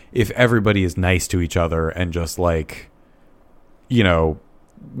involved if everybody is nice to each other and just, like, you know,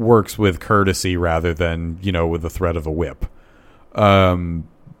 works with courtesy rather than, you know, with the threat of a whip.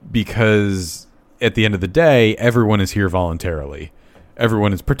 Because at the end of the day, everyone is here voluntarily.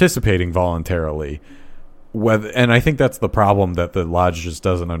 Everyone is participating voluntarily. And I think that's the problem that the Lodge just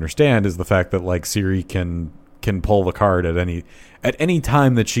doesn't understand, is the fact that, like, Ciri can pull the card at any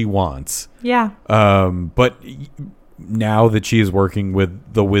time that she wants. Yeah. But now that she is working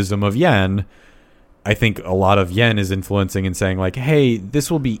with the wisdom of Yen, I think a lot of Yen is influencing and saying, like, hey,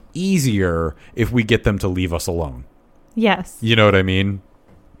 this will be easier if we get them to leave us alone. Yes. You know what I mean?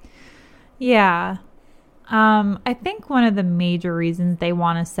 Yeah. I think one of the major reasons they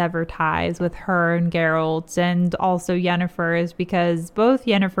want to sever ties with her and Geralt and also Yennefer is because both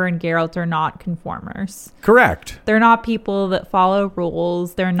Yennefer and Geralt are not conformers. Correct. They're not people that follow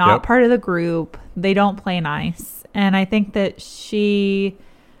rules. They're not part of the group. They don't play nice. And I think that Ciri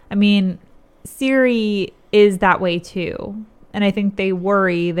is that way too. And I think they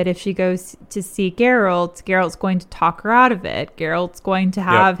worry that if she goes to see Geralt's going to talk her out of it. Geralt's going to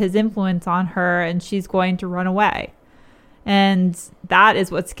have his influence on her and she's going to run away. And that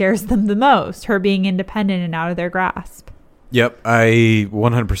is what scares them the most, her being independent and out of their grasp. Yep, I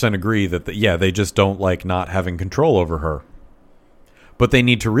 100% agree that, they just don't like not having control over her. But they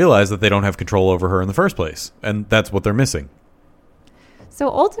need to realize that they don't have control over her in the first place. And that's what they're missing. So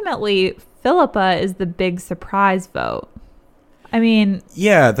ultimately, Philippa is the big surprise vote. I mean...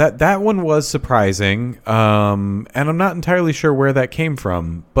 Yeah, that one was surprising. And I'm not entirely sure where that came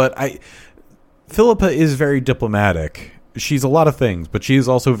from. But Philippa is very diplomatic. She's a lot of things, but she is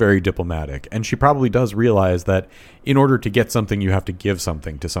also very diplomatic. And she probably does realize that in order to get something, you have to give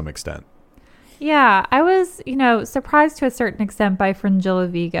something to some extent. Yeah, I was, surprised to a certain extent by Fringilla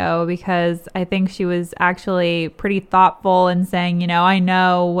Vigo because I think she was actually pretty thoughtful in saying, I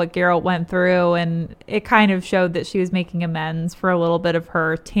know what Geralt went through, and it kind of showed that she was making amends for a little bit of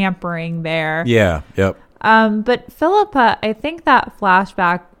her tampering there. Yeah, yep. But Philippa, I think that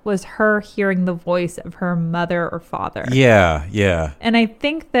flashback was her hearing the voice of her mother or father. Yeah, yeah. And I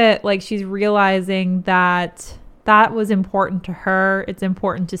think that, she's realizing that was important to her. It's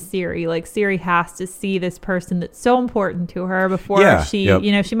important to Ciri. Ciri has to see this person that's so important to her before she,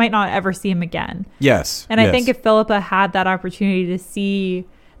 she might not ever see him again. Yes. And I think if Philippa had that opportunity to see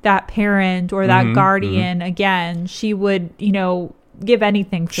that parent or that guardian again, she would, give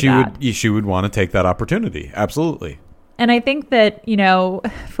anything for that. She would want to take that opportunity. Absolutely. And I think that,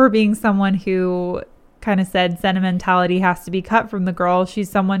 for being someone who kind of said sentimentality has to be cut from the girl, she's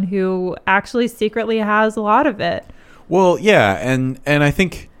someone who actually secretly has a lot of it. Well, yeah, and I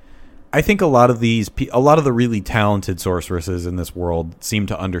think a lot of the really talented sorceresses in this world seem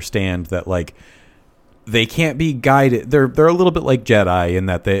to understand that they can't be guided. They're a little bit like Jedi in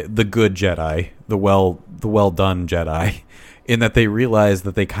that the good Jedi, the well done Jedi, in that they realize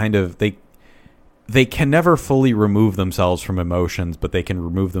that they can never fully remove themselves from emotions, but they can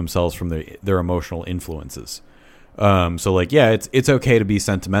remove themselves from their emotional influences. So it's okay to be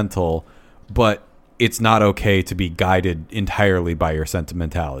sentimental, but it's not okay to be guided entirely by your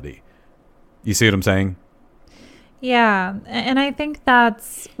sentimentality. You see what I'm saying? Yeah. And I think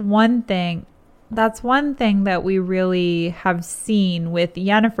that's one thing. That's one thing that we really have seen with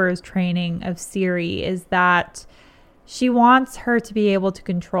Yennefer's training of Ciri is that she wants her to be able to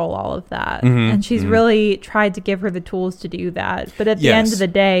control all of that. And she's really tried to give her the tools to do that. But at the end of the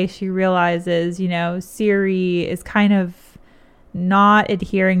day, she realizes, Ciri is kind of not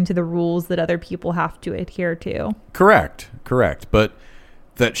adhering to the rules that other people have to adhere to. Correct. But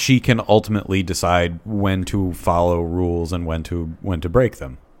that she can ultimately decide when to follow rules and when to break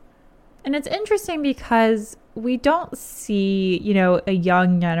them. And it's interesting because we don't see, a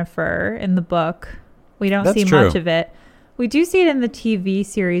young Yennefer in the book. We don't see much of it. We do see it in the TV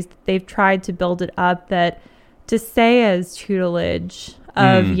series that they've tried to build it up that Tissaya's tutelage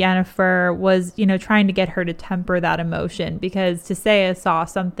of Yennefer was, trying to get her to temper that emotion because Tissaya saw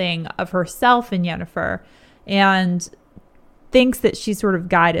something of herself in Yennefer and thinks that she's sort of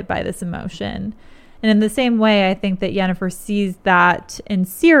guided by this emotion. And in the same way, I think that Yennefer sees that in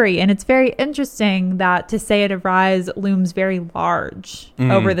Ciri. And it's very interesting that Tissaia de Vries looms very large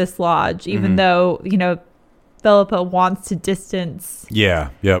over this lodge, even though, Philippa wants to distance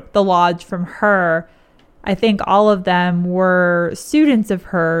the lodge from her. I think all of them were students of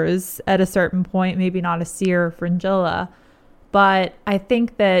hers at a certain point, maybe not a seer or Fringilla. But I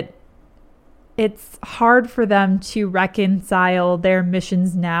think that it's hard for them to reconcile their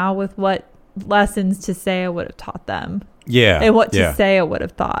missions now with what lessons Tissaia would have taught them. Yeah. And what Tissaia would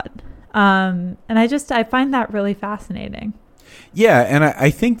have thought. And I find that really fascinating. Yeah, and I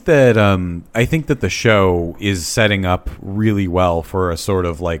think that the show is setting up really well for a sort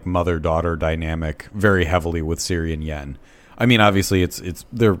of mother-daughter dynamic very heavily with Ciri and Yen. I mean, obviously it's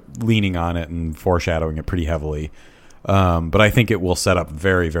they're leaning on it and foreshadowing it pretty heavily. But I think it will set up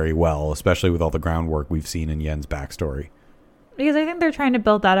very, very well, especially with all the groundwork we've seen in Yen's backstory. Because I think they're trying to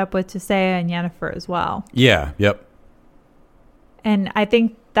build that up with Tissaia and Yennefer as well. Yeah, yep. And I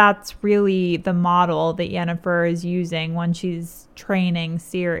think that's really the model that Yennefer is using when she's training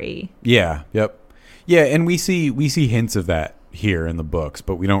Ciri. Yeah, yep. Yeah, and we see hints of that here in the books,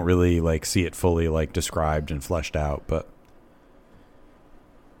 but we don't really see it fully described and fleshed out. But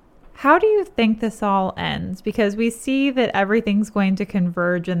How do you think this all ends? Because we see that everything's going to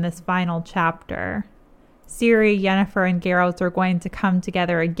converge in this final chapter. Ciri, Yennefer, and Geralt are going to come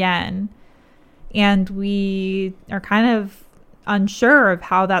together again. And we are kind of unsure of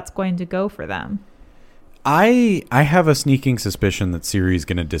how that's going to go for them. I have a sneaking suspicion that Ciri's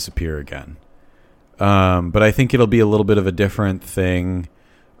going to disappear again. But I think it'll be a little bit of a different thing.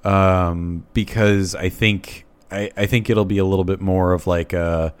 Because I think it'll be a little bit more of like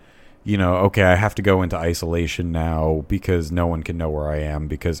a, okay, I have to go into isolation now because no one can know where I am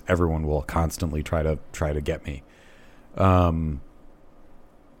because everyone will constantly try to get me.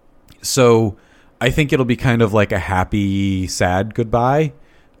 So I think it'll be kind of like a happy, sad goodbye.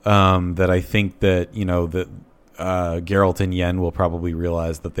 That I think that, that Geralt and Yen will probably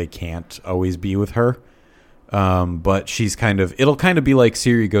realize that they can't always be with her. But it'll kind of be like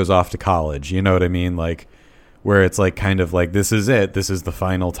Ciri goes off to college. You know what I mean? Like, where it's like kind of like, this is it. This is the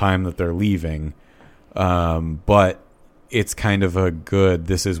final time that they're leaving. But it's kind of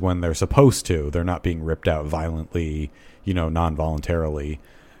this is when they're supposed to. They're not being ripped out violently, non-voluntarily.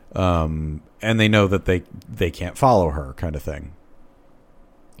 And they know that they can't follow her kind of thing.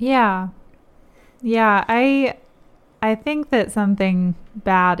 Yeah. Yeah, I think that something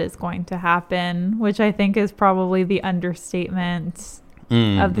bad is going to happen, which I think is probably the understatement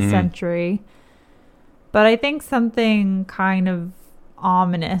of the century. But I think something kind of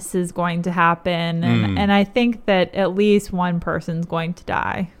ominous is going to happen. And I think that at least one person's going to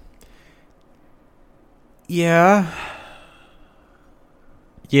die. Yeah.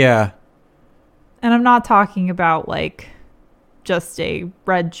 Yeah. And I'm not talking about like just a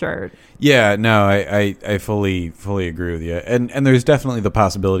red shirt. Yeah, no, I fully agree with you. And there's definitely the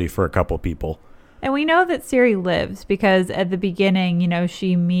possibility for a couple people. And we know that Ciri lives because at the beginning,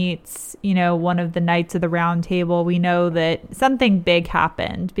 she meets, one of the Knights of the Round Table. We know that something big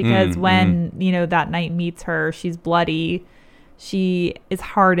happened because when, that knight meets her, she's bloody. She is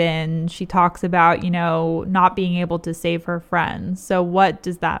hardened. She talks about, not being able to save her friends. So what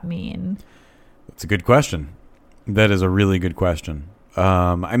does that mean? That's a good question. That is a really good question.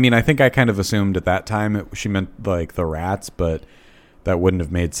 I think I kind of assumed at that time she meant like the rats, but that wouldn't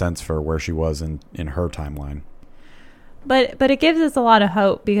have made sense for where she was in her timeline. But it gives us a lot of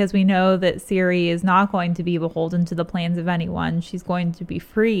hope because we know that Ciri is not going to be beholden to the plans of anyone. She's going to be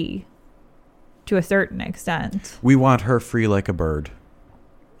free to a certain extent. We want her free like a bird,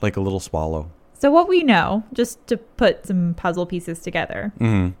 like a little swallow. So what we know, just to put some puzzle pieces together,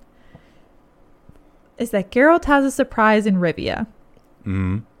 is that Geralt has a surprise in Rivia,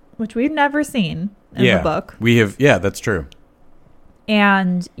 which we've never seen in the book. We have, yeah, that's true.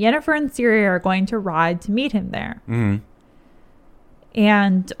 And Yennefer and Ciri are going to ride to meet him there.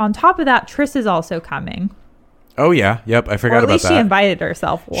 And on top of that, Triss is also coming. Oh, yeah. Yep, I forgot about that. Or at least she invited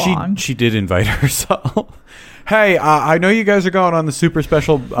herself along. She did invite herself. Hey, I know you guys are going on the super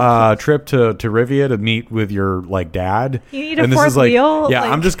special trip to Rivia to meet with your dad. You need a fourth wheel? Yeah,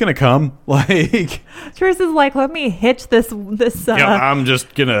 I'm just gonna come. Triss is like, let me hitch this. Yeah, I'm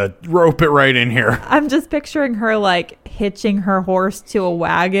just gonna rope it right in here. I'm just picturing her hitching her horse to a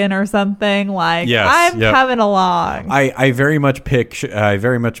wagon or something. I'm coming along. I very much picture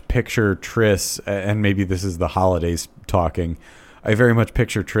Triss, and maybe this is the holidays talking. I very much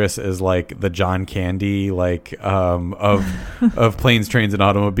picture Triss as the John Candy of Planes, Trains, and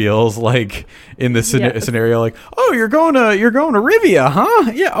Automobiles, in this scenario, oh, you're going to Rivia,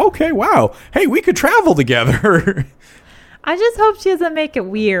 huh? Yeah, okay, wow. Hey, we could travel together. I just hope she doesn't make it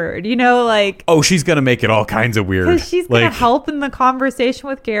weird, Oh, she's gonna make it all kinds of weird. Because she's gonna help in the conversation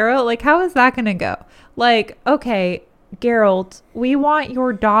with Geralt. How is that gonna go? Okay, Geralt, we want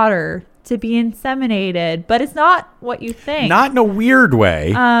your daughter to be inseminated, but it's not what you think. Not in a weird way.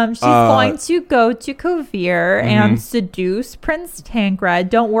 She's going to go to Kovir and seduce Prince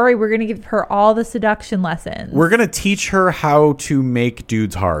Tancred. Don't worry, we're going to give her all the seduction lessons. We're going to teach her how to make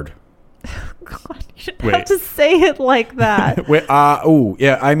dudes hard. God, you shouldn't have to say it like that. Wait,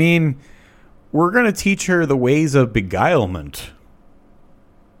 we're going to teach her the ways of beguilement.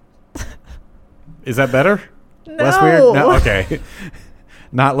 Is that better? No. Less weird? No? Okay.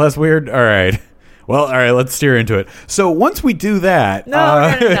 Not less weird? All right. Well, all right, let's steer into it. So once we do that,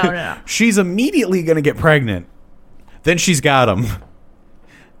 no. She's immediately going to get pregnant. Then she's got him.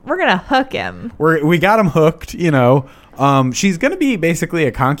 We're going to hook him. We got him hooked, She's going to be basically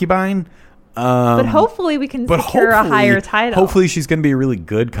a concubine. But hopefully we can secure a higher title. Hopefully she's going to be a really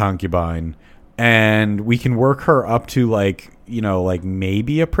good concubine. And we can work her up to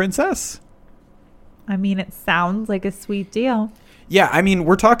maybe a princess. It sounds like a sweet deal. Yeah,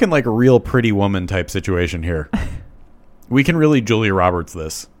 we're talking a real Pretty Woman type situation here. We can really Julia Roberts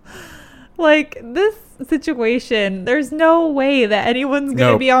this. Like, this situation, there's no way that anyone's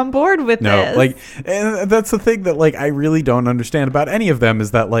going to be on board with this. Like, and that's the thing that, like, I really don't understand about any of them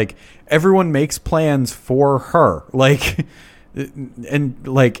is that, like, everyone makes plans for her. Like, and,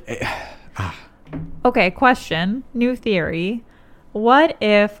 like... Okay, question. New theory. What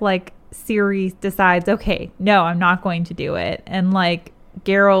if, like, Ciri decides, okay, no, I'm not going to do it. And, like,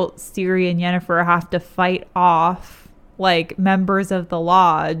 Geralt, Ciri, and Yennefer have to fight off, like, members of the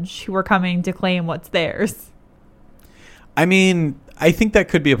Lodge who are coming to claim what's theirs. I mean, I think that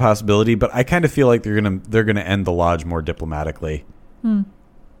could be a possibility, but I kind of feel like they're gonna end the Lodge more diplomatically. But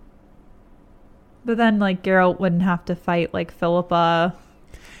then, like, Geralt wouldn't have to fight, like, Philippa.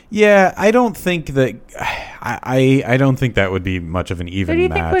 Yeah, I don't think that... I don't think that would be much of an even match. Who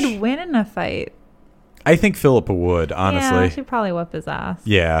do you think would win in a fight? I think Philippa would, honestly. Yeah, she'd probably whip his ass.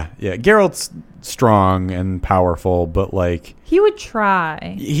 Yeah. Geralt's strong and powerful, but, like... He would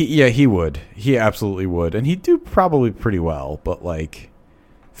try. He would. He absolutely would. And he'd do probably pretty well, but, like,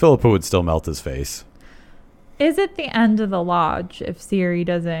 Philippa would still melt his face. Is it the end of the Lodge if Ciri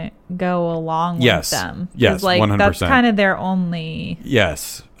doesn't go along with them? Yes, like, 100%. That's kind of their only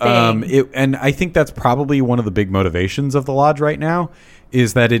Yes. thing. And I think that's probably one of the big motivations of the Lodge right now,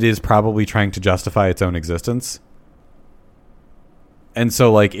 is that it is probably trying to justify its own existence. And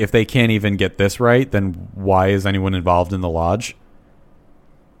so, like, if they can't even get this right, then why is anyone involved in the Lodge?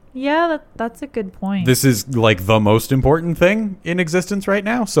 Yeah, that's a good point. This is, like, the most important thing in existence right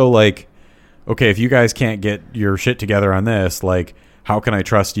now. So, like, okay, if you guys can't get your shit together on this, like, how can I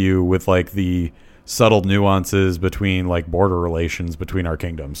trust you with, like, the subtle nuances between, like, border relations between our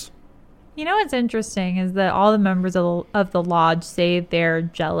kingdoms? You know what's interesting is that all the members of the Lodge say they're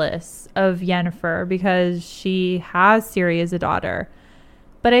jealous of Yennefer because she has Ciri as a daughter.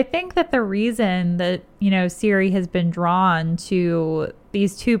 But I think that the reason that, Ciri has been drawn to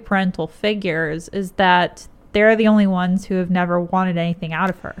these two parental figures is that they're the only ones who have never wanted anything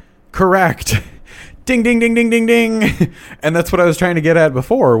out of her. Correct. Ding, ding, ding, ding, ding, ding. And that's what I was trying to get at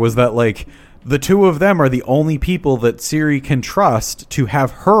before, was that, like, the two of them are the only people that Ciri can trust to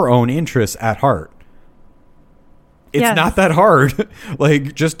have her own interests at heart. It's not that hard.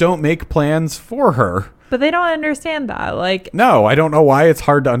 Like, just don't make plans for her. But they don't understand that. Like, no, I don't know why it's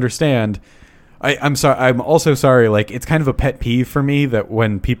hard to understand. I'm sorry. I'm also sorry. Like, it's kind of a pet peeve for me that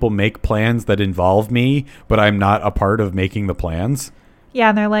when people make plans that involve me, but I'm not a part of making the plans. Yeah,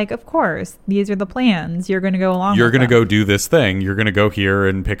 and they're like, of course, these are the plans. You're going to go along with them. You're going to go do this thing. You're going to go here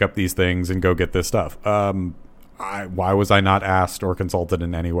and pick up these things and go get this stuff. Why was I not asked or consulted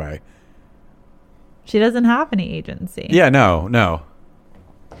in any way? She doesn't have any agency. Yeah, no.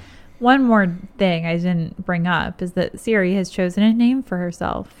 One more thing I didn't bring up is that Ciri has chosen a name for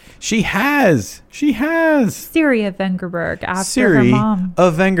herself. She has. Ciri of Vengerberg, after her Ciri mom.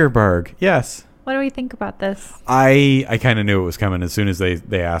 of Vengerberg, yes. What do we think about this? I kind of knew it was coming as soon as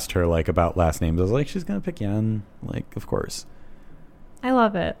they asked her, like, about last names. I was like, she's going to pick Yen. Like, of course. I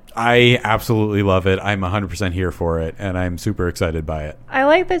love it. I absolutely love it. I'm 100% here for it, and I'm super excited by it. I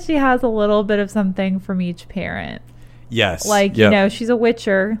like that she has a little bit of something from each parent. Yes. Like, she's a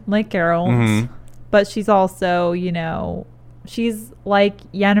witcher, like Geralt, but she's also, she's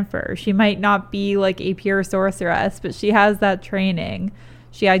like Yennefer. She might not be, like, a pure sorceress, but she has that training.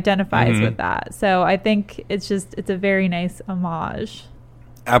 She identifies with that. So I think it's a very nice homage.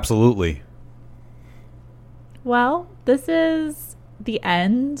 Absolutely. Well, this is the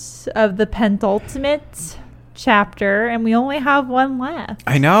end of the penultimate chapter, and we only have one left.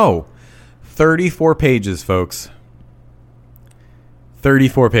 I know. 34 pages, folks.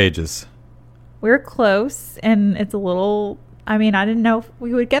 34 pages. We're close, and it's a little... I mean, I didn't know if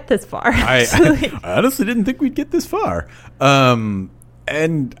we would get this far. I honestly didn't think we'd get this far.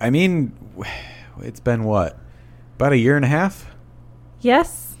 And, I mean, it's been what? About a year and a half?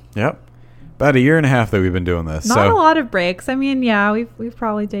 Yes. Yep. About a year and a half that we've been doing this. Not a lot of breaks. I mean, yeah, we've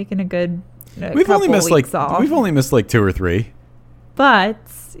probably taken a good we've only missed weeks off. We've only missed like 2 or 3. But,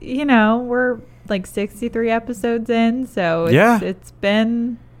 we're like 63 episodes in, so it's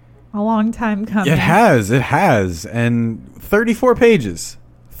been a long time coming. It has. And 34 pages.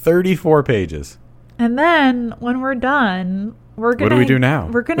 34 pages. And then when we're done, what do we do now?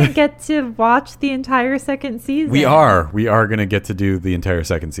 We're going to get to watch the entire second season. We are going to get to do the entire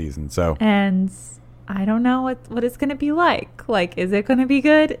second season. So, and I don't know what it's going to be like. Like, is it going to be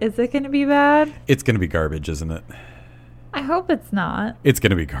good? Is it going to be bad? It's going to be garbage, isn't it? I hope it's not. It's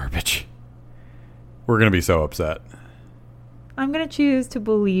going to be garbage. We're going to be so upset. I'm going to choose to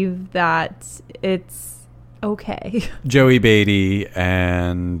believe that it's okay. Joey Beatty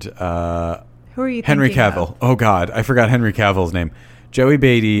and Who are you Henry thinking of? Cavill. Oh, God. I forgot Henry Cavill's name. Joey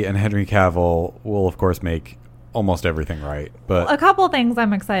Beatty and Henry Cavill will, of course, make almost everything right. But A couple things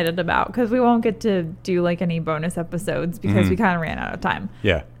I'm excited about, because we won't get to do like any bonus episodes because we kind of ran out of time.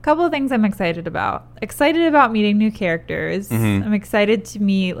 yeah. A couple of things I'm excited about. Excited about meeting new characters. I'm excited to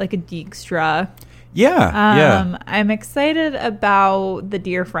meet like a Dijkstra. Yeah. I'm excited about the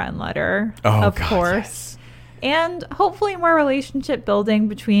Dear Friend letter, Oh, of God, course. yes. And hopefully more relationship building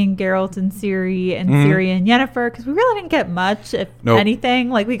between Geralt and Ciri and Ciri and Yennefer, because we really didn't get much, if Nope. anything.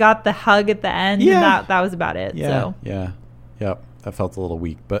 Like, we got the hug at the end, Yeah. and that was about it. Yeah. So Yeah. Yep. That felt a little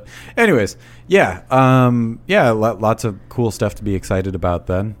weak. But anyways, yeah. Lots of cool stuff to be excited about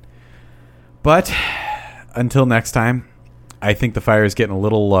then. But until next time, I think the fire is getting a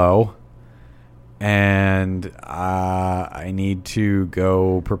little low. And I need to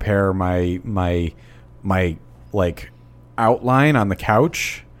go prepare my like outline on the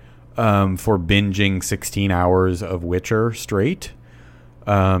couch for binging 16 hours of Witcher straight.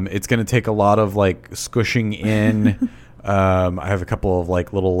 It's going to take a lot of like squishing in. I have a couple of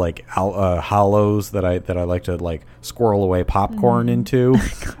like little like hollows that I like to like squirrel away popcorn into.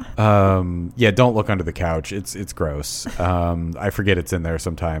 Yeah, don't look under the couch. It's gross. I forget it's in there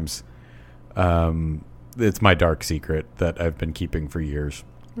sometimes. It's my dark secret that I've been keeping for years.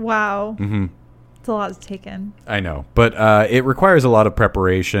 wow. It's a lot to take in. I know, but it requires a lot of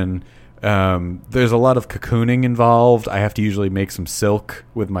preparation. There's a lot of cocooning involved. I have to usually make some silk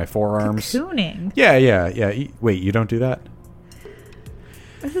with my forearms. Cocooning. Yeah. Wait, you don't do that?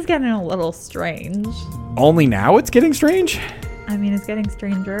 This is getting a little strange. Only now it's getting strange? I mean, it's getting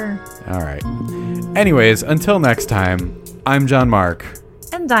stranger. All right. Anyways, until next time, I'm John Mark.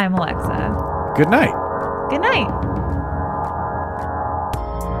 And I'm Alexa. Good night. Good night.